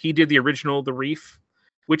 He did the original The Reef,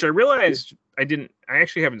 which I realized I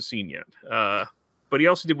actually haven't seen yet. But he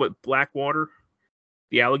also did Blackwater,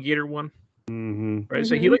 the alligator one. Mm-hmm. Right.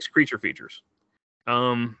 So he likes creature features.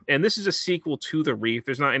 And this is a sequel to The Reef.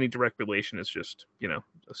 There's not any direct relation. It's just, you know,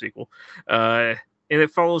 a sequel. And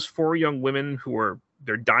it follows 4 young women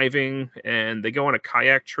they're diving and they go on a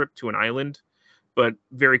kayak trip to an island. But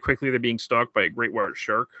very quickly, they're being stalked by a great white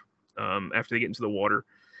shark after they get into the water.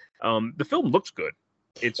 The film looks good.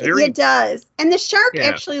 It does. And the shark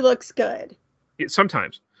actually looks good.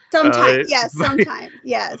 Sometimes. Sometimes, yes. Sometimes,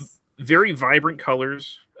 yes. Very vibrant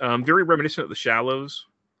colors. Very reminiscent of The Shallows.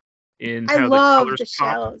 I love The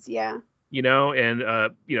Shallows, yeah. You know, and,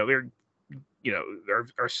 you know, they're, you know,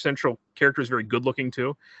 our central character is very good looking,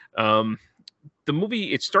 too. The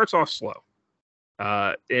movie, it starts off slow.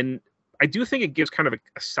 And I do think it gives kind of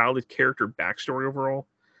a solid character backstory overall.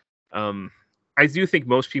 I do think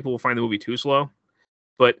most people will find the movie too slow,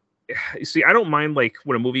 but you see, I don't mind like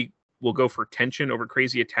when a movie will go for tension over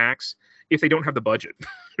crazy attacks if they don't have the budget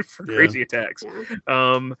for crazy attacks.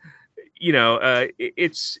 Yeah. You know, I've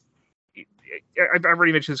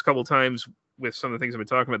already mentioned this a couple of times with some of the things I've been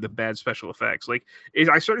talking about, the bad special effects. Like,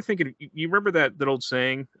 I started thinking, you remember that old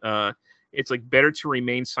saying, it's like better to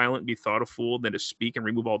remain silent and be thought a fool than to speak and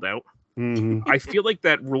remove all doubt. Mm-hmm. I feel like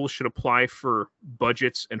that rule should apply for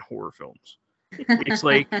budgets and horror films. It's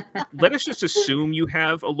like, let us just assume you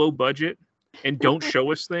have a low budget and don't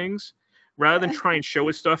show us things rather than try and show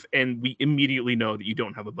us stuff and we immediately know that you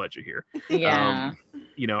don't have a budget here. Yeah.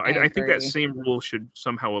 You know, I think that same rule should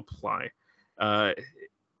somehow apply.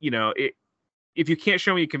 You know, if you can't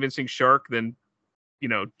show me a convincing shark, then, you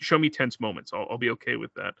know, show me tense moments. I'll be okay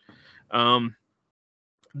with that.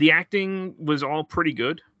 The acting was all pretty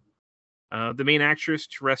good. The main actress,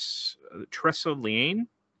 Tressa Liane,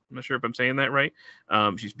 I'm not sure if I'm saying that right.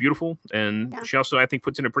 She's beautiful, and she also, I think,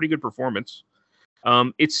 puts in a pretty good performance.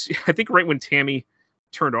 It's, I think, right when Tammy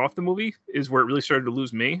turned off the movie is where it really started to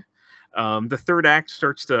lose me. The third act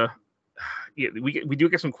starts to, we do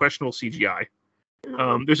get some questionable CGI.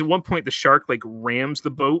 There's at one point the shark like rams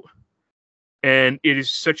the boat, and it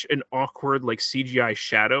is such an awkward like CGI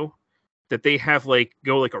shadow that they have like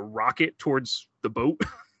go like a rocket towards the boat.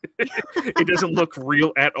 It doesn't look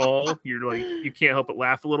real at all. You're like, you can't help but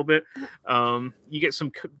laugh a little bit. You get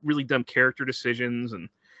some really dumb character decisions, and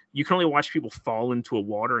you can only watch people fall into a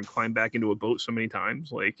water and climb back into a boat so many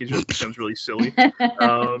times. Like, it just becomes really silly.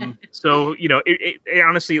 So, you know, it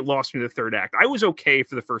honestly, it lost me the third act. I was okay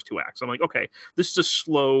for the first 2 acts. I'm like, okay, this is a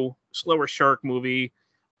slower shark movie.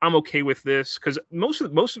 I'm okay with this, because most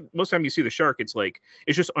time you see the shark, it's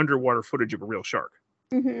just underwater footage of a real shark.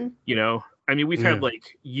 Mm-hmm. You know, I mean, we've had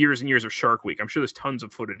like years and years of Shark Week. I'm sure there's tons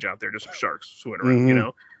of footage out there just of sharks swimming around. You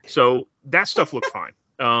know, so that stuff looked fine.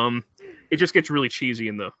 It just gets really cheesy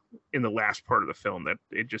in the last part of the film that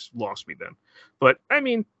it just lost me then. But I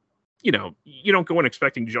mean, you know, you don't go in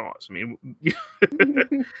expecting Jaws. I mean,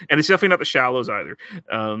 and it's definitely not The Shallows either.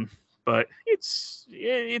 But it's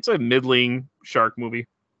a middling shark movie.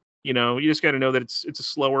 You know, you just got to know that it's a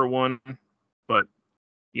slower one, but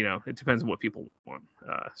you know, it depends on what people want.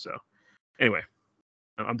 So anyway,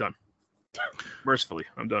 I'm done. Mercifully,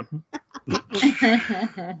 I'm done.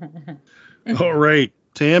 All right,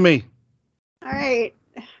 Tammy. All right.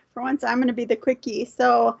 For once, I'm going to be the quickie.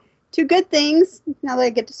 So two good things now that I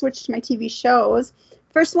get to switch to my TV shows.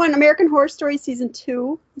 First one, American Horror Story Season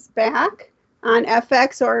 2 is back on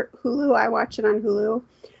FX or Hulu. I watch it on Hulu.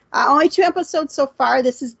 Only 2 episodes so far.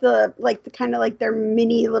 This is the kind of like their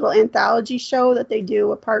mini little anthology show that they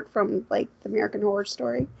do apart from like the American Horror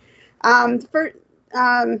Story.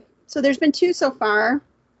 So there's been 2 so far.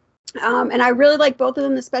 And I really like both of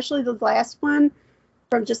them, especially the last one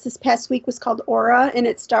from just this past week was called Aura, and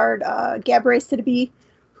it starred Gabourey Sidibe,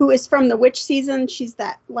 who is from the Witch season. She's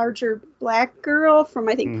that larger black girl from,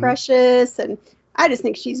 I think, Precious, and I just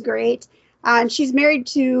think she's great. And she's married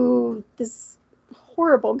to this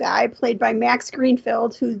horrible guy played by Max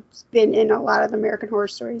Greenfield, who's been in a lot of American Horror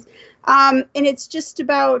Stories. And it's just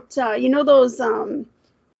about, those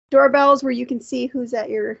doorbells where you can see who's at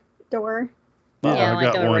your door? Yeah, I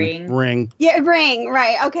like got a one. ring. Yeah, ring,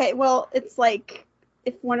 right. Okay, well, it's like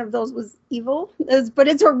if one of those was evil, but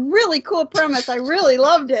it's a really cool premise. I really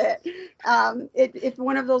loved it. If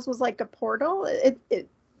one of those was like a portal,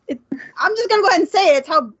 I'm just gonna go ahead and say it. It's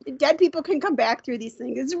how dead people can come back through these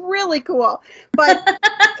things. It's really cool. But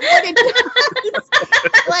what it does,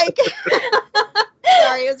 like,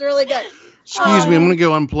 sorry, it was really good. Excuse me, I'm gonna go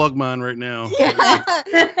unplug mine right now. Yeah,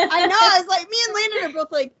 I know. I was like, me and Landon are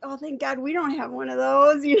both like, oh, thank God we don't have one of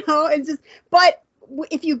those, It's just, but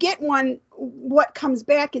if you get one, what comes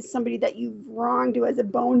back is somebody that you've wronged who has a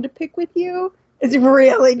bone to pick with you. It's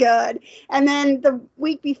really good. And then the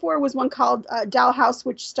week before was one called Dollhouse,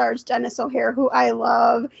 which stars Dennis O'Hare, who I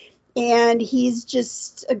love. And he's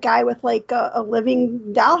just a guy with like a living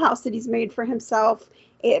dollhouse that he's made for himself.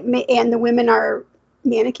 And the women are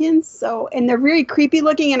mannequins, and they're very creepy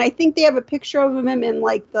looking, and I think they have a picture of him in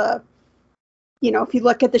like the, if you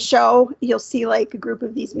look at the show, you'll see like a group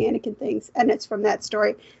of these mannequin things, and it's from that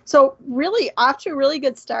story. So really off to a really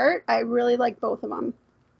good start. I really like both of them,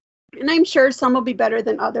 and I'm sure some will be better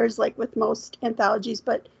than others, like with most anthologies,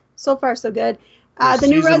 but so far so good. The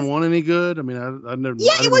new season 1 any good? I mean, I never.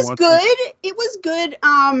 Yeah, it was good. It was good.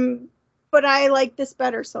 But I like this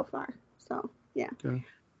better so far. So yeah. Okay.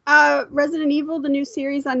 Resident Evil, the new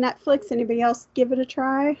series on Netflix. Anybody else give it a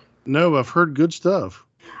try? No, I've heard good stuff.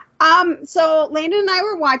 So Landon and I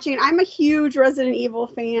were watching. I'm a huge Resident Evil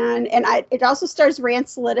fan, and it also stars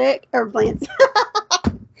Lance Riddick,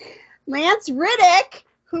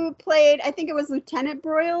 who played, I think it was Lieutenant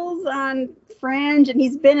Broyles on Fringe, and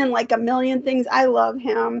he's been in like a million things. I love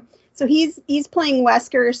him. So he's playing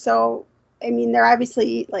Wesker. So I mean, they're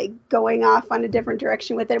obviously like going off on a different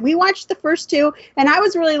direction with it. We watched the first 2, and I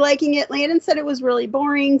was really liking it. Landon said it was really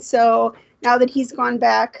boring. So now that he's gone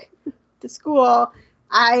back to school,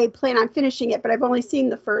 I plan on finishing it, but I've only seen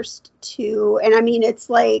the first 2. And I mean, it's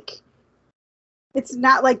not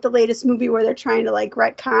like the latest movie where they're trying to like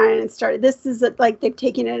retcon and start. This is like they've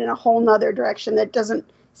taken it in a whole nother direction that doesn't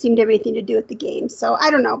seem to have anything to do with the game. So I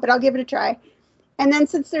don't know, but I'll give it a try. And then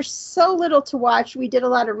since there's so little to watch, we did a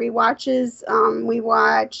lot of rewatches. We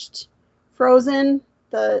watched Frozen,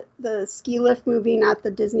 the ski lift movie, not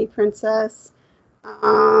the Disney princess.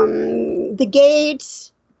 The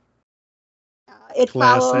Gate. It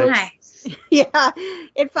follows. Nice. Yeah,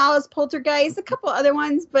 it follows Poltergeist. A couple other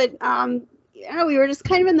ones, but we were just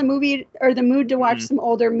kind of in the mood to watch some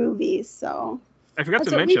older movies. So I forgot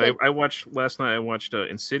to mention, I watched last night. I watched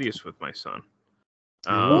Insidious with my son.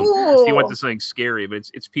 He went to something scary, but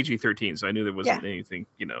it's PG-13, so I knew there wasn't anything,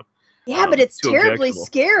 Yeah, but it's terribly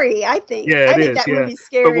scary, I think. Yeah, I think that movie's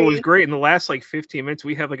scary. But what was great in the last like 15 minutes,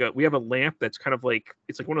 we have a lamp that's kind of like,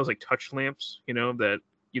 it's like one of those like touch lamps, that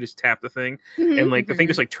you just tap the thing, and like the thing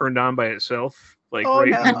just like turned on by itself, like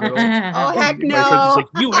in the middle. Oh heck no! It's like,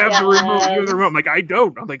 you have the remote. You have the remote. I'm like, I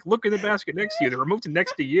don't. I'm like, look in the basket next to you. The remote's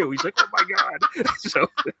next to you. He's like, oh my god. So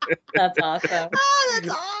that's awesome. Oh, that's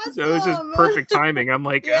awesome. So it's just perfect timing. I'm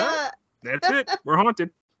like, that's it. We're haunted.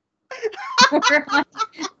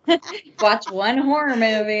 Watch one horror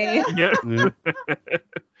movie. Yeah.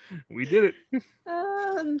 We did it.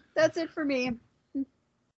 That's it for me.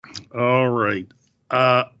 All right.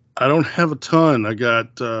 I don't have a ton. I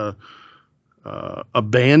got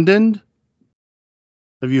Abandoned.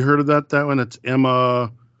 Have you heard of that? That one? It's Emma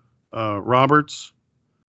Roberts'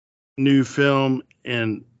 new film,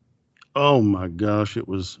 and oh my gosh, it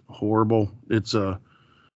was horrible. It's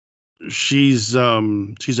she's a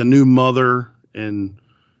new mother, and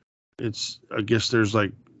it's, I guess there's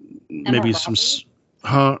like maybe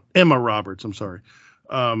Emma Roberts. I'm sorry.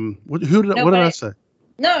 What did I say?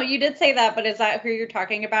 No, you did say that, but is that who you're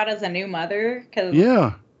talking about as a new mother?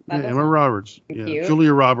 Emma Roberts. Yeah, cute.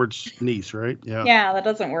 Julia Roberts' niece, right? Yeah. Yeah, that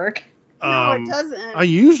doesn't work. No, it doesn't. I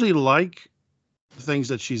usually like the things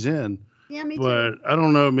that she's in. Yeah, me too. But I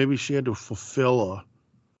don't know. Maybe she had to fulfill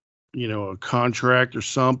a contract or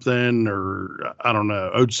something, or I don't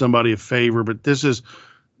know, owed somebody a favor. But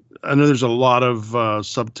I know there's a lot of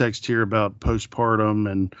subtext here about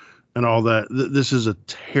postpartum and all that. This is a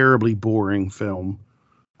terribly boring film.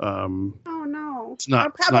 Oh no! It's not. I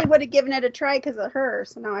probably would have given it a try because of her.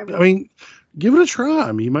 So now I mean, give it a try.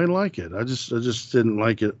 I mean, you might like it. I just didn't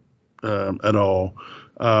like it at all.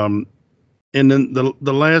 And then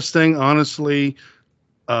the last thing, honestly,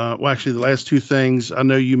 well, actually, the last two things. I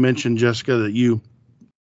know you mentioned, Jessica, that you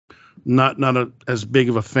not as big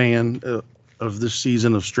of a fan of this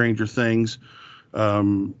season of Stranger Things,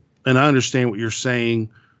 and I understand what you're saying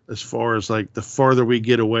as far as like the farther we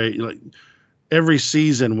get away, like every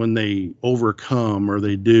season when they overcome or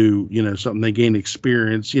they do, something, they gain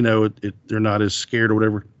experience. They're not as scared or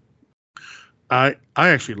whatever. I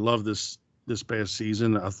actually love this past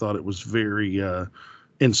season. I thought it was very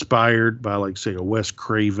inspired by, like, say, a Wes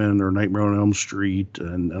Craven or Nightmare on Elm Street,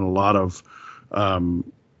 and a lot of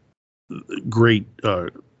great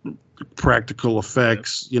practical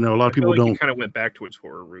effects. A lot of people don't. It kind of went back to its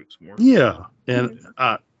horror roots more. Yeah, and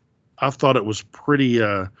I thought it was pretty.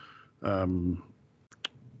 I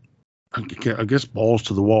guess balls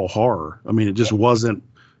to the wall horror. I mean, it just wasn't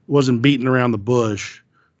beating around the bush.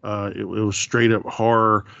 It was straight up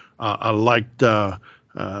horror. I liked the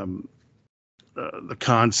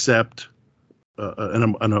concept,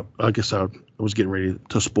 and I guess I was getting ready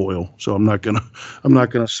to spoil, so I'm not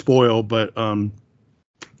gonna spoil. But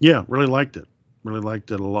yeah, really liked it. Really liked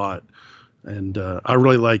it a lot, and I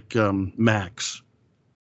really like Max.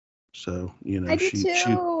 So I do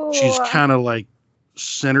too. She's kind of like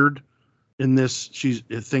centered in this.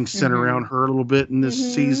 Things center around her a little bit in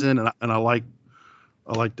this season, and I like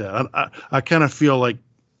that. I kind of feel like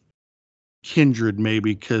kindred,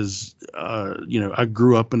 maybe, because I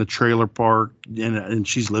grew up in a trailer park, and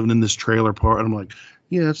she's living in this trailer park, and I'm like,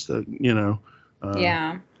 yeah, it's the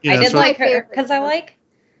yeah. I did like her because I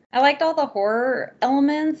liked all the horror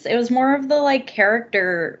elements. It was more of the like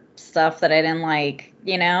character stuff that I didn't like.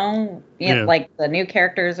 Like the new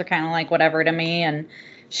characters are kind of like whatever to me, and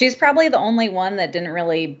she's probably the only one that didn't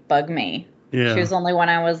really bug me. Yeah, she was the only one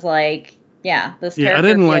I was like, yeah, this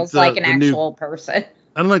character feels like an actual person.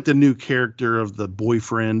 I don't like the new character of the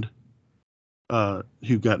boyfriend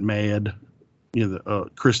who got mad.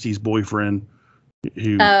 Christie's boyfriend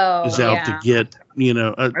who is out to get.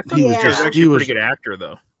 I thought he was actually a pretty good actor,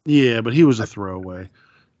 though. Yeah, but he was a throwaway.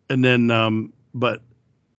 And then, but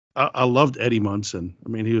I loved Eddie Munson. I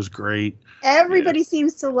mean, he was great. Everybody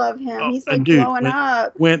seems to love him. He's like blowing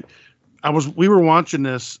up. We were watching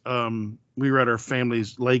this. We were at our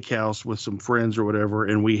family's lake house with some friends or whatever,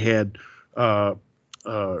 and we had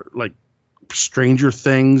like Stranger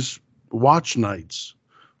Things watch nights.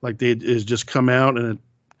 Like they has just come out, and let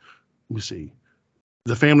me see.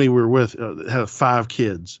 The family we were with have 5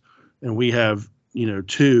 kids, and we have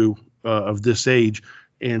 2 of this age.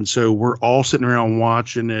 And so we're all sitting around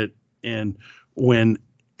watching it. And when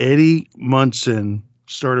Eddie Munson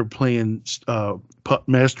started playing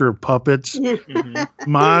Master of Puppets,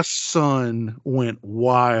 my son went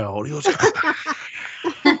wild. He was like,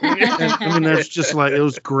 I mean, that's just like, it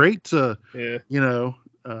was great to, to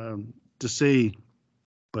see.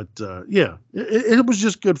 But yeah, it was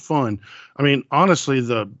just good fun. I mean, honestly,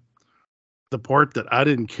 the part that I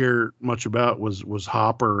didn't care much about was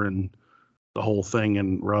Hopper and the whole thing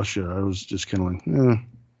in Russia. I was just kind of like,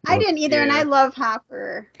 I didn't either, and I love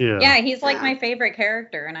Hopper. Yeah, he's like my favorite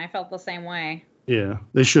character, and I felt the same way. Yeah,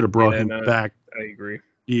 they should have brought him back. I agree.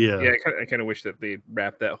 Yeah, I kind of wish that they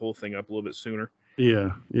wrapped that whole thing up a little bit sooner.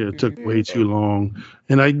 Yeah, it took way too long,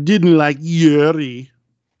 and I didn't like Yuri.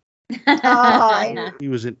 Oh, he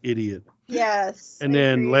was an idiot. Yes. And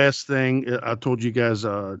then last thing, I told you guys,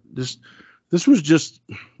 this was just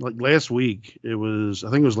like last week. I think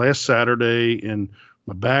it was last Saturday, and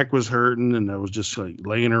my back was hurting, and I was just like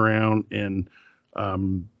laying around, and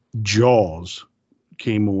Jaws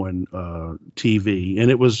came on TV, and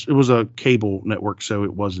it was a cable network, so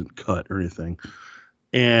it wasn't cut or anything.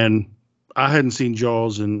 And I hadn't seen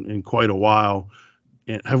Jaws in quite a while.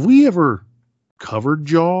 And have we ever covered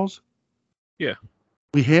Jaws? Yeah,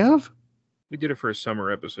 we have. We did it for a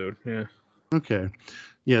summer episode. Yeah. Okay.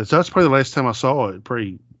 Yeah, so that's probably the last time I saw it,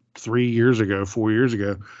 probably 4 years ago.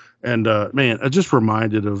 And man, I just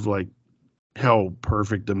reminded of like how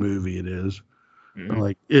perfect a movie it is. Mm-hmm.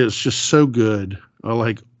 Like, it's just so good. I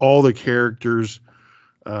like all the characters,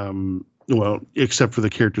 well, except for the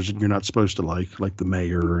characters that you're not supposed to like the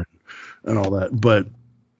mayor and all that. But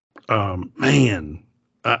man,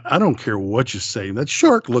 I don't care what you say. That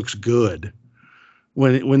shark looks good.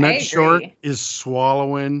 When that shark is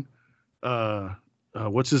swallowing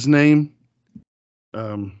what's his name?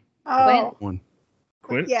 Oh, One.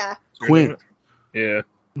 Quint? yeah. Quint. Yeah.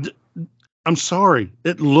 I'm sorry.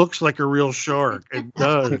 It looks like a real shark. It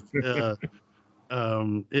does.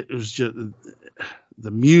 It was just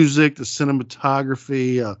the music, the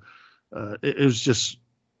cinematography. It was just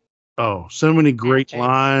so many great Magic.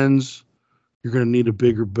 lines. You're going to need a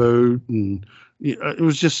bigger boat, and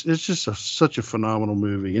it's just such a phenomenal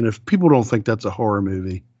movie. And if people don't think that's a horror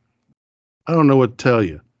movie, I don't know what to tell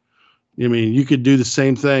you. I mean, you could do the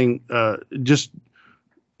same thing.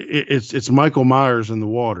 It's Michael Myers in the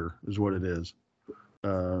water is what it is.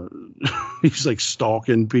 He's like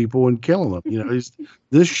stalking people and killing them.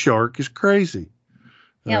 This shark is crazy.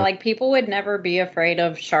 Yeah, like people would never be afraid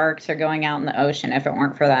of sharks or going out in the ocean if it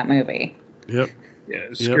weren't for that movie. Yep. Yeah,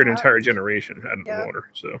 it scared an entire generation out of the Yep. water.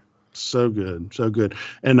 So good.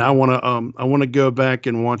 And I want to go back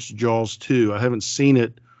and watch Jaws 2. I haven't seen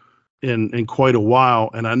it in quite a while,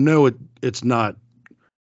 and I know it's not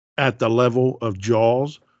at the level of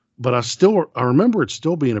Jaws, but I remember it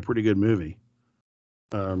still being a pretty good movie.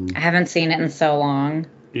 I haven't seen it in so long.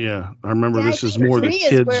 Yeah, I remember Yeah, this I is think more the 3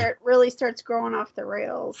 kids. is where it really starts growing off the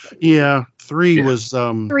rails. Yeah, 3 Yeah. was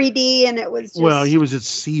 3D, and it was just, well, he was at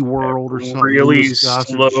SeaWorld or something. Really Louis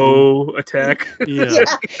Gossett slow attack. Yeah.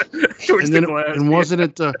 Towards And the then glass. and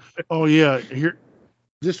wasn't it here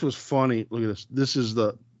this was funny. Look at this. This is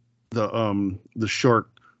the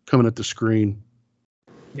shark coming at the screen.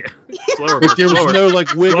 Yeah. Slower, But there was slower. no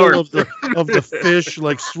like wiggle Slower. of the fish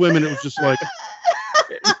like swimming. It was just like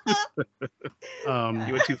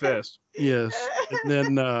You went too fast. yes. And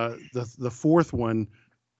then the fourth one,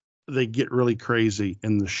 they get really crazy,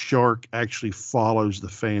 and the shark actually follows the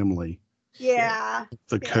family, yeah.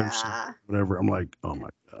 the coast, Yeah. whatever. I'm like, oh my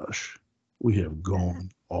gosh, we have gone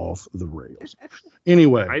off the rails.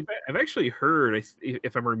 Anyway, I've actually heard,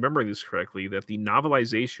 if I'm remembering this correctly, that the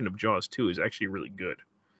novelization of Jaws 2 is actually really good.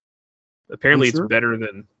 Apparently, sure? it's better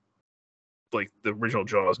than like the original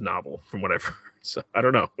Jaws novel, from what I've heard. So I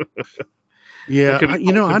don't know. yeah, That could be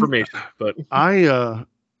false information, but I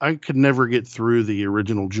could never get through the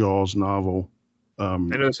original Jaws novel. I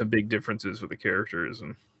know some big differences with the characters,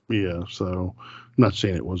 and Yeah, so I'm not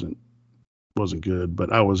saying it wasn't good,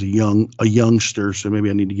 but I was a youngster, so maybe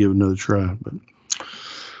I need to give it another try. But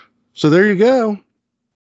so there you go.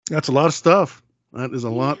 That's a lot of stuff. That is a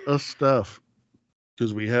lot of stuff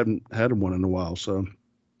because we hadn't had one in a while. So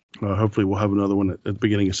hopefully we'll have another one at the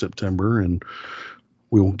beginning of September, and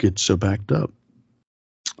we won't get so backed up.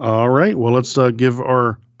 All right. Well, let's give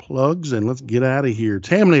our plugs and let's get out of here.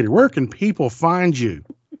 Taminator, where can people find you?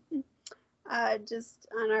 Just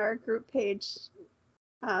on our group page,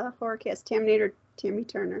 Horrorcast Taminator, Tammy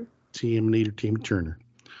Turner. Taminator, Tammy Turner.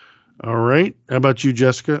 All right. How about you,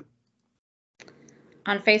 Jessica?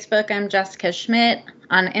 On Facebook, I'm Jessica Schmidt.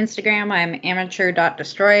 On Instagram, I'm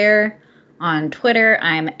amateur.destroyer. On Twitter,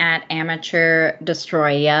 I'm at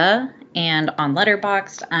amateurdestroya. And on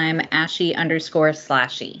Letterboxd, I'm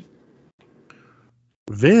ashy_slashy.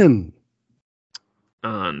 Vin.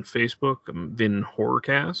 on Facebook, I'm Vin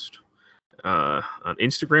Horrorcast. On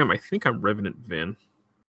Instagram, I think I'm Revenant Vin.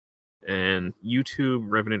 And YouTube,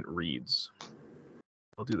 Revenant Reads.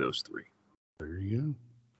 I'll do those 3. There you go.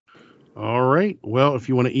 All right. Well, if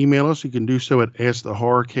you want to email us, you can do so at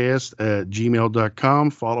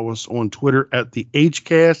askthehorrorcast@gmail.com. Follow us on Twitter at the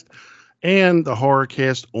HCast and the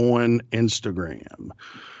Horrorcast on Instagram.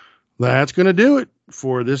 That's going to do it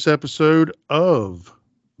for this episode of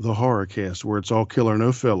the Horrorcast, where it's all killer,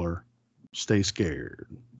 no filler. Stay scared.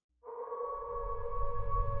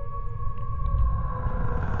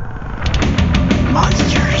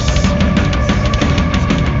 Monster